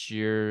play this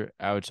year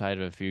outside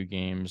of a few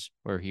games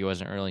where he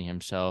wasn't really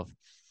himself,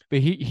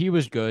 but he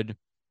was good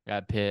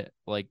at Pitt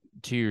like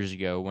 2 years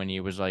ago when he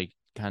was like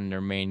kind of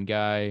their main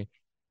guy.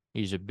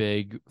 He's a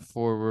big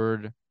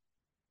forward.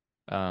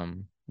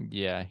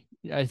 Yeah,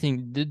 I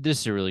think this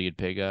is a really good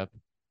pickup.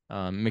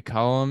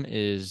 McCollum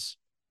is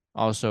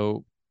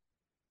also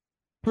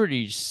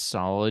pretty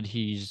solid.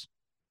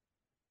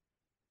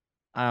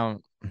 I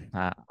don't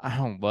I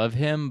don't love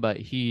him, but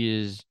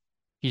he's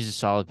a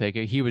solid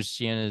pickup. He was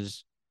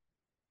Siena's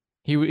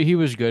he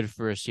was good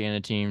for a Siena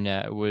team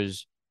that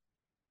was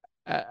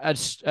at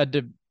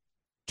the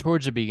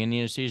towards the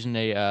beginning of the season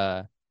they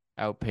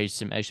outpaced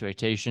some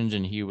expectations,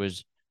 and he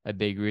was a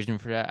big reason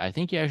for that. I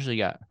think he actually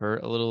got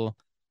hurt a little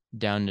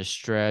down the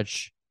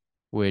stretch,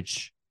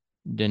 which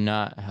did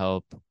not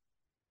help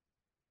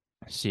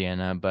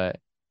Siena, but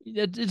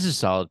it's a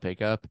solid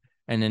pickup.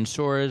 And then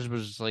Soares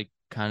was like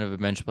kind of a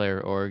bench player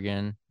at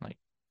Oregon. Like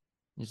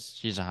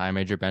he's a high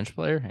major bench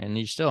player, and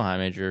he's still a high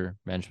major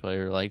bench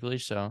player likely.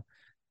 So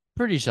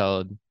pretty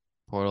solid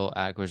portal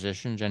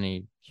acquisitions.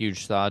 Any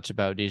huge thoughts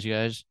about these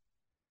guys?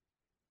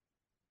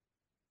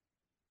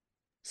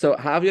 So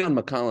Javion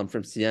McCollum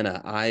from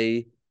Siena,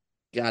 I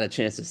got a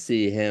chance to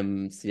see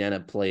him. Siena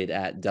played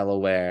at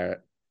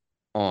Delaware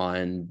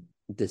on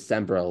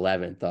December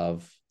 11th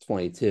of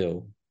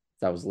 22.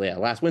 That was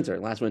last winter.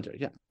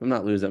 Yeah, I'm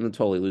not losing. I'm not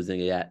totally losing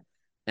it yet.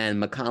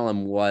 And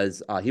McCollum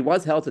was he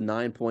was held to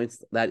 9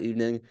 points that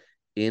evening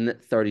in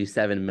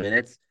 37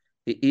 minutes.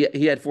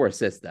 He had 4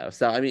 assists though.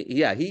 So I mean,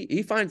 yeah,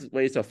 he finds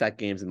ways to affect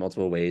games in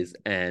multiple ways.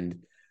 And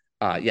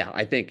yeah,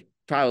 I think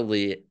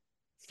probably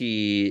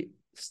he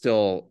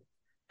still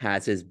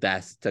has his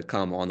best to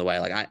come on the way.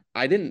 Like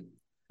I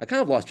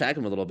kind of lost track of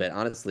him a little bit,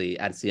 honestly,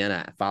 at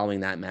Siena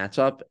following that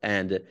matchup.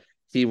 And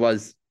he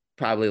was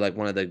probably like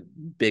one of the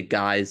big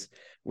guys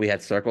we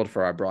had circled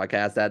for our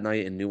broadcast that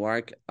night in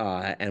Newark.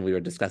 And we were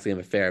discussing him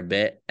a fair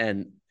bit.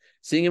 And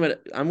seeing him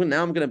I'm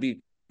going to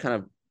be kind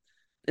of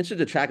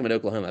interested to track him at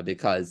Oklahoma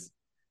because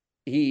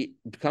he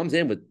comes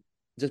in with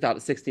just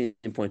about 16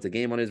 points a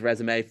game on his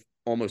resume,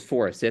 almost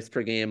 4 assists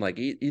per game. Like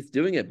he's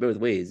doing it both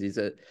ways.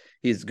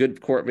 He's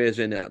good court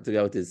vision to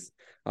go with his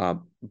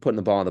putting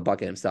the ball in the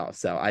bucket himself.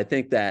 So I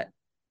think that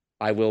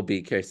I will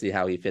be curious to see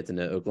how he fits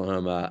into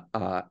Oklahoma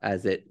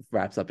as it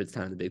wraps up its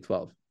time in the Big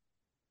 12.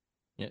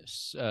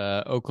 Yes.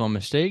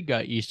 Oklahoma State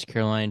got East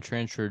Carolina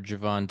transfer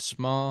Javon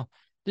Small.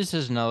 This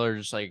is another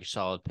just like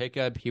solid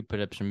pickup. He put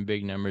up some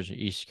big numbers at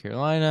East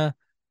Carolina,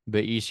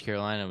 but East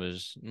Carolina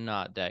was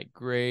not that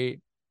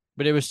great.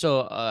 But it was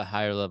still a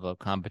higher level of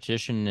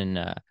competition than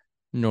a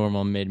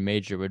normal mid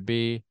major would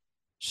be.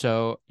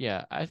 So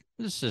yeah,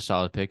 this is a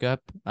solid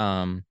pickup.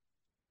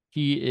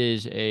 He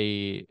is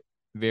a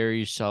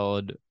very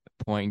solid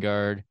point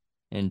guard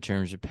in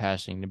terms of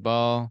passing the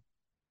ball.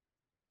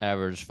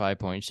 Average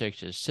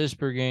 5.6 assists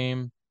per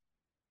game.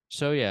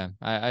 So yeah,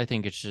 I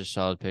think it's just a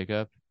solid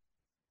pickup.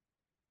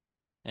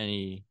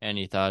 Any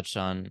thoughts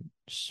on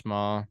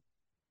Small?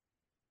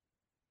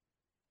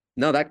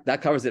 No,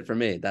 that covers it for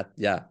me. That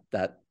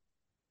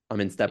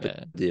I'm in step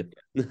Yeah. with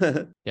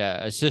you.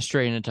 Yeah, assist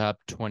rate in the top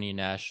 20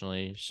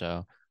 nationally,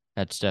 so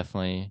that's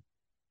definitely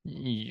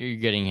you're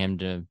getting him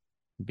to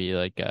be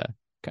like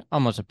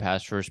almost a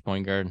pass first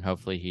point guard, and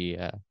hopefully he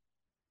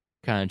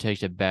kind of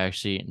takes a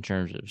backseat in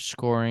terms of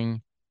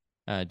scoring,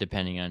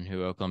 depending on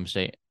who Oklahoma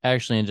State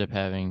actually ends up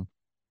having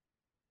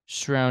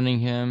surrounding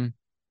him.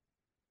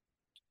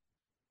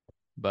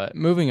 But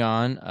moving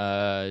on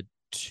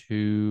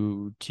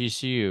to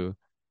TCU,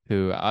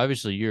 who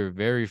obviously you're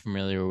very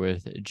familiar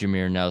with,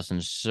 Jameer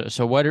Nelson.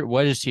 So what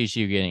is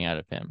TCU getting out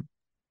of him?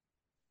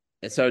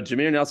 So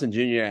Jameer Nelson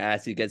Jr.,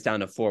 as he gets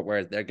down to Fort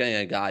Worth, they're getting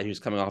a guy who's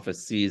coming off a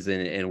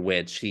season in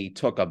which he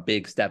took a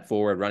big step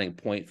forward running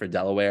point for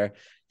Delaware.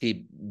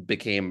 He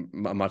became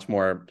a much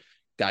more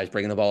guys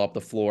bringing the ball up the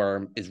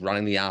floor, is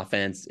running the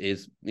offense,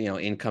 is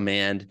in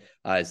command.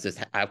 Is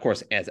just, of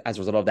course, as a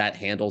result of that,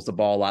 handles the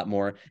ball a lot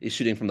more. Is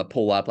shooting from the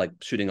pull up, like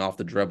shooting off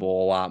the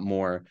dribble a lot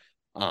more.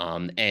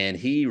 And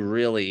he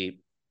really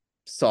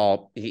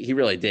he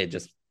really did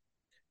just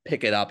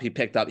pick it up. He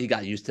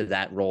got used to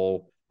that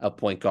role of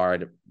point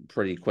guard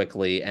pretty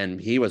quickly, and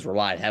he was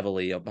relied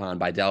heavily upon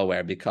by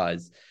Delaware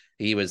because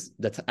he was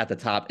at the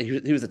top.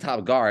 He was the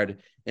top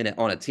guard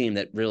on a team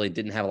that really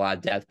didn't have a lot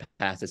of depth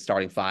past its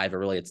starting five, or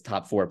really its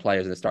top four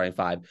players in the starting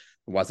five.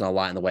 There wasn't a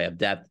lot in the way of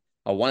depth.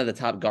 One of the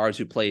top guards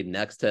who played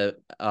next to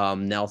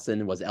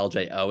Nelson was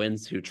L.J.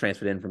 Owens, who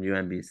transferred in from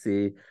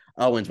UMBC.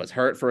 Owens was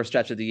hurt for a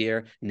stretch of the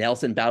year.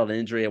 Nelson battled an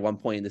injury at one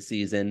point in the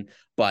season,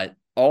 but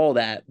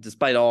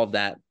despite all of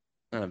that,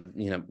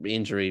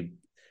 injury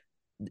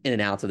in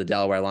and out of the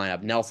Delaware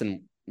lineup,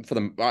 Nelson,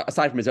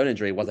 aside from his own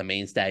injury, was a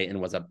mainstay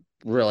and was a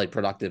really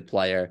productive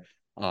player.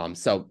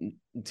 So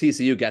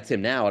TCU gets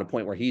him now at a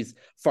point where he's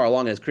far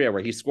along in his career,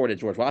 where he scored at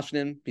George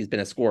Washington. He's been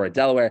a scorer at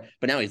Delaware,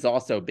 but now he's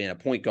also been a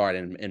point guard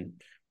and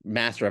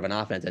master of an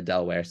offense at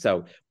Delaware.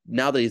 So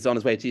now that he's on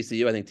his way to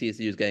TCU, I think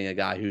TCU is getting a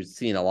guy who's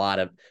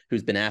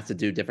who's been asked to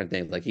do different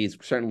things. Like he's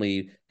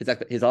certainly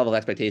his level of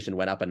expectation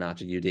went up a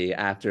notch at UD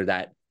after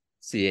that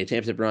CAA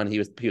championship run. He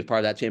was part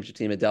of that championship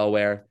team at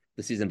Delaware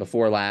the season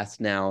before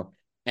last now,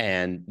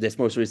 and this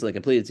most recently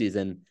completed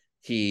season,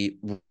 he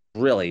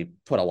really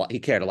he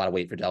carried a lot of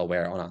weight for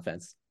Delaware on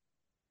offense.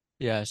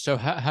 Yeah. So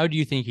how do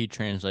you think he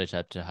translates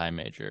up to high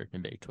major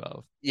in Big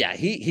 12? Yeah,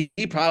 he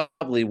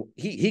probably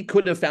he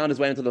could have found his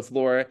way into the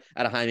floor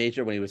at a high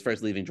major when he was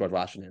first leaving George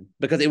Washington,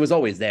 because it was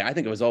always there. I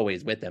think it was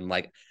always with him.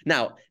 Like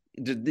now,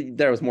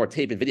 there was more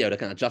tape and video to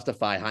kind of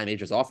justify high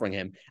majors offering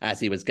him as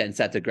he was getting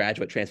set to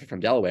graduate, transfer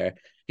from Delaware.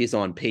 He's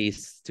on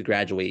pace to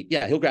graduate.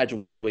 Yeah, he'll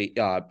graduate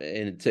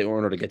in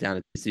order to get down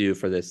to TCU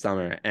for this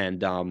summer.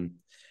 And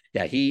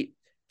yeah, he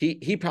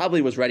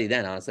probably was ready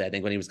then, honestly, I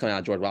think, when he was coming out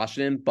of George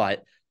Washington,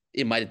 but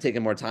it might have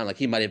taken more time. Like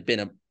he might have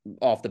been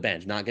off the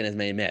bench, not getting as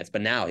many minutes.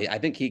 But now I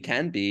think he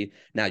can be.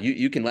 Now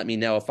you can let me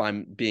know if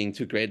I'm being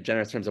too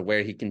generous in terms of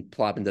where he can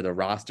plop into the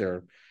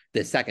roster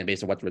this second,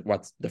 based on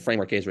what the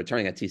framework is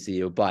returning at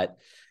TCU. But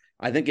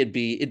I think it'd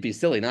be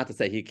silly not to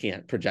say he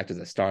can't project as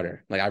a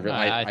starter. Like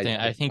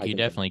I think he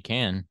definitely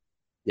can.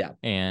 Yeah.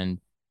 And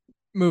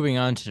moving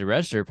on to the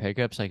rest of their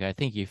pickups, like I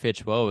think he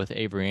fits well with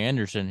Avery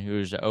Anderson,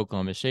 who's the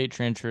Oklahoma State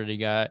transfer they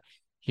got.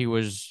 He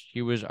was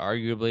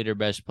arguably their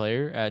best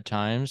player at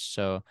times,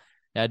 so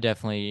that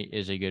definitely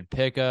is a good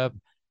pickup.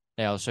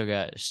 They also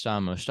got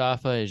Sam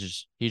Mustafa.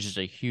 He's just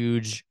a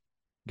huge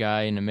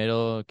guy in the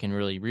middle, can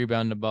really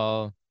rebound the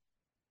ball.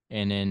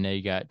 And then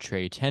they got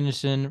Trey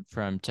Tennyson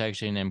from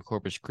Texas A&M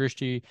Corpus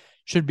Christi.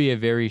 Should be a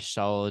very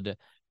solid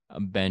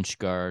bench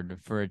guard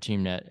for a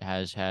team that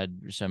has had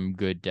some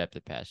good depth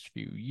the past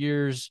few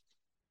years.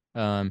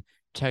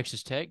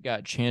 Texas Tech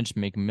got Chance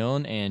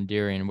McMillan and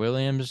Darian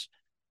Williams.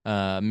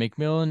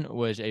 McMillan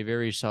was a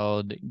very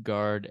solid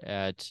guard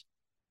at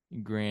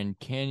Grand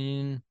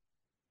Canyon.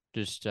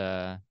 Just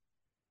let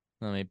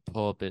me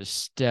pull up his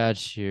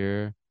stats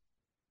here.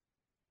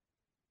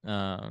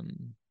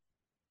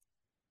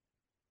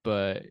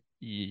 But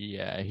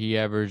yeah, he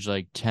averaged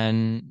like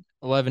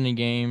 11 a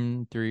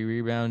game, 3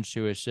 rebounds,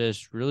 2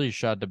 assists, really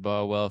shot the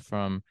ball well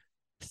from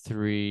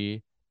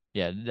 3.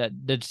 Yeah,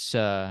 that's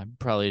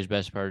probably his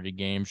best part of the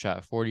game.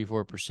 Shot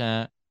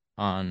 44%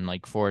 on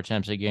like 4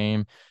 attempts a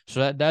game.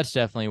 So that's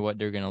definitely what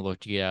they're going to look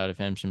to get out of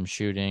him, some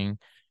shooting.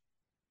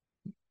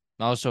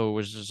 Also, it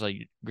was just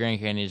like Grand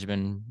Canyon's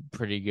been a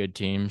pretty good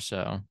team,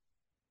 so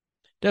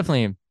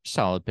definitely a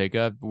solid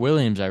pickup.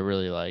 Williams, I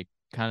really like.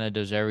 Kind of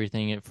does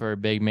everything for a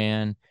big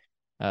man.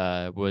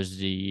 Was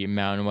the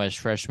Mountain West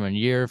freshman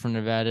year from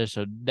Nevada,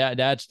 so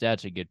that's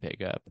a good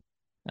pickup.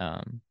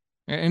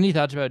 Any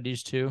thoughts about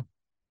these two?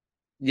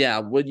 Yeah,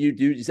 what you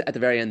do at the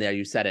very end there,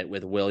 you said it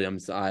with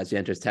Williams as he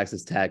enters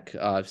Texas Tech.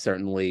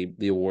 Certainly,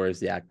 the awards,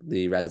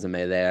 the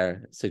resume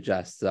there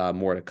suggests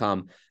more to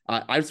come.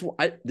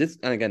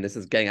 This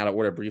is getting out of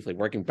order briefly.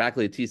 Working back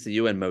to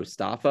TCU and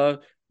Mustafa,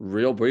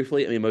 real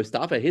briefly. I mean,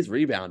 Mustafa, his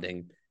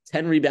rebounding,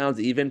 10 rebounds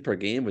even per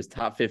game, was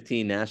top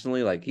 15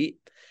 nationally. Like he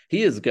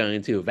is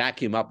going to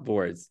vacuum up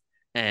boards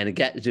and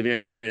get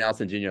Jameer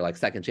Nelson Jr. like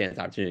second chance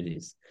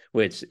opportunities,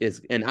 which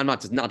is, and I'm not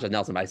just Nelson,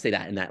 but I say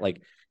that in that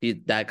like you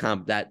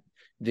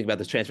think about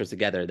those transfers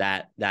together,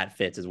 that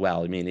fits as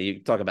well. I mean, you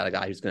talk about a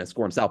guy who's going to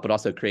score himself, but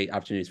also create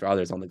opportunities for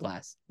others on the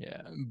glass.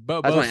 Yeah,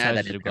 but both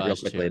sides of the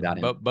glass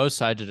too. Both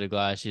sides of the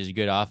glass. He's a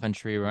good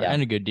offensive rebounder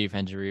and a good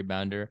defensive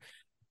rebounder.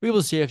 We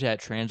will see if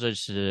that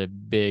translates to the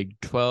Big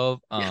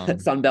 12.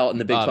 Sun Belt and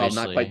the Big 12,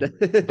 not quite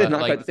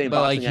the same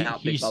boxing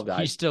out Big 12 guys.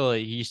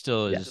 He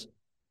still is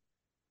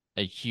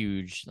a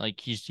huge, like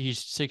he's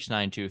 6'9",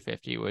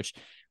 250, which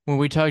when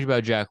we talked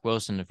about Jack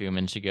Wilson a few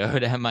minutes ago,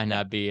 that might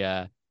not be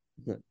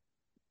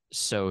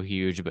so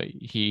huge, but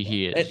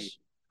he And, is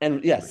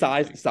and yeah,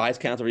 really big. size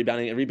counts.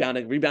 Rebounding and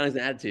rebounding is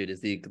an attitude.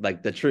 Is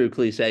the true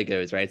cliche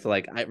goes right. So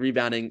like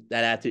rebounding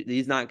that attitude.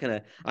 He's not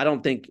gonna. I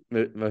don't think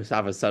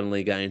Mustafa's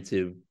suddenly going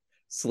to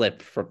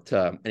slip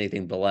to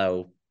anything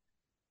below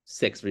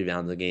 6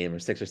 rebounds a game or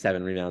 6 or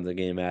 7 rebounds a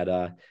game at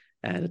a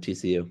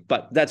TCU.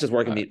 But that's just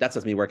working Uh, me. That's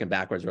just me working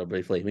backwards real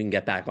briefly. We can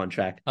get back on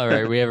track. all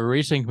right, we have a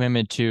recent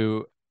commitment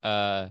to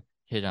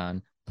hit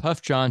on.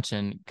 Puff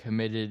Johnson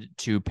committed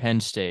to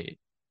Penn State,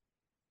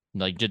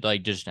 like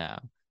just now.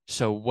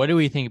 So what do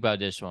we think about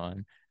this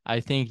one? I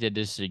think that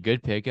this is a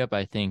good pickup.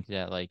 I think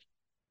that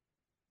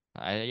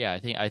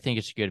I think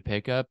it's a good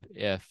pickup.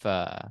 If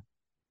yeah,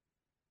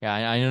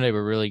 I know they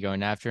were really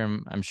going after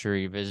him. I'm sure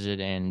he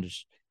visited and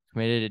just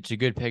committed. It's a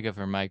good pickup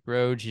for Mike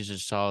Rhodes. He's a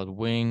solid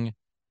wing.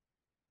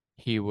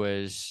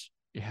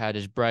 Had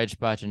his bright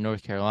spots in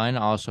North Carolina.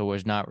 Also,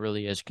 was not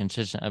really as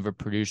consistent of a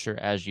producer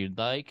as you'd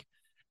like,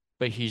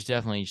 but he's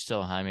definitely still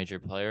a high major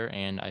player,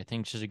 and I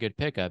think this is a good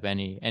pickup.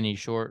 Any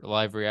short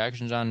live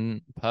reactions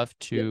on Puff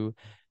Yeah. to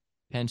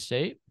Penn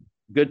State?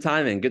 Good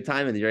timing. Good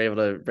timing. You're able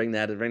to bring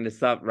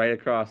this up right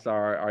across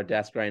our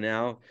desk right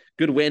now.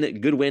 Good win.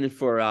 Good win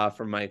for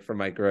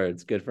Mike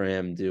Rhodes. Good for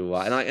him to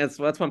that's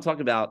what I'm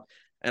talking about.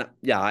 And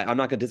yeah, I'm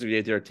not going to disagree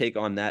with your take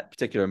on that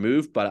particular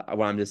move, but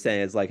what I'm just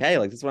saying is like, hey,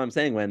 like this is what I'm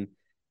saying when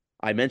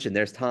I mentioned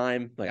there's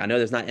time. Like I know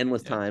there's not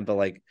endless Yeah. time, but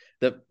like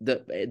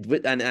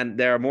and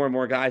there are more and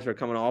more guys who are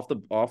coming off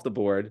the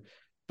board,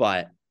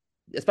 but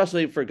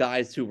especially for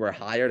guys who were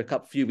hired a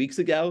couple few weeks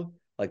ago,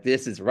 like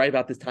this is right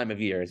about this time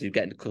of year as you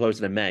get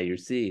closer to May. You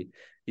see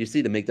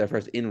them make their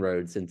first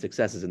inroads and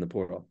successes in the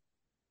portal.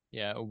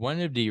 Yeah,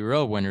 one of the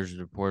real winners of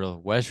the portal,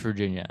 West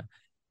Virginia.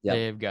 Yep,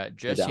 They've got no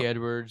Jesse doubt.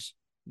 Edwards.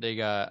 They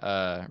got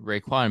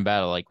Raekwon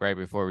Battle, like right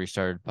before we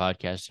started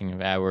podcasting,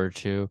 an hour or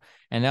two.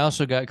 And they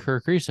also got Kerr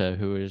Kriisa,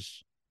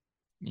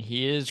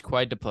 he is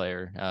quite the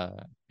player,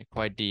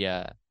 quite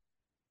the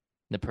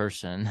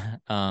person.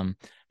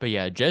 But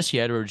yeah, Jesse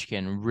Edwards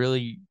can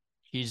really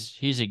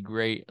he's a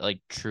great like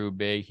true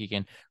big. He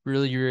can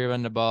really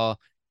rebound the ball,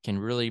 can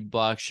really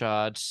block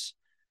shots.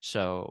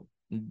 So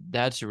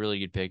that's a really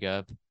good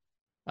pickup.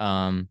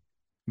 Um,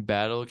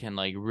 Battle can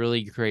like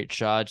really create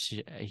shots.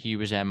 He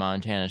was at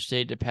Montana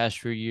State the past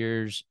few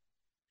years.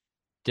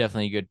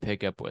 Definitely a good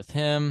pickup with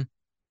him.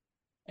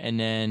 And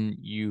then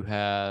you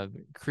have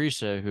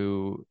Kriisa,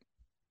 who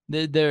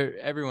there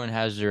everyone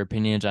has their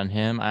opinions on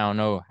him. I don't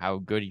know how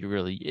good he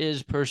really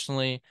is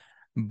personally,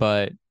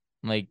 but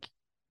like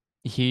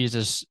he's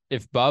a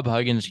if Bob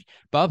Huggins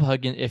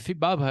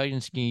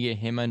can get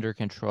him under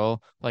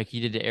control like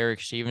he did to Eric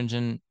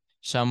Stevenson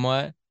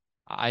somewhat,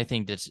 I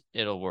think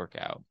it'll work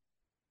out.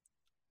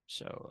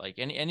 So like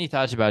any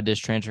thoughts about this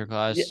transfer Yeah,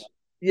 class?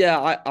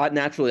 yeah. I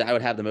naturally I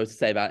would have the most to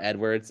say about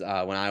Edwards.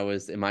 When I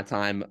was in my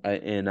time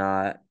in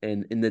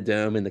the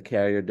dome in the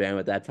Carrier Dome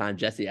at that time,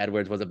 Jesse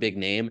Edwards was a big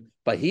name,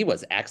 but he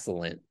was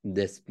excellent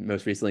this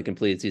most recently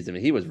completed season. I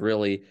mean, he was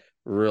really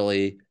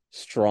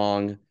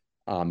strong.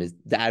 His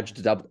averaged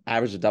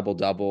a double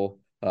double.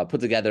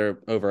 Put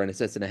together over an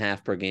assist and a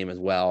half per game as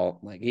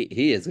well. Like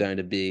he is going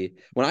to be.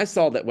 When I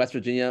saw that West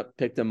Virginia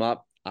picked him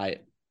up, I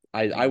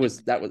Dude, was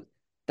it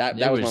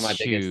that was one was of my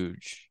biggest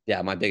huge.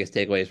 my biggest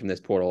takeaways from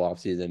this portal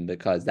offseason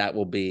because that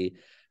will be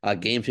a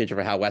game changer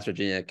for how West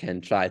Virginia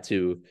can try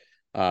to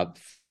fight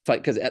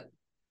because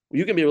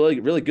you can be a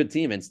really good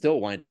team and still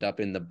wind up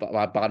in the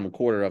bottom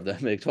quarter of the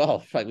Big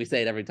 12. Like we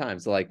say it every time.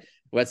 So like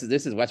this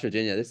is West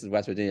Virginia. This is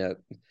West Virginia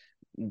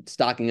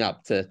stocking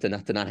up to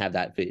not have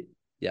that feat.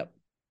 Yep.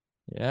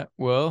 Yeah,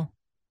 well,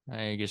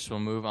 I guess we'll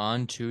move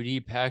on to the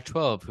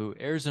Pac-12, who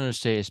Arizona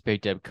State has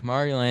picked up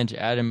Kamari Lands,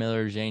 Adam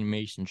Miller, Zane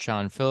Mason,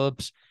 Sean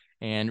Phillips,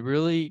 and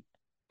really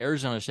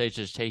Arizona State's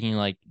just taking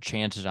like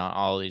chances on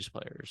all these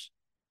players.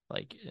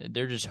 Like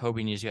they're just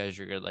hoping these guys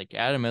are good. Like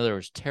Adam Miller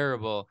was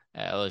terrible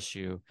at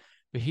LSU,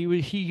 but he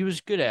was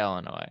good at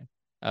Illinois.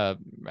 At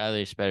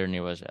least better than he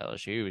was at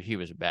LSU. He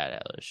was bad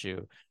at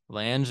LSU.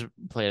 Lands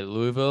played at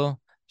Louisville,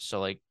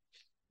 so like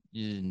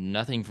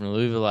nothing from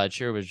Louisville last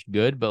year was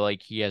good, but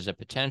like he has a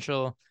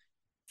potential.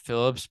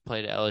 Phillips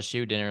played at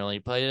LSU, didn't really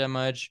play that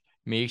much.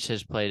 Meeks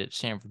has played at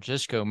San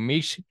Francisco.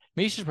 Meeks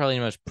is probably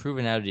the most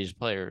proven out of these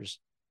players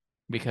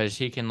because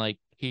he can like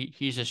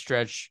he's a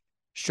stretch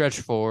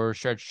forward,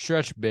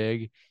 stretch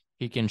big.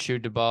 He can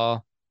shoot the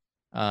ball.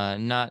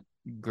 Not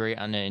great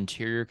on the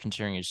interior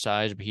considering his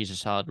size, but he's a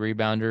solid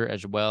rebounder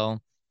as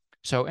well.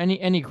 So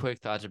any quick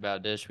thoughts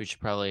about this? We should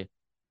probably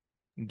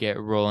get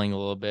rolling a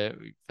little bit.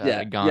 We've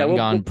Yeah.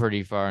 gone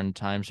pretty far in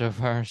time so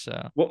far.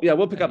 So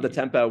We'll pick up the I,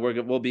 tempo.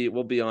 We'll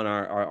be on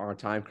our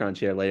time crunch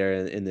here later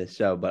in this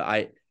show.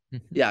 But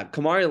yeah,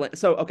 Kamari.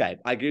 So okay,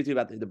 I agree with you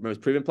about the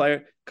most proven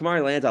player,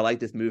 Kamari Lands. I like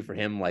this move for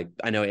him. Like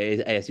I know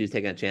ASU is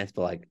taking a chance,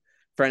 but like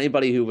for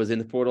anybody who was in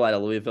the portal out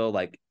of Louisville,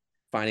 like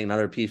finding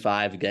another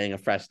P5, getting a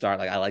fresh start,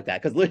 like I like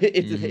that because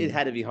it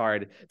had to be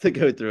hard to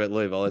go through at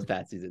Louisville this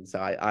past season. So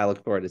I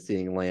look forward to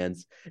seeing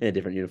Lands in a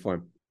different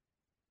uniform.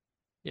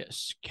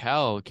 yes,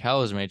 Cal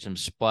has made some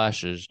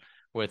splashes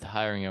with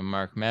hiring of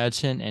Mark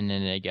Madsen, and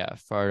then they got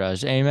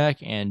Fardaws Amack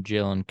and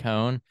Jalen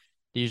Cone.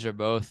 these are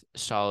both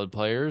solid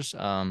players.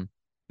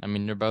 I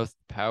mean, they're both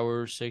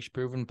Power Six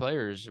proven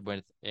players.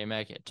 With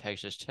Aimaq at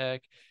Texas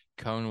Tech,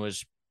 Cone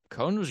was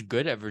Cone was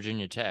good at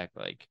Virginia Tech.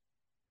 Like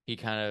he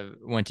kind of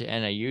went to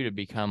NIU to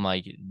become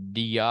like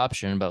the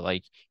option, but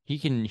like he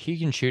can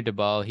shoot the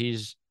ball.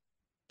 He's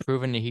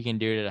proven that he can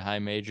do it at a high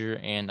major.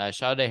 And I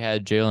saw they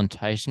had Jalen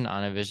Tyson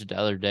on a visit the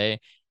other day.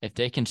 If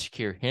they can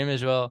secure him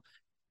as well,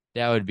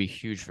 that would be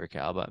huge for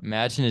Cal. But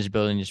Madsen is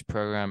building this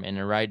program in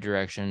the right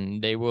direction.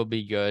 They will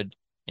be good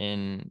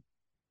in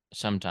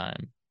some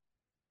time.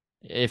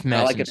 If And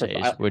I like Madsen it for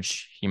stays,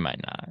 which he might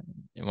not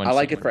I once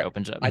like it when it for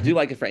opens up. I do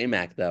like it for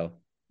Amac though.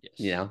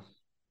 You Yes. know,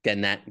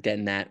 getting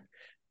that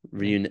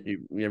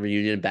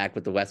reunion back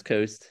with the West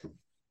Coast,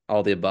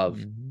 all the above.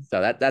 Mm-hmm.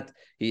 So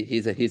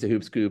he's a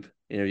Hoop Scoop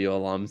interview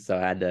alum. So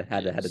I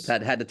Yes.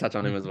 had to touch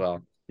on him as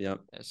well. Yep.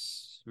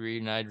 Yes.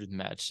 Reunited with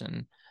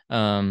Madsen.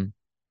 Um,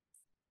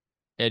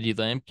 Eddie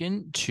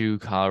Lampkin to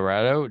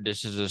Colorado.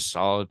 This is a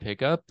solid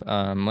pickup.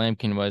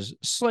 Lampkin was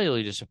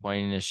slightly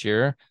disappointing this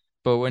year,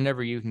 but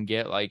whenever you can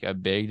get like a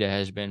big that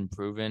has been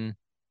proven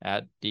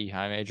at the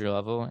high major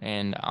level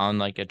and on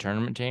like a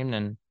tournament team,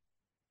 then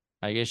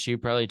I guess you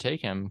probably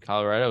take him.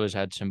 Colorado has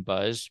had some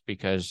buzz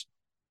because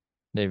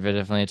they've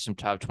definitely had some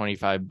top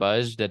 25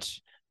 buzz.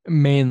 That's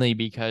mainly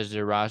because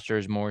their roster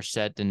is more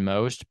set than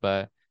most,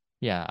 but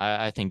yeah,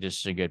 I think this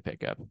is a good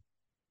pickup.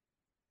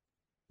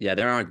 Yeah,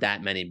 there aren't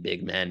that many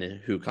big men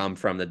who come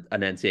from an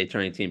NCAA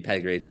tournament team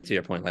pedigree. To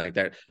your point, like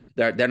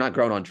they're not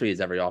growing on trees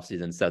every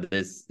offseason. So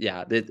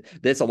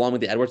this along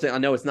with the Edwards thing, I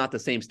know it's not the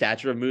same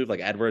stature of move.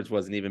 Like Edwards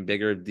was an even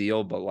bigger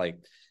deal, but like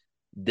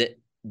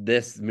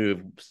this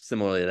move,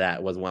 similarly to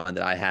that, was one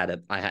that I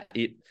had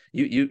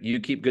you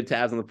keep good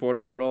tabs on the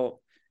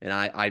portal, and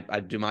I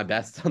do my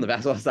best on the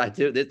basketball side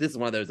too. This is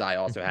one of those I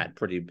also had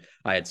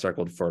I had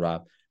circled for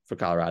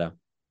Colorado.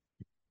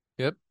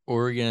 Yep.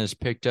 Oregon has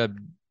picked up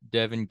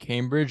Devin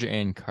Cambridge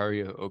and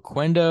Cario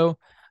Oquendo.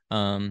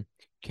 Um,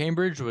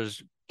 Cambridge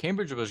was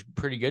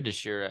pretty good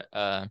this year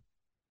at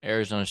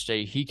Arizona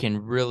State. He can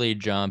really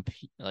jump.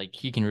 Like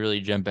he can really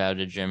jump out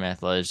of gym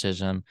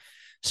athleticism.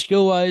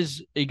 Skill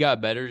wise, it got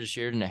better this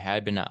year than it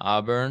had been at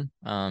Auburn.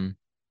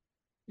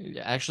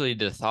 Actually,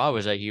 the thought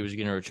was that he was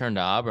going to return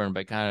to Auburn,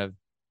 but kind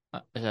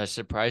of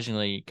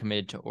surprisingly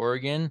committed to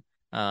Oregon.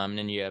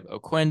 Then you have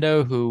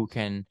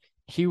Oquendo,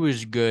 he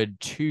was good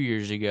 2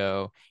 years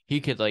ago.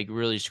 He could like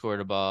really score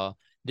the ball.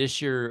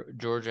 This year,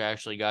 Georgia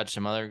actually got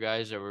some other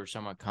guys that were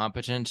somewhat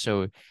competent,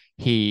 so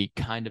he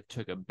kind of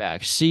took a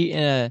back seat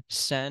in a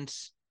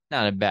sense.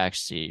 Not a back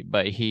seat,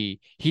 but he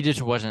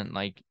just wasn't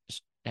like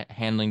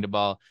handling the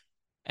ball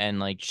and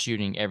like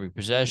shooting every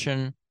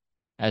possession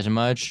as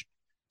much.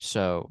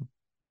 So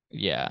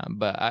yeah,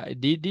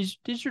 but these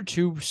are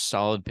two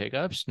solid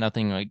pickups.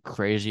 Nothing like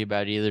crazy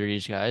about either of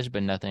these guys,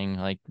 but nothing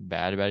like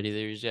bad about either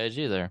of these guys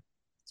either.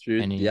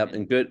 Truth. Any Yep.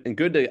 And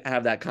good to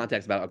have that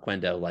context about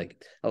Oquendo.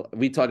 Like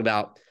we talk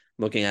about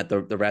looking at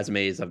the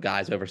resumes of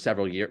guys over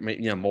several years,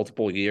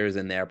 multiple years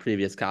in their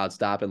previous college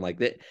stop. And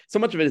so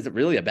much of it is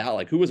really about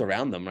like who was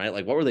around them, right?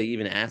 Like what were they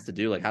even asked to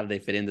do? Like how did they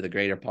fit into the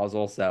greater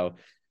puzzle? So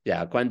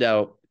yeah,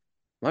 Oquendo,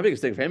 my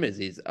biggest thing for him is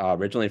he's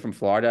originally from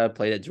Florida,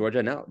 played at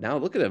Georgia. Now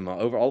look at him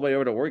all the way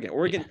over to Oregon.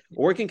 yeah,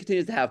 Oregon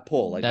continues to have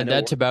pull. Like I know,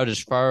 that's about as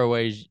far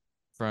away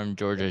from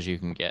Georgia as you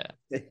can get.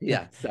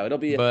 yeah. So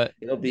But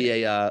it'll be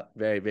yeah, a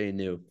very very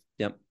new.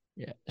 Yep.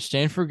 yeah.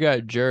 Stanford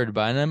got Jared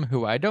Bynum,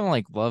 who I don't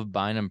like love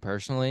Bynum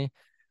personally,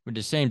 but at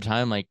the same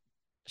time, like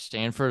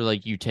Stanford,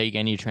 like you take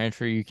any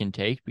transfer you can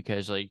take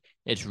because like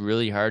it's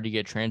really hard to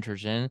get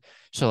transfers in.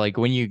 So like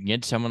when you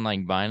get someone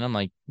like Bynum,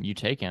 like you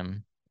take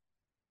him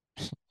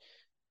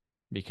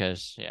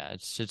because yeah,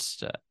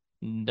 it's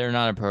they're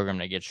not a program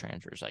that gets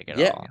transfers like at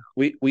Yeah, all.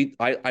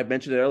 I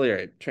mentioned it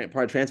earlier.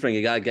 Part of transferring,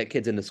 you gotta get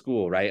kids into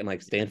school, right? And like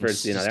And Stanford's,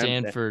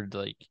 Stanford,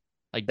 like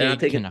they're they not can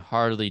taking.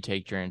 hardly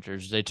take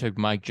transfers. They took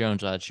Mike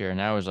Jones last year, and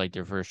that was like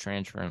their first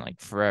transfer in like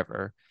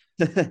forever.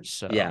 Yeah,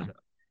 So yeah.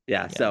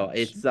 yeah, So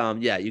it's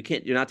yeah,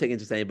 you're not taking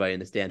just anybody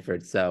into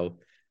Stanford. So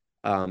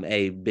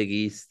a Big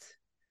East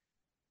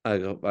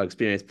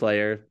experienced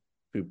player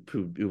who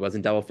was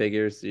in double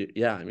figures.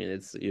 Yeah, I mean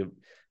that's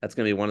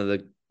gonna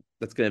be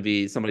that's gonna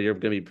be somebody you're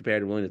gonna be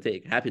prepared and willing to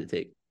take, happy to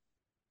take.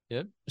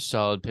 yep,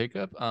 solid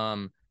pickup.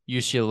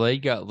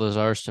 UCLA got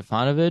Lazar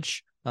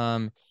Stefanovic.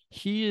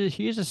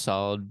 He is a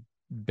solid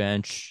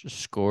bench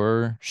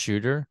scorer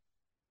shooter.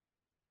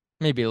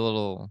 Maybe a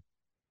little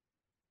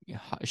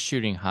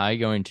shooting high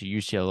going to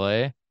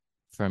UCLA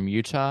from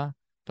Utah,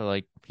 but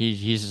like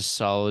he's a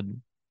solid.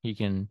 He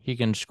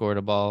can score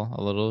the ball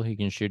a little. He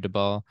can shoot the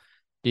ball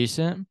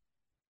decent.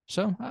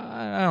 So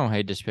I don't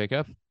hate this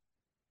pickup.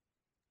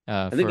 For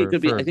I a think it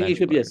bench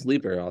could be a player.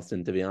 sleeper,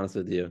 Austin, to be honest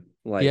with you.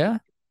 Like Yeah,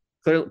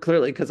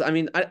 clearly, because I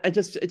mean,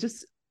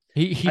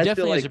 he I feel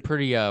definitely has a like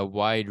pretty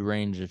wide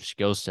range of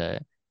skill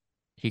set.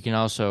 He can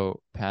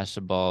also pass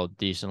the ball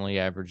decently,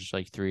 averaged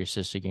like 3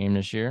 assists a game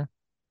this year.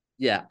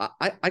 yeah,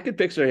 I could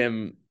picture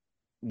him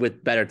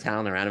with better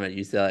talent around him at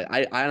UCLA.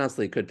 I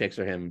honestly could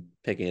picture him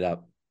picking it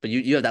up. But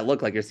you have that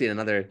look like you're seeing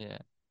another. Yeah.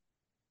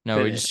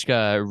 No, we just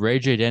got Ray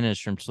J. Dennis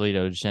from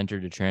Toledo just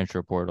entered the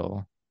transfer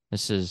portal.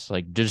 This is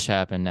like just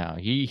happened now.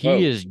 He Whoa.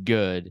 is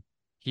good.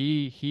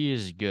 He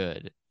is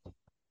good.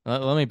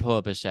 Let me pull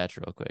up his stats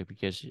real quick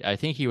because I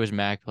think he was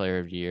MAC Player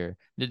of the Year.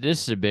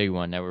 This is a big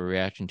one that we're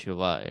reacting to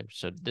live.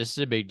 So this is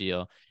a big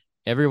deal.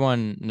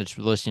 Everyone that's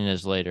listening to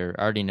this later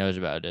already knows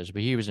about this,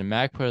 but he was a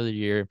MAC Player of the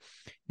Year,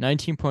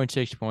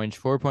 19.6 points,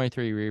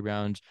 4.3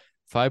 rebounds,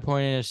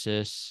 5.8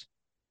 assists.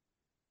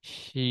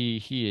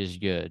 He is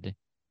good.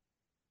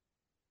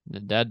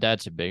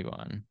 That's a big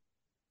one.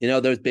 You know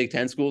those Big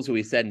Ten schools who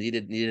we said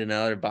needed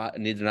another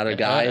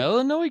guy.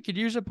 Illinois could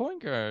use a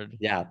point guard.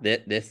 Yeah,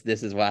 this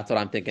is that's what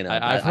I'm thinking of.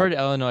 I've heard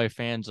Illinois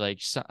fans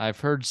I've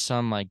heard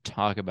some like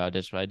talk about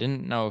this, but I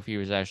didn't know if he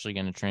was actually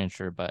going to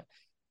transfer. But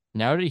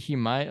now that he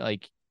might,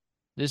 like,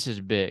 this is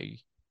big.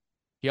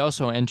 He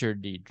also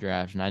entered the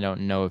draft, and I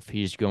don't know if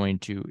he's going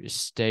to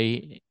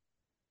stay.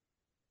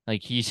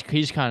 Like he's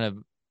kind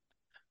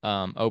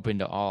of open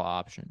to all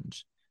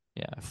options.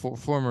 Yeah,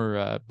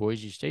 former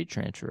Boise State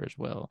transfer as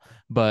well.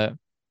 But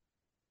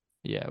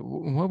yeah,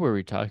 what were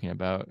we talking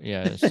about?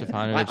 Yeah,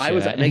 Stefanovic. I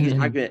was making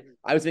an argument.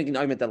 I was making an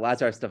argument that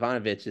Lazar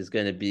Stefanovic is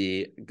going to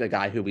be the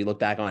guy who we look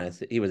back on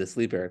as he was a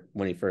sleeper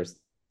when he first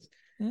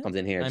comes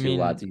in here to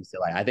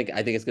UCLA. I think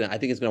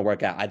it's gonna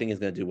work out. I think he's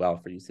gonna do well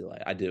for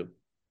UCLA. I do.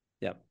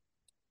 Yep.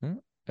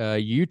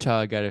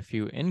 Utah got a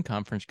few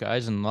in-conference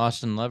guys in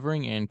Lawson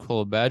Levering and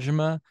Cole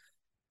Bajema.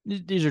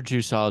 These are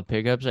two solid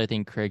pickups. I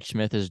think Craig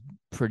Smith is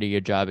pretty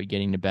good job at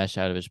getting the best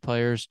out of his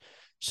players.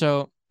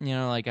 So,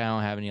 like I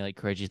don't have any like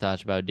crazy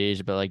thoughts about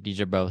these, but like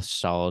these are both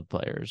solid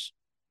players.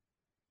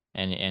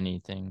 And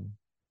anything.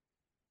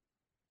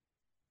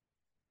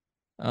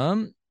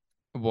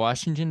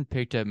 Washington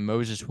picked up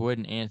Moses Wood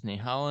and Anthony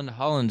Holland.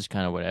 Holland's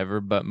kind of whatever,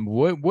 but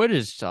Wood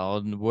is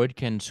solid. Wood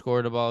can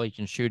score the ball. He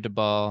can shoot the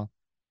ball.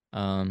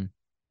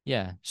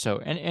 Yeah. So,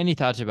 any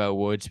thoughts about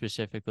Wood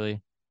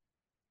specifically?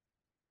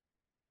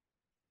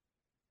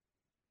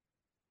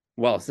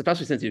 Well,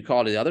 especially since you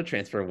called it the other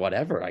transfer,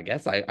 whatever. I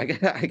guess. I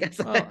guess.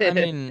 Well, I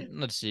mean,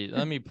 let's see.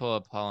 Let me pull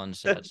up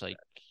Holland's stats. Like,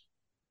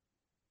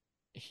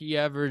 he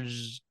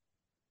averaged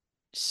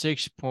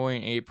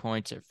 6.8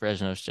 points at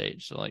Fresno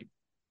State. So, like,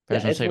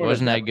 Fresno State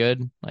wasn't that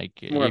good. Like,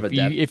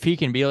 if he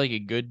can be like a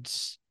good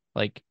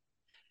like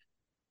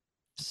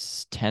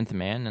 10th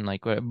man and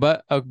like,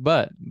 but I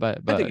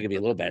think it could be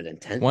a little better than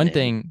 10th. One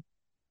thing.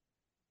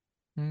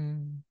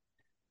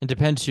 It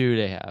depends who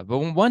they have. But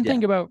one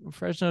thing about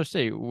Fresno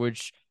State,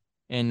 which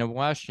in the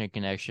Washington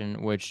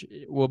connection, which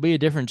will be a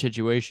different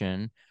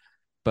situation,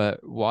 but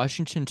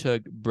Washington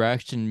took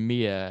Braxton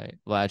Mia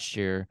last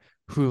year,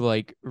 who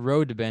like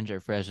rode the bench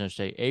at Fresno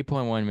State,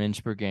 8.1 minutes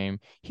per game.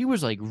 He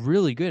was like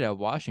really good at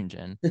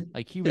Washington.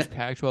 Like he was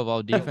Pac-12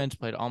 all defense,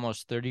 played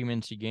almost 30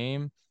 minutes a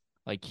game.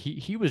 Like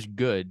he was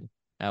good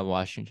at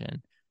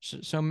Washington.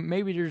 So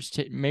maybe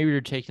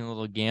they're taking a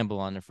little gamble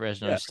on the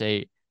Fresno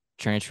State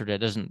transfer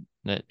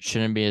that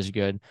shouldn't be as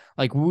good.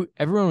 Like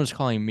everyone was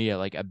calling Mia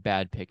like a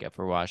bad pickup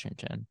for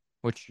Washington,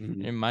 which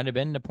it might have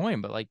been the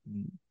point, but like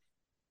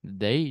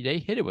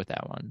they hit it with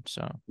that one.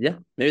 So yeah,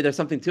 maybe there's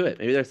something to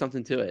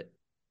it.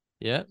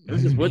 Yeah,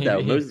 Moses Wood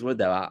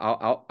though.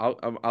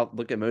 I'll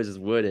look at Moses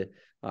Wood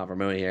for a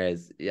moment here.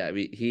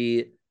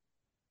 He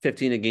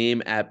 15 a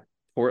game at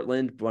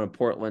Portland, one of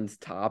Portland's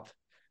top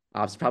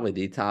options, probably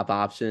the top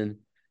option.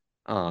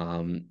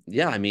 I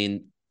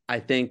mean, I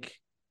think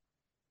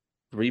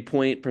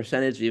 3-point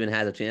percentage even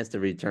has a chance to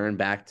return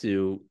back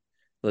to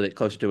a little bit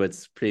closer to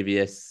its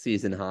previous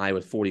season high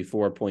with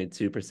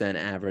 44.2%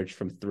 average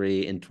from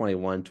three in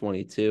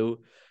 21-22.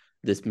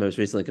 This most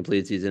recently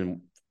completed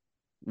season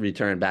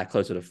returned back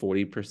closer to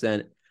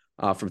 40%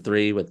 from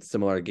three with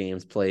similar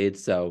games played.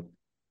 So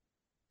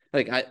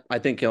like I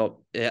think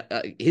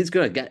he's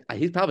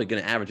probably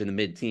gonna average in the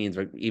mid-teens,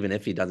 or even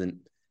if he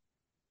doesn't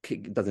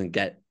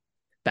get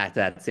back to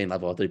that same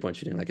level of 3-point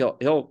shooting. Like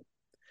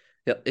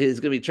he's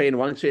gonna be trading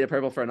one shade of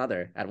purple for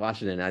another at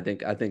Washington. I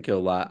think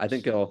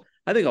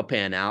he'll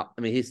pan out.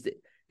 I mean, he's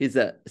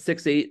a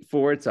 6'8"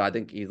 forward, so I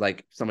think he's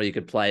like somebody you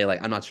could play.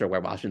 Like I'm not sure where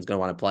Washington's gonna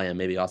want to play him.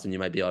 Maybe Austin, you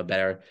might be able to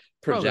better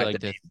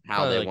project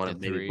how they want to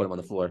maybe put him on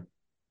the floor.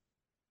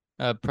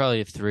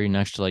 Probably a 3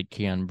 next to like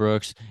Keon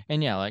Brooks,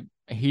 and yeah, like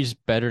he's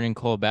better than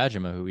Cole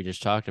Bajema, who we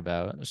just talked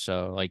about.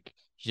 So like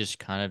he's just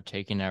kind of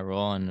taking that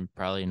role and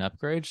probably an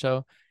upgrade.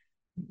 So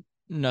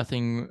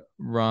nothing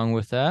wrong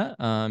with that.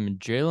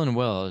 Jalen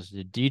Wells,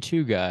 the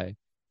D2 guy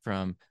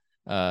from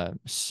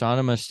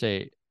Sonoma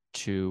State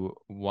to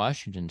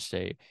Washington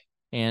State,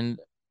 and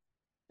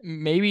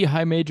maybe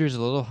high major is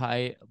a little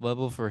high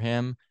level for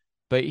him,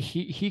 but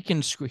he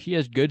can he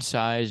has good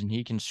size and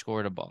he can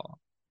score the ball.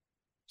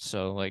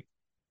 So like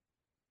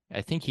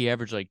I think he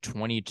averaged like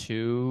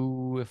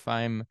 22 if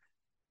I'm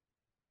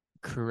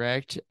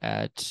correct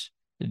at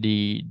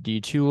the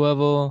D2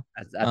 level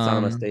at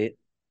Sonoma State.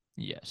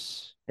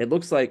 Yes. It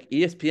looks like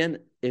ESPN,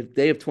 if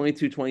they have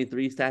 22-23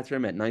 stats for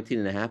him at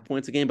 19.5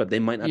 points a game, but they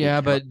might not.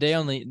 Yeah, but they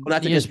only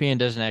ESPN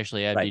doesn't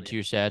actually have D2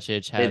 stats.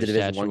 It's have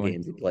Division 1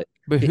 games he played.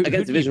 But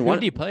against Division 1,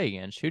 who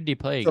did he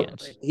play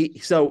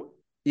against? So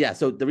Yeah,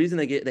 so the reason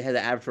they had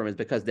the average for him is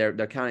because they're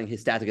counting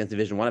his stats against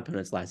Division I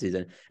opponents last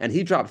season, and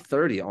he dropped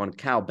 30 on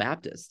Cal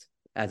Baptist,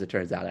 as it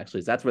turns out.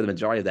 Actually, so that's where the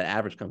majority of that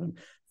average comes from.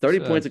 30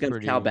 So points that's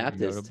against Cal pretty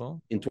Baptist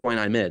notable. in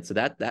 29 minutes. So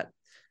that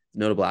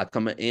notable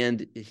outcome,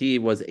 and he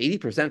was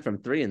 80% from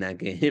three in that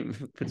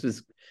game, which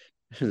was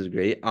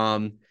great.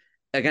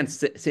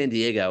 Against San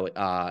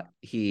Diego,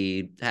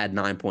 he had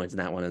 9 points in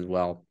that one as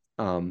well.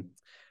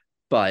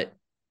 But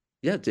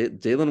yeah,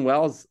 Jalen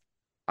Wells,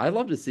 I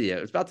love to see it.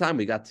 It's about time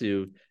we got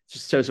to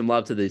just show some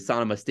love to the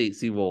Sonoma State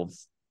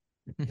Seawolves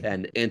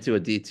and into a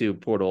D2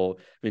 portal.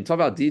 I mean, talk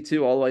about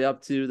D2 all the way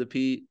up to the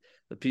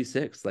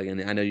P6. Like,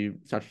 and I know you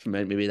touched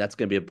maybe that's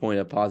going to be a point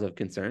of positive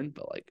concern,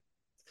 but like,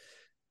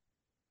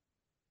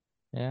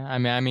 Yeah,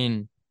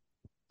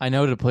 I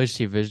know the places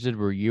he visited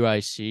were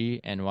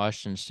UIC and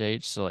Washington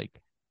State, so like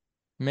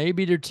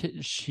maybe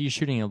he's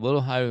shooting a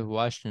little high with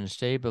Washington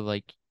State, but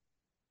like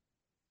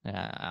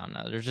I don't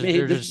know. I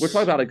mean, we're talking There's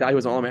about a guy who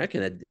was All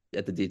American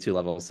at the D2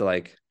 level. So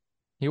like,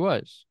 he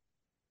was.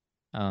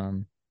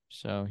 Um,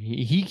 so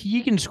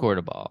he can score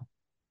the ball.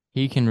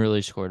 He can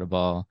really score the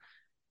ball.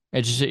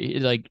 It's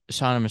just like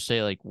Sonoma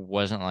State like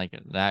wasn't like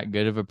that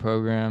good of a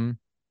program.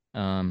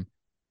 Um,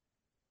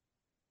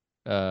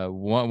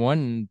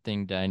 one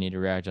thing that I need to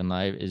react on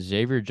live is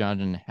Xavier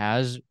Johnson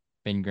has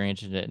been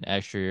granted an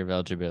extra year of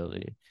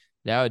eligibility.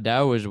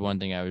 That was one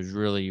thing I was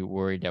really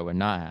worried that would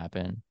not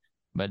happen.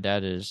 But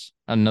that is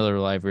another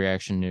live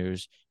reaction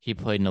news. He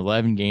played in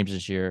 11 games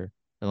this year.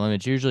 The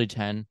limit's usually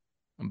 10,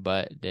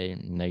 but they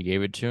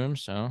gave it to him.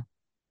 So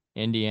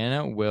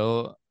Indiana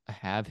will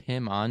have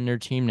him on their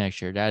team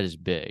next year. That is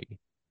big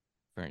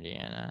for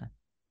Indiana.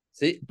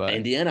 see, But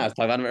Indiana, I was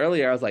talking about him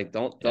earlier. I was like,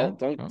 yeah,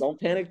 well,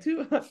 don't panic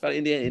too about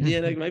Indiana.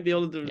 Indiana might be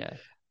able to yeah.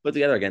 put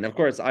together again. Of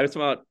course, I was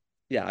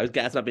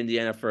gassing up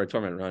Indiana for a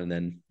tournament run, and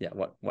then yeah,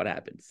 what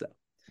happened? So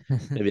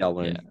maybe I'll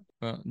Yeah. learn.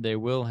 Well, they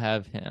will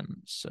have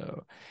him.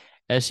 So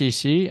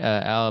SEC,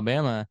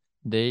 Alabama,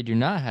 they do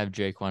not have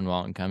Jaquan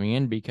Walton coming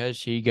in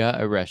because he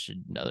got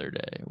arrested the other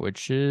day,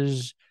 which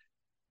is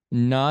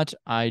not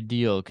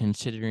ideal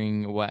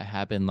considering what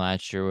happened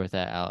last year with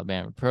that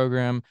Alabama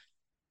program.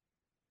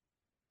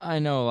 I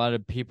know a lot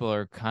of people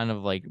are kind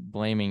of like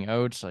blaming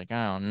Oates. Like,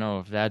 I don't know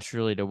if that's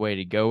really the way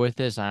to go with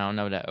this. I don't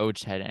know that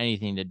Oates had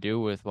anything to do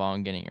with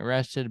Walton getting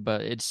arrested,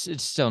 but it's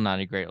still not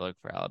a great look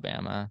for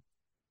Alabama.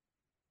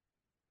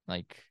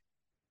 Like,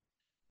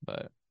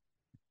 but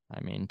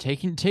I mean,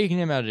 taking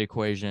him out of the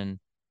equation,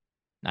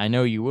 I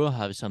know you will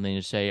have something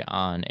to say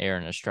on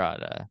Aaron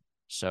Estrada.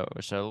 So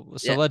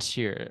Yeah, let's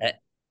hear it.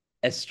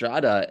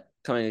 Estrada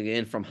coming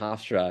in from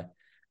Hofstra.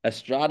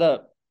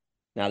 Estrada.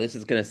 Now, this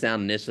is going to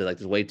sound initially like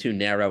this way too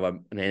narrow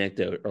an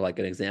anecdote or like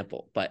an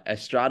example, but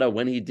Estrada,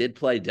 when he did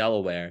play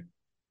Delaware,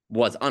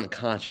 was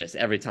unconscious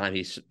every time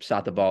he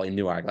shot the ball in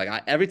Newark.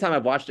 Like every time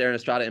I've watched Aaron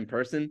Estrada in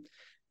person,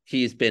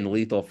 he's been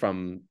lethal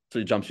from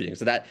through jump shooting.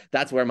 So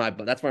that's where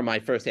my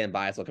firsthand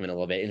bias will come in a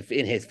little bit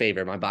in his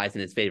favor, my bias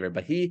in his favor.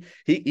 But he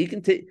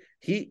can take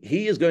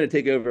he is going to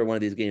take over one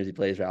of these games he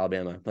plays for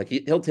Alabama. Like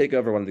he'll take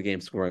over one of the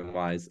games scoring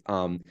wise.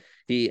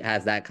 He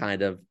has that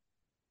kind of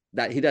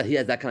he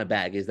has that kind of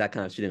bag, he's that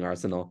kind of shooting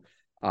arsenal.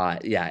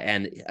 Yeah,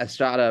 and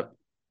Estrada,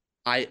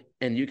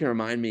 and you can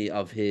remind me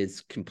of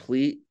his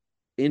complete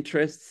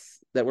interests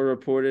that were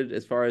reported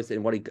as far as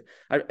in what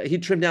he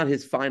trimmed down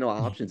his final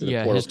options in the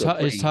Yeah, portal to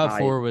a his pretty high.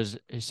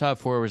 his top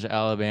four was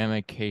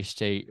Alabama, K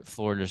State,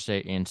 Florida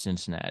State, and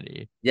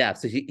Cincinnati, Yeah,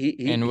 so and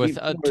he with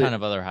a ton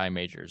of other high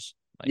majors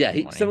like yeah,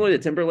 he wanting similarly to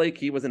him. Timberlake,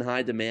 he was in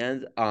high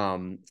demand.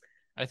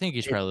 I think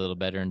he's If probably a little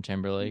better in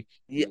Timberlake.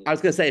 Yeah, I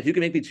was gonna say if you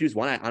could make me choose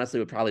one, I honestly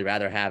would probably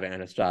rather have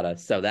Aaron Estrada.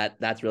 So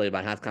that's really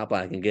my highest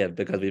compliment I can give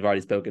because we've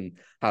already spoken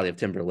highly of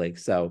Timberlake.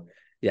 So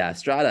yeah,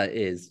 Estrada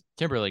is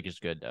Timberlake is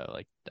good though.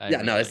 Like I yeah,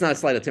 really no, it's like not a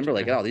slight of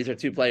Timberlake Timberlake too. at all. These are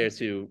two players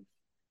who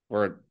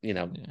were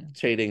Yeah,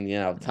 trading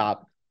yeah,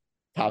 top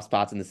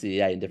spots in the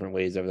CEA in different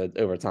ways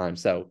over time.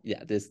 So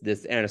yeah,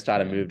 this Aaron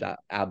Estrada yeah. move to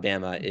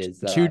Alabama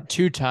is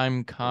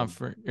Two-time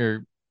conference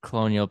or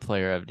Colonial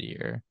Player of the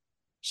Year.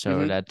 So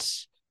mm-hmm,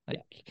 that's yeah.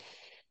 like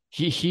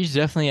he's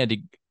definitely had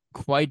a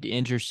quite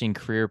interesting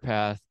career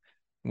path.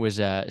 Was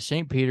at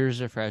St.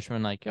 Peter's a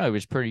freshman, like oh, he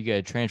was pretty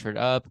good. Transferred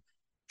up,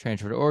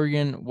 transferred to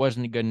Oregon,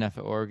 wasn't good enough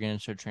at Oregon,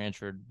 so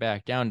transferred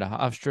back down to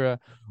Hofstra,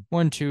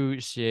 won two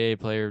CAA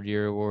Player of the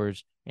Year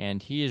awards,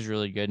 and he is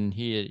really good. And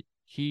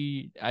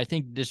I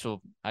think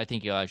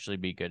he'll actually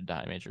be good at the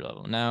high major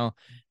level. Now,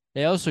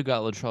 they also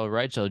got Latrell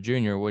Wrightsell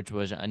Jr., which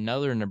was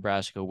another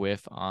Nebraska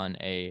whiff on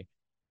a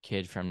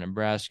kid from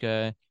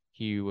Nebraska.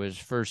 He was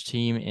first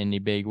team in the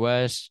Big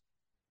West,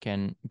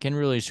 can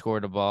really score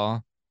the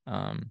ball.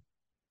 Um,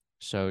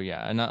 so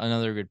yeah,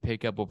 another good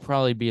pickup will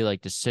probably be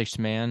like the sixth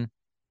man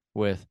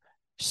with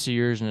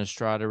Sears and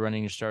Estrada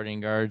running the starting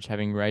guards,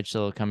 having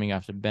Wrightsell coming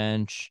off the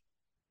bench.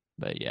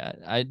 But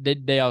yeah,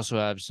 they also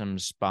have some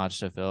spots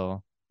to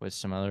fill with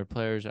some other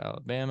players at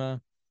Alabama.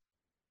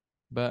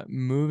 But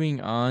moving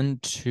on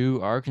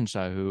to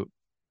Arkansas, who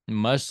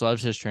Muss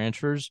loves his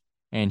transfers,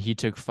 and he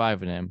took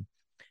five of them.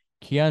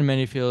 Keon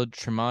Manyfield,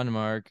 Tremont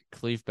Mark,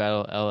 Khalif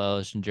Battle, L.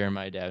 Ellis, and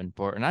Jeremiah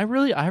Davenport. And I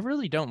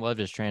really don't love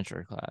this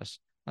transfer class.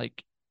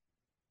 Like,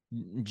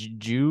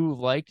 do you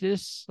like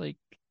this? Like,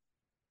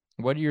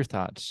 what are your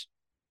thoughts?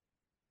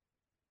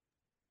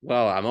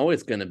 Well, I'm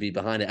always going to be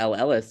behind L.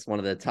 Ellis, one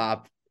of the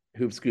top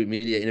Hoop Scoop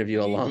Media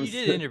interview You alums.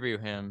 did interview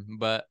him,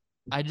 but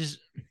I just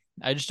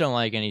I just don't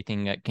like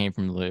anything that came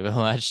from Louisville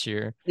last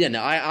year. Yeah,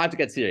 no, I have to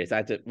get serious. I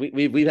have to.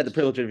 We've had the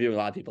privilege of interviewing a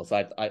lot of people,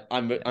 so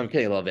I'm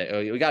kidding a little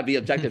bit. We got to be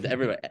objective to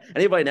everybody,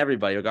 anybody and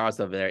everybody, regardless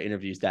of their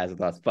interview status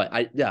with us. But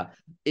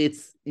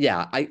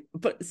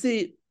but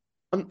see,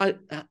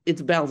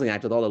 it's a balancing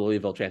act with all the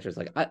Louisville transfers.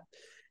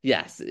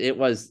 Yes, it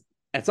was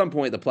at some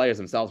point the players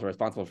themselves were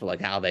responsible for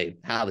like how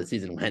the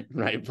season went,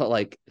 right? But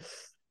like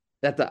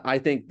I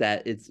think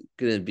that it's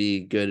going to be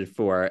good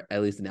for,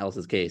 at least in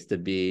Ellis's case, to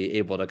be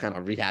able to kind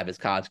of rehab his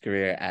college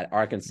career at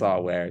Arkansas,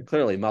 where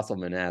clearly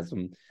Musselman has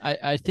some.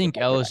 I think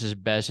Ellis is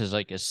best as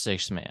like a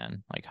sixth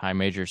man, like high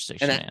major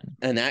sixth and that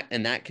man.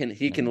 and that can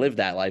he can live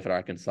that life at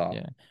Arkansas.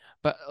 Yeah.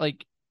 But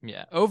like,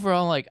 yeah,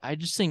 overall, like I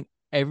just think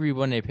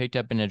everyone they picked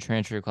up in the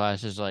transfer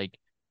class is like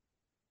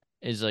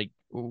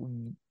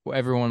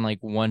everyone like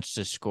wants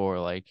to score.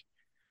 Like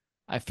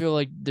I feel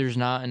like there's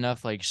not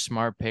enough like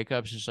smart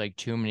pickups. It's like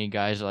too many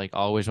guys that like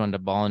always want the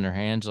ball in their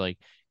hands. Like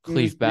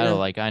Cleve Battle, Yeah,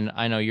 like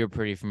I know you're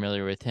pretty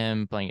familiar with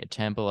him playing at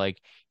Temple. Like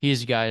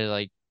he's a guy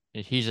like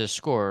he's a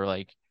scorer.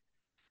 Like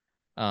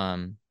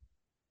um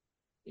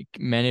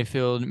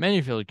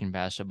Manyfield can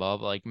pass the ball,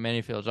 but like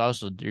Manyfield's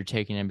also you're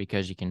taking him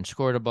because he can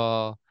score the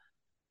ball.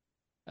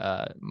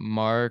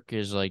 Mark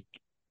is like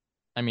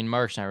I mean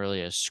Mark's not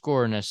really a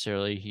scorer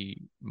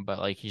necessarily. But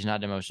like he's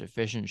not the most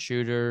efficient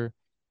shooter.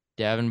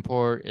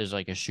 Davenport is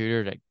like a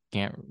shooter that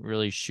can't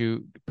really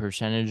shoot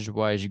percentage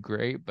wise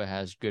great, but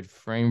has good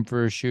frame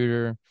for a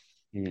shooter.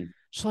 mm,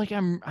 So like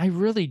I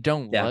really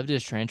don't yeah, love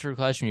this transfer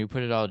class when you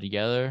put it all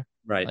together.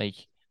 right. Like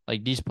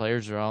like these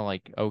players are all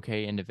like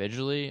okay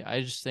individually.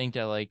 I just think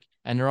that like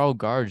and they're all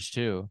guards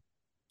too.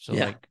 So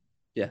Yeah, like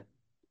yeah,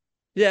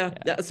 yeah.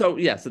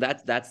 yeah. So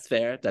that's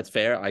fair. That's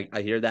fair.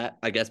 I hear that.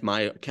 I guess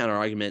my counter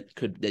argument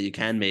that you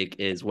can make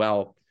is,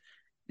 well,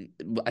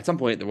 at some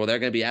point, well, they're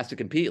going to be asked to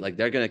compete. Like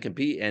they're going to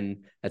compete, and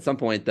at some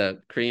point,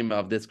 the cream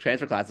of this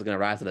transfer class is going to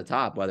rise to the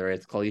top, whether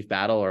it's Khalif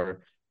Battle or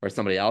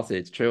somebody else.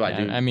 It's true. I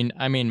Yeah, do.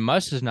 I mean,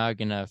 Muss is not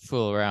gonna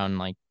fool around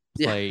like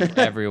Yeah, play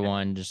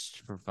everyone just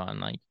for fun.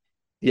 Like,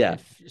 yeah,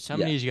 if yeah. some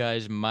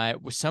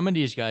of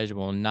these guys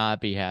will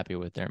not be happy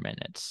with their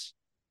minutes.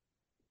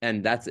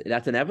 And that's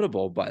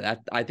inevitable. But that,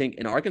 I think,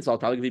 in Arkansas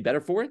probably gonna be better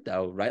for it,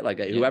 though, right? Like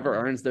Yeah, whoever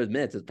earns those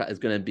minutes is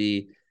going to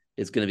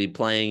be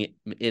playing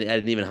at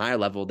an even higher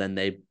level than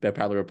they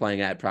probably were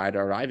playing at prior to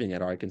arriving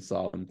at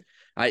Arkansas. And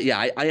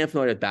I am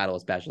familiar with Battle,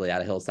 especially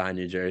out of Hillside,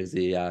 New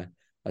Jersey, a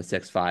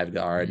 6'5"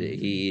 guard.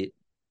 mm.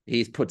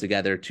 He's put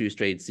together 2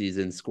 straight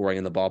seasons scoring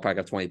in the ballpark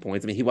of 20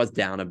 points. I mean, he was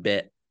down a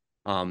bit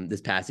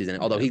this past season,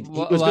 although Yeah. he was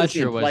good to Last see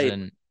year him was play.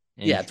 an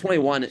Yeah, injury.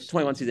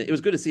 21 season. It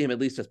was good to see him at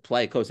least just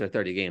play closer to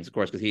 30 games, of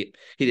course, because he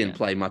didn't Yeah.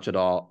 play much at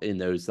all in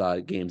those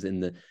games in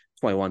the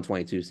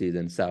 21-22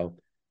 season. So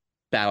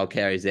Battle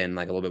carries in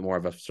like a little bit more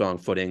of a strong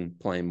footing,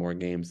 playing more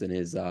games in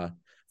his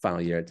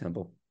final year at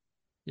Temple.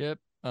 Yep.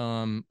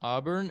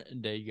 Auburn,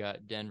 they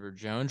got Denver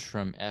Jones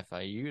from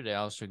FIU. They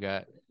also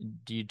got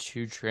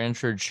D2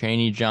 transfer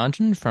Chaney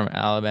Johnson from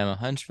Alabama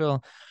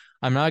Huntsville.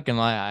 I'm not gonna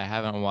lie, I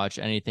haven't watched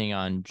anything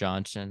on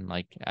Johnson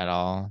like at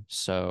all,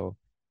 so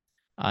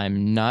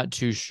I'm not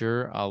too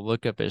sure. I'll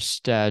look up his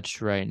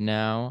stats right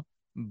now,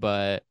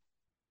 but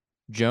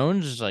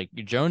Jones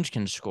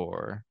can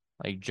score.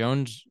 Like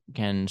Jones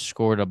can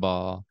score the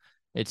ball.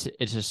 It's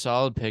a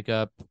solid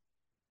pickup.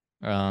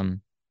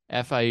 Um,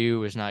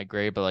 FIU is not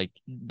great, but like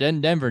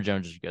Denver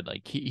Jones is good.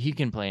 Like he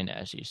can play in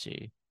the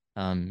SEC.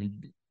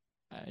 Um,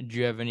 do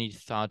you have any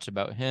thoughts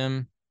about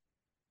him?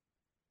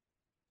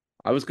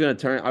 I was gonna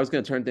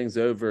turn things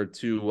over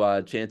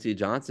to Chancey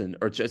Johnson,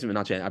 or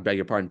not Chancey, I beg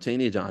your pardon,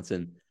 Chaney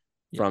Johnson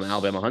from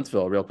Alabama Yes.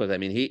 Huntsville, real quick. I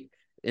mean, he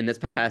in this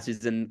past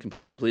season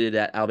completed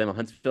at Alabama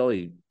Huntsville.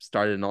 He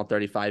started in all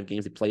 35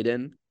 games he played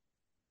in,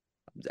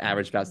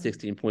 averaged about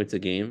 16 points a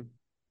game.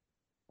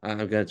 I'm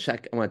gonna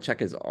check. I want to check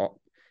his all.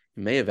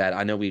 He may have had.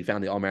 I know we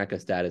found the All America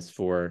status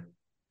for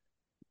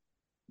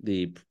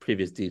the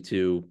previous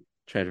D2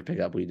 transfer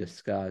pickup we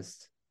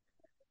discussed.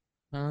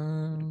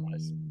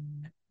 Was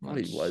thought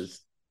he Let's.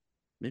 was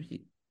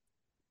maybe.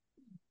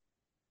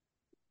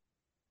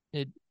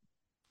 It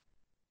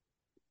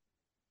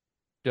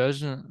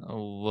doesn't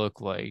look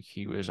like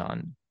he was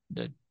on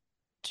the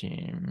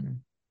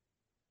team.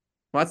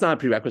 Well, that's not a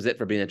prerequisite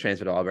for being a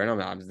transfer to Auburn.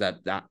 I'm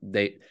that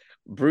they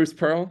Bruce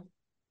Pearl.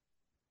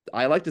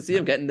 I like to see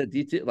him No. getting the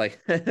D2. Like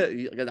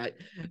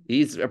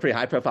he's a pretty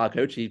high profile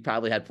coach. He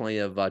probably had plenty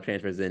of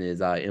transfers in his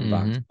inbox.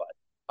 Mm-hmm. But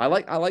I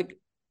like I like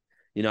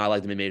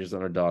the mid majors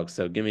underdogs.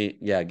 So give me.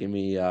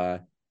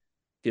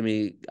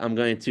 I'm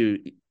going to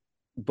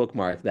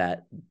bookmark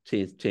that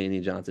Chaney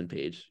Johnson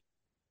page.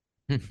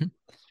 All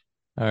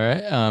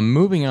right.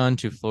 Moving on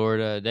to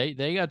Florida.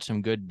 They got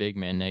some good big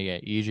men. They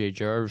got EJ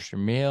Jarvis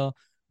from Yale,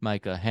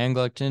 Micah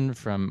Hangleton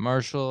from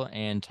Marshall,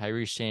 and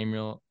Tyree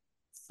Samuel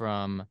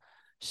from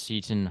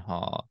Seton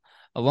Hall,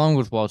 along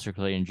with Walter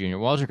Clayton Jr.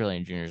 Walter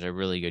Clayton Jr. is a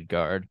really good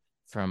guard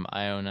from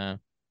Iona.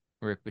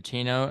 Rick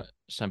Pitino,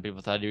 some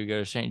people thought he would go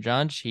to St.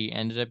 John's. He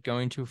ended up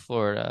going to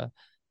Florida.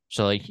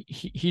 So like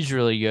he's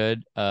really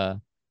good.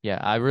 Yeah,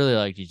 I really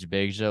like these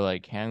bigs though.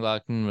 Like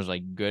Hanglockton was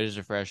like good as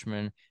a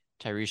freshman.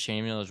 Tyrese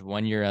Samuel is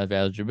 1 year out of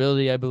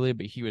eligibility, I believe,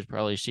 but he was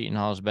probably Seton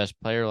Hall's best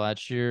player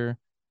last year.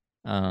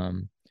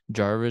 Um,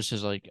 Jarvis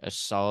is like a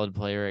solid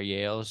player at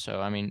Yale. So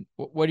I mean,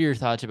 what are your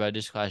thoughts about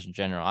this class in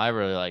general? I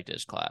really like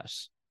this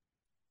class.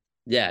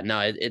 Yeah, no,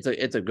 it's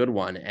a good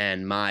one.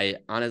 And my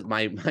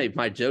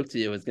joke to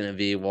you was going to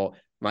be, well,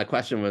 my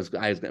question was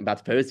I was about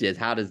to pose to you is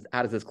how does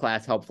this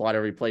class help Florida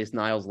replace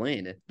Niles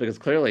Lane? Because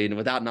clearly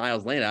without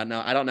Niles Lane, I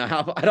don't know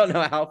how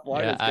Yeah,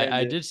 Florida's going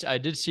to. I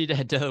did see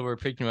that Delaware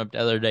picked him up the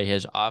other day.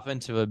 His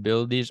offensive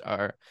abilities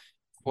are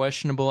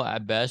questionable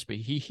at best, but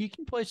he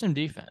can play some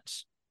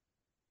defense.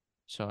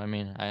 So I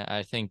mean,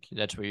 I think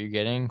that's what you're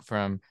getting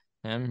from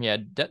him. Yeah,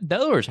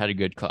 Delaware's had a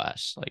good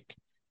class. Like,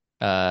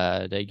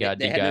 they got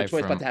They the had no guy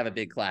choice but from to have a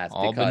big class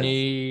because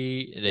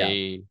Albany.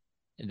 yeah,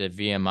 The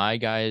VMI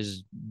guy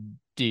is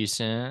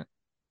decent.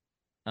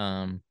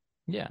 Um,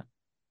 yeah,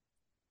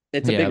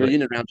 it's a big yeah, but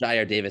reunion around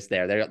Jair Davis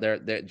there. They're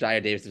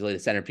Jair Davis is really the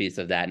centerpeace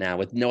of that now.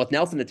 With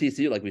Nelson at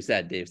TCU, like we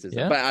said, Davis is.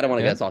 yeah, But I don't want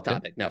to yeah, get us off yeah,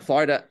 topic. Now,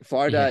 Florida,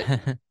 yeah.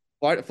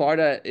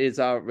 Florida is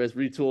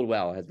retooled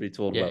well. Has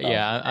retooled Yeah, well,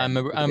 yeah. and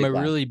it's a I'm big a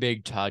class. really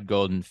big Todd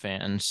Golden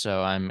fan,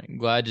 so I'm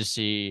glad to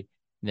see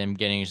them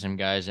getting some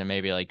guys that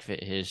maybe like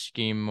fit his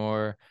scheme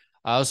more.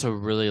 I also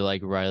really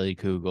like Riley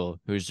Kugel,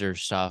 who's their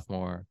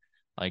sophomore,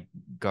 like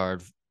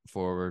guard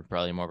forward,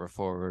 probably more of a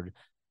forward.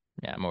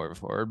 Yeah, more of a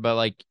forward, but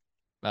like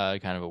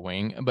kind of a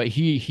wing. But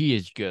he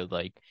is good.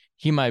 Like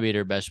he might be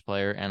their best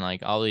player, and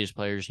like all these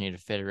players need to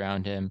fit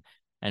around him.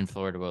 And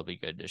Florida will be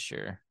good this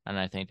year, and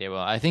I think they will.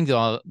 I think they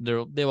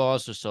will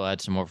also still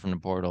add some more from the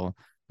portal,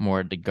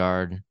 more at the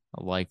guard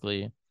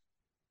likely.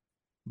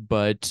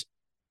 But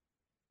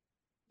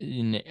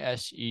in the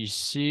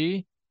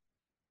SEC,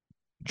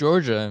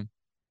 Georgia,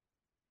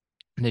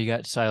 they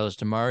got Silas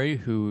Damari,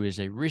 who is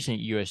a recent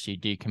USC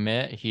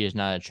decommit. He is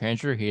not a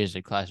transfer. He is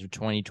a class of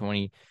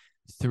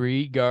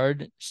 2023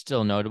 guard,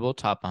 still notable,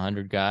 top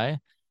 100 guy.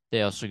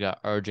 They also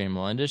got RJ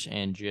Melendez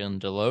and Jalen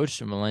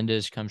Deloach.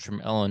 Melendez comes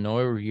from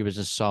Illinois, where he was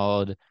a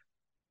solid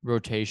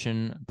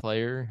rotation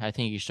player. I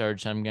think he started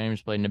some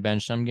games, played in the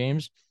bench some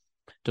games.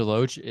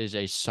 Deloach is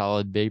a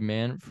solid big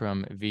man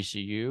from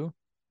VCU.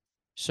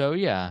 So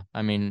yeah,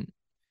 I mean,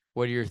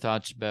 what are your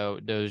thoughts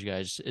about those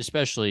guys,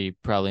 especially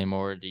probably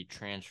more the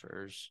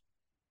transfers?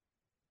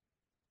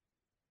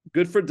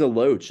 Good for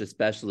Deloach,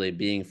 especially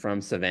being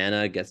from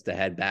Savannah, gets to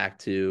head back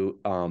to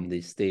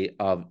the state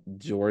of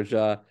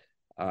Georgia.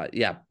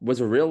 Yeah, was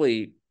a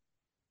really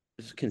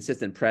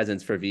consistent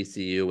presence for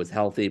VCU. Was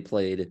healthy,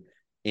 played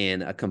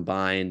in a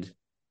combined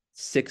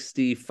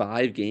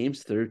 65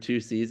 games through 2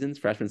 seasons,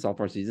 freshman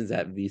sophomore seasons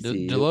at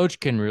VCU. Deloach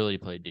can really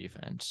play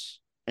defense.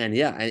 And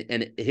yeah,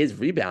 and his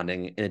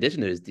rebounding in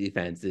addition to his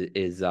defense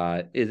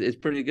is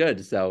pretty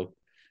good. So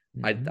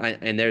Mhm. I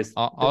and there's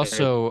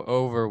Also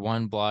over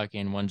one block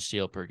and one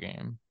steal per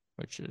game,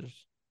 which is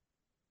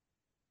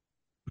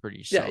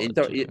pretty yeah, solid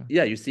too.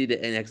 yeah, you see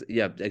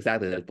yeah,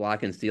 exactly. There's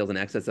block and steals in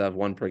excess of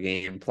one per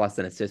game plus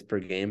an assist per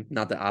game.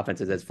 Not that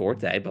offense is his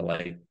forte, but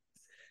like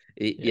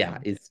Yeah. yeah,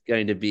 it's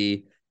going to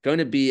be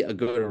a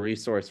good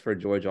resource for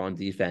Georgia on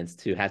defense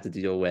to have to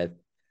deal with.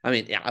 I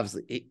mean, yeah,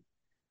 obviously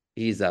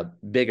he's a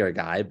bigger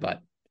guy,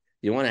 but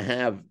you want to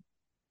have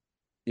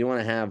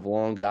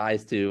long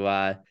guys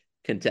to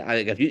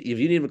if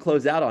you need him to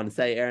close out on,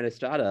 say, Aaron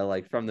Estrada,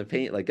 like from the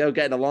paint, like go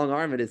get a long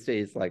arm in his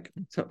face. Like,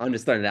 so I'm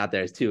just throwing it out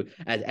there as two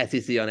as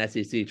SEC on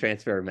SEC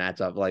transfer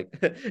matchup. Like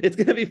it's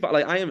gonna be fun.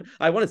 Like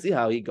I want to see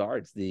how he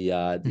guards these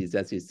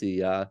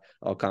SEC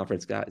all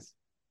conference guys.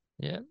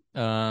 Yeah.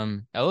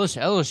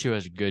 LSU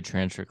has a good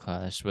transfer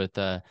class with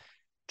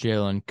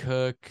Jalen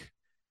Cook,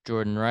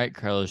 Jordan Wright,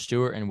 Carlos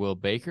Stewart, and Will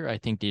Baker. I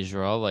think these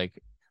are all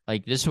like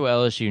this is what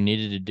LSU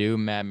needed to do.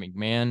 Matt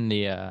McMahon,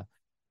 the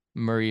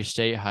Murray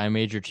State high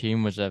major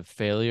team, was a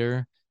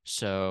failure,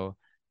 so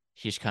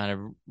he's kind of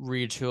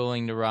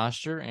retooling the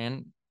roster,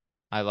 and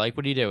I like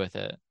what he did with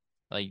it.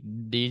 Like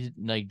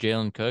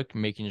Jalen Cook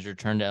making his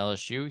return to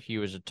LSU, he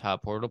was a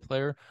top portal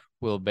player.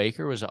 Will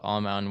Baker was an All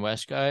Mountain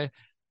West guy.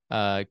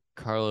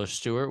 Carlos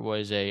Stewart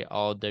was a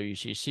All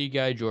WCC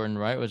guy. Jordan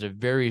Wright was a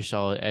very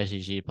solid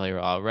SEC player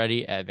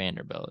already at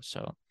Vanderbilt.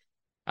 So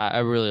I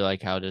really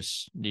like how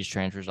these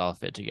transfers all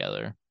fit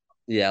together.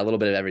 Yeah, a little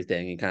bit of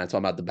everything. You kind of talk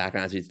about the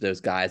backgrounds of each of those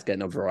guys,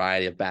 getting a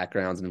variety of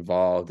backgrounds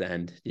involved,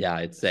 and yeah,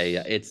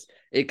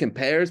 it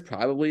compares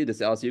probably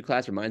this LSU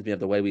class reminds me of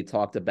the way we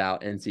talked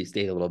about NC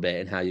State a little bit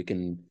and how you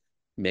can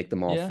make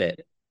them all Yeah,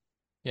 fit.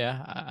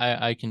 yeah,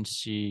 I can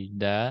see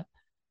that.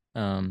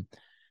 Um,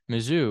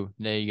 Mizzou,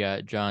 they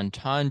got John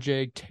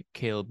Tonjig,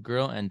 Caleb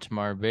Grill, and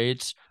Tamar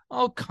Bates,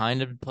 all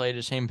kind of play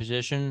the same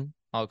position,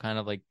 all kind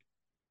of like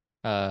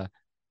uh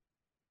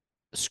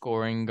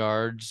scoring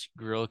guards.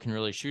 Grill can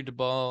really shoot the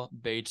ball.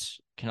 Bates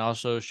can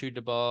also shoot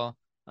the ball.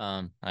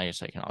 I guess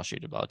they can all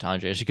shoot the ball.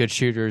 Tandre is a good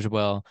shooter as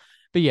well.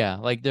 But yeah,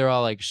 like they're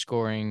all like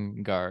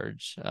scoring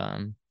guards.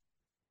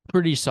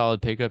 Pretty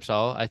solid pickups.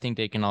 All I think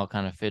they can all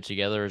kind of fit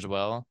together as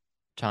well.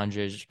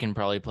 Tandre can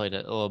probably play a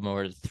little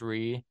more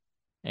three,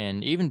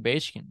 and even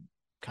Bates can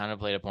kind of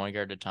play the point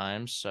guard at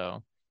times.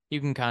 So you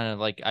can kind of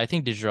like I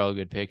think these are all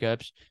good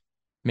pickups.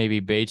 Maybe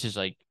Bates is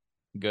like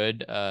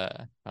good.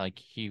 Like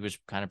he was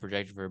kind of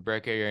projected for a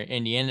break area.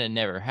 In the end, it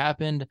never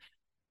happened.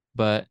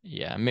 But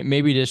yeah,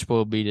 maybe this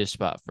will be the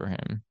spot for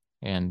him.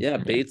 And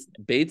Yeah, yeah,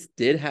 Bates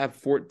did have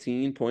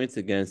 14 points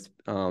against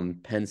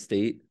Penn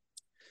State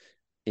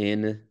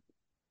in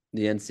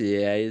the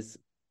NCAAs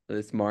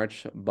this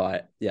March,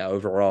 but yeah,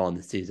 overall in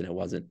the season it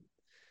wasn't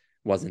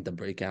the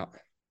breakout.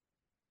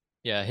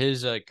 yeah,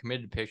 his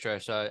committed picture I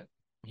saw.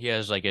 He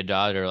has like a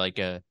daughter, like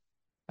a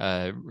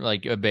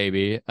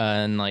baby,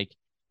 and like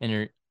in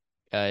her,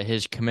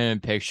 his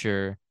commitment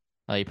picture,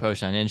 like he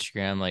posted on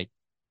Instagram, like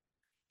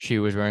she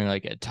was wearing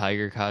like a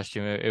tiger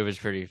costume. It was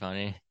pretty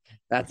funny.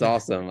 That's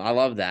awesome. I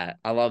love that.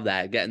 I love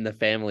that. Getting the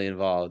family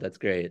involved. That's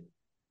great.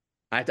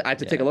 I have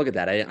to take a Yeah, look at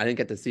that. I didn't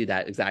get to see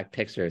that exact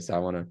picture, so I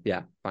want to,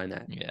 yeah, find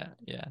that.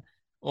 yeah.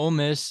 Ole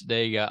Miss,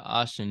 they got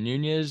Austin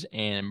Nunez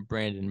and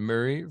Brandon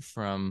Murray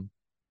from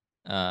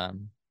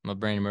Brandon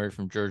Murray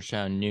from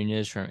Georgetown,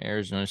 Nunez from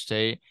Arizona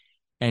State.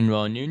 And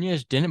while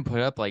Nunez didn't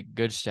put up like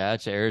good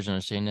stats at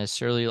Arizona State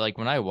necessarily, like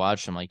when I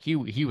watched him, like he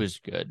was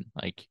good.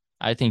 Like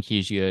I think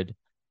he's good.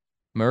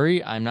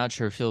 Murray, I'm not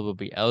sure if he will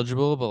be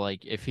eligible, but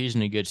like if he's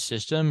in a good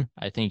system,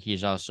 I think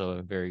he's also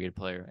a very good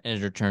player in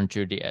his return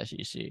to the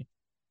SEC.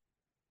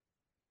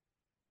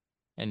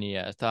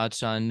 Any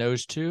thoughts on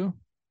those two?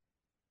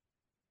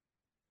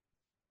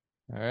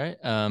 All right.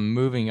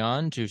 Moving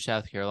on to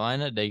South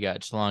Carolina, they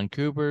got Talon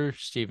Cooper,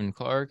 Stephen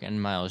Clark,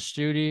 and Miles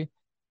Stute.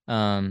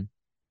 Um,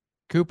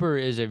 Cooper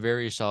is a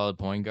very solid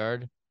point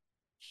guard.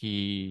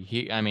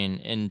 I mean,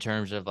 in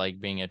terms of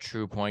like being a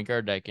true point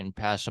guard that can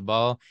pass the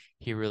ball,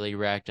 he really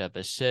racked up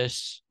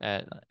assists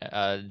at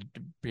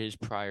his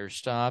prior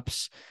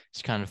stops.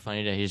 It's kind of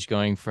funny that he's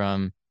going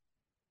from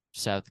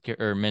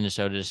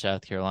Minnesota to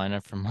South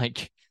Carolina from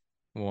like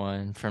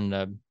one from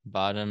the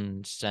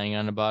bottom, staying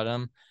on the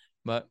bottom.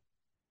 But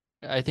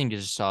I think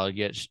it's a solid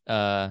get.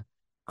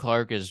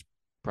 Clark is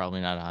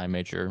probably not a high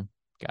major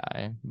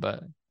guy,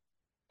 but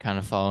kind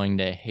of following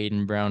the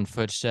Hayden Brown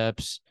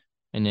footsteps.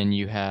 And then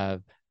you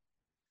have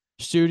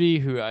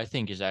Stute, who I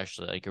think is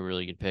actually like a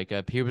really good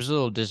pickup. He was a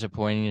little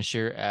disappointing this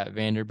year at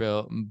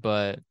Vanderbilt,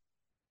 but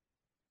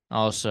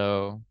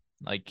also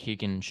like he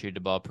can shoot the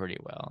ball pretty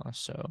well.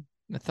 So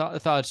the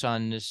thoughts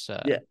on this?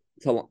 Yeah.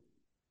 Talon,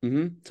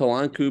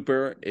 Talon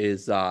Cooper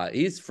is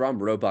he's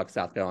from Roebuck,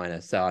 South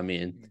Carolina. So I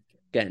mean,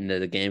 getting to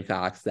the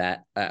Gamecocks,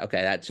 that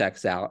okay, that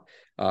checks out.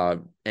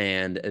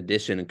 And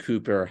addition,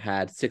 Cooper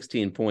had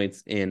 16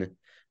 points in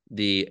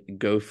the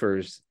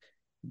Gophers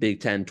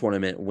Big Ten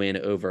tournament win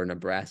over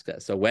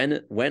Nebraska. So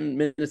when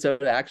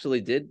Minnesota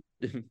actually did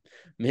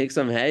make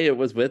some hay, it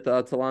was with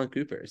Talon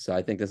Cooper. So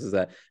I think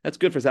that's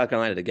good for South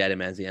Carolina to get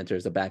him as he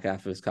enters the back half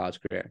of his college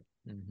career.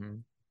 Mm-hmm.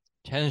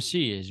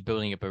 Tennessee is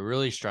building up a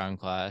really strong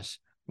class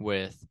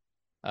with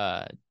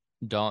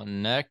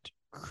Dalton Knecht,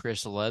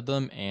 Chris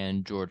Ledlam,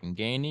 and Jordan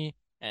Gainey.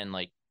 And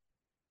like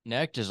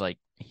Knecht is like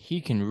he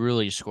can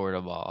really score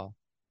the ball.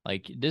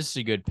 Like this is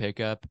a good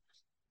pickup.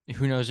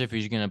 Who knows if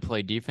he's gonna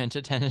play defense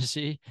at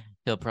Tennessee?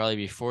 He'll probably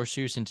be forced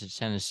to since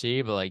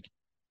Tennessee, but like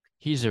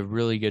he's a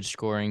really good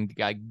scoring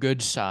guy, good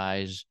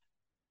size.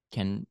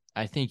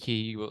 I think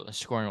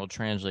scoring will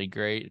translate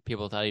great.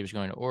 People thought he was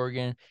going to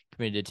Oregon,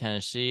 committed to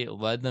Tennessee.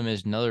 Ledlam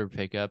is another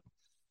pickup,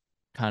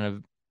 kind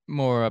of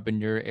more up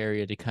in your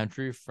area of the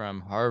country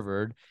from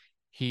Harvard.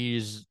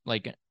 He's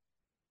like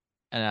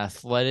an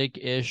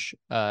athletic-ish,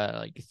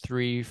 like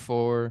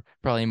 3-4,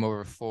 probably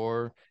more of a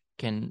 4.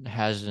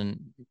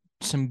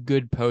 Some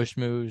good post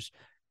moves.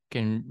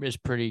 Is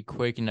pretty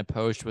quick in the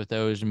post with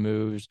those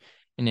moves.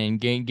 And then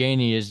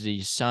Gainey is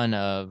the son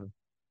of,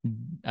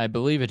 I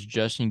believe it's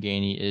Justin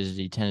Gainey is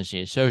the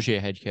Tennessee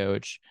associate head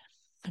coach.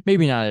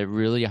 Maybe not a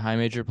really high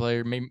major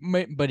player,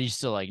 but he's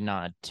still like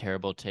not a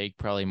terrible take.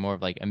 Probably more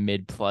of like a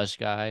mid plus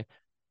guy.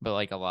 But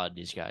like a lot of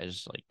these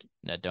guys like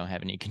that don't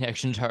have any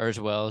connections are as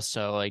well.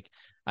 So like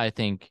I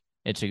think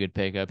it's a good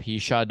pickup. He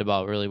shot the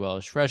ball really well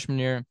his freshman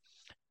year,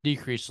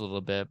 decreased a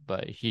little bit,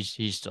 but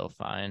he's still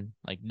fine.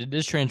 Like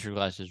this transfer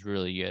class is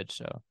really good.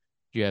 So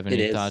do you have It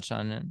any is. thoughts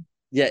on it?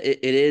 Yeah,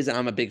 it is.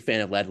 I'm a big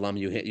fan of Ledlum.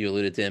 You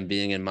alluded to him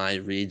being in my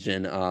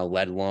region.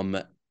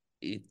 Ledlum,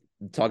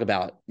 talk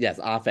about, yes,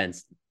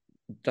 offense,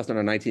 just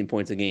under 19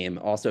 points a game.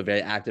 Also a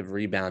very active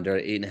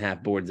rebounder,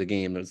 8.5 boards a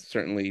game. Is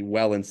certainly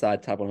well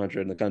inside top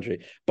 100 in the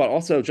country. But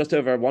also just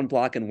over 1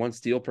 block and 1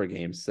 steal per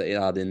game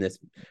in this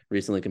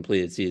recently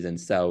completed season.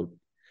 So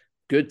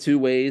good two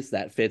ways.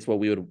 That fits what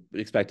we would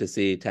expect to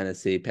see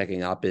Tennessee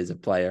picking up is a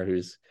player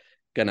who's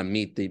gonna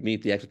meet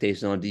the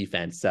expectation on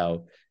defense.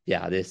 So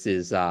yeah, this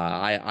is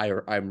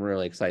I'm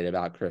really excited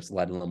about Chris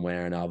Ledlam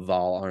wearing a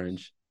vol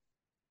orange.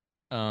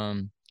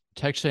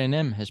 Texas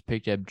A&M has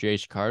picked up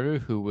Jace Carter,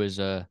 who was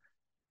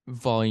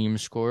volume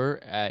scorer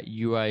at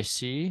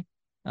UIC.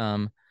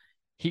 Um,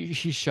 he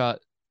shot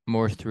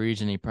more threes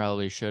than he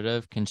probably should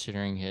have,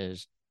 considering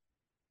his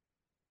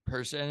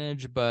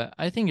percentage. But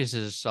I think this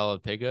is a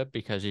solid pickup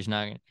because he's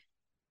probably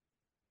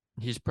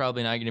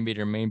not going to be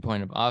their main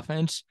point of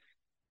offense.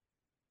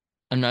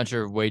 I'm not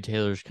sure if Wade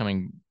Taylor's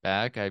coming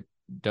back. I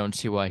don't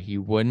see why he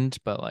wouldn't,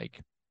 but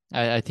like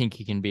I think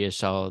he can be a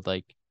solid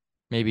like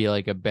maybe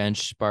like a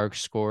bench spark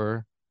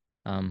scorer.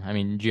 I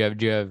mean, do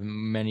you have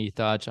many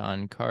thoughts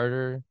on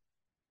Carter?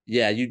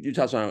 Yeah, you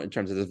touched on it in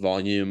terms of this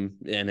volume,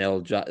 and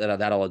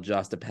that'll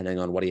adjust depending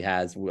on what he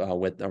has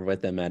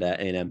with them at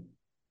A&M.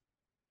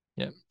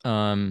 Yep.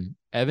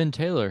 Evan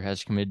Taylor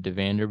has committed to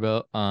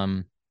Vanderbilt.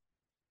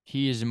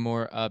 He is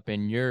more up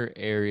in your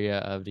area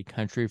of the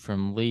country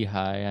from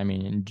Lehigh. I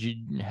mean,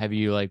 have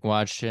you like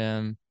watched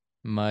him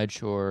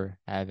much or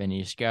have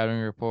any scouting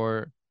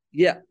report?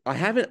 Yeah, I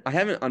haven't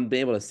been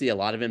able to see a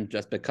lot of him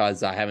just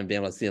because I haven't been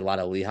able to see a lot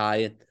of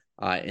Lehigh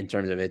in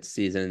terms of its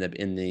season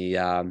in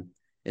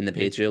the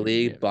Patriot Yeah.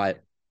 League.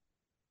 But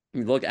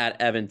you look at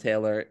Evan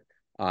Taylor,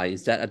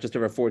 he's at just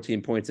over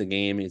 14 points a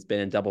game. He's been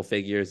in double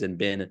figures and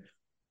been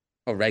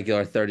a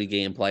regular 30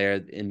 game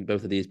player in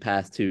both of these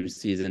past two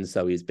seasons.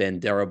 So he's been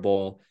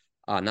durable.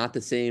 Not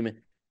the same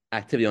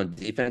activity on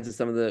defense as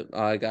some of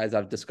the guys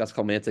I've discussed a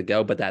couple minutes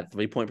ago, but that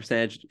 3 point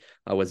percentage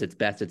was its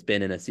best it's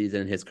been in a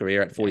season in his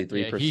career at Yeah, he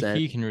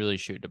 43%. can really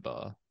shoot the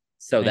ball.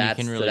 So And he can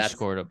that's so really that's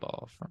score the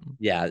ball from.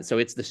 yeah. So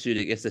it's the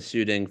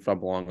shooting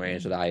from long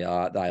range that I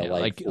Yeah,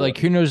 like for like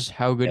who knows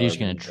how good Taylor he's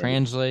gonna moving forward.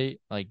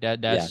 translate. Like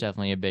that's Yeah.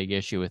 definitely a big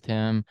issue with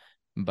him.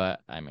 But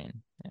I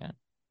mean, yeah.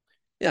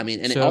 Yeah, I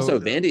mean, and also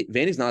So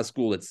Vandy's not a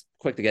school that's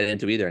quick to get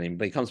into either. I mean,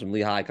 but he comes from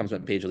Lehigh, comes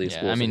from Page League yeah,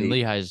 school, I so mean he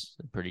Lehigh's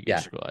a pretty good yeah,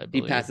 school, I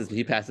he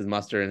believe. passes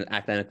muster and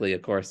academically,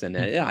 of course, and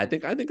yeah, I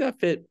think that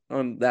fit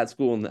on that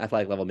school and the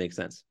athletic level makes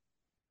sense.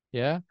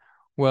 Yeah.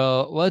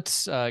 Well,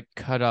 let's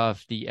cut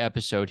off the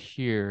episode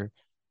here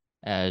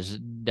as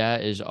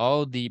that is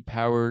all the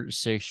Power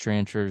Six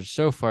transfers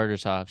so far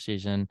this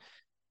offseason,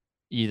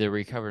 either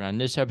recovered on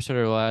this episode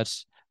or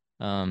last.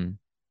 Um,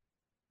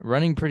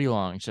 Running pretty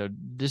long. So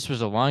this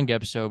was a long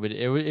episode, but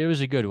it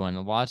was a good one.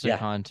 Lots of Yeah,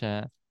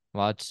 content,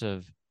 lots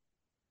of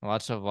a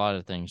lot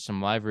of things.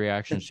 Some live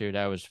reactions too.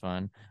 That was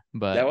fun. that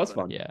But was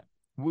fun. yeah,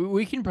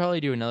 we can probably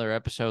do another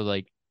episode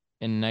like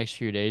in the next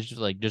few days,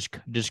 like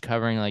just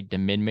covering like the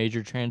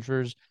mid-major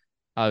transfers.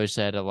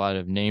 Obviously, I had a lot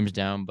of names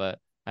down, but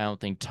I don't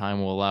think time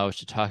will allow us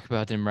to talk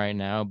about them right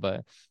now.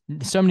 But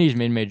some of these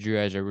mid-major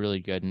guys are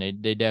really good, and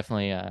they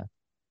definitely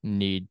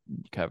need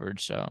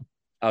coverage. So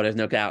Oh, there's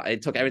no doubt.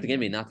 It took everything in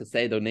me not to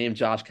say the name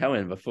Josh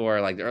Cohen before.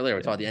 Like earlier,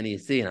 we yeah. talked the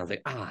NEC, and I was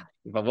like,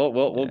 but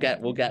we'll Yeah,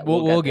 get we'll get we'll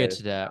we'll we'll get get there.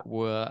 to that.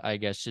 Well, I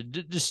guess so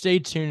just stay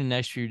tuned in the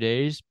next few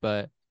days.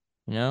 But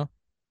you know,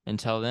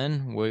 until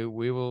then, we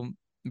will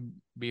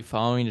be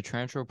following the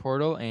transfer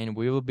portal, and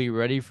we will be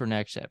ready for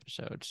next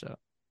episode. So,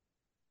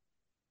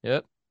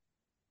 yep.